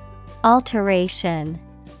 alteration.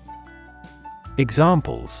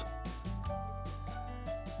 Examples: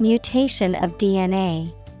 Mutation of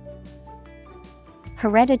DNA,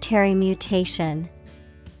 hereditary mutation.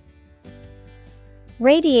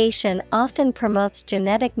 Radiation often promotes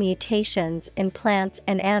genetic mutations in plants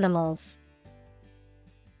and animals.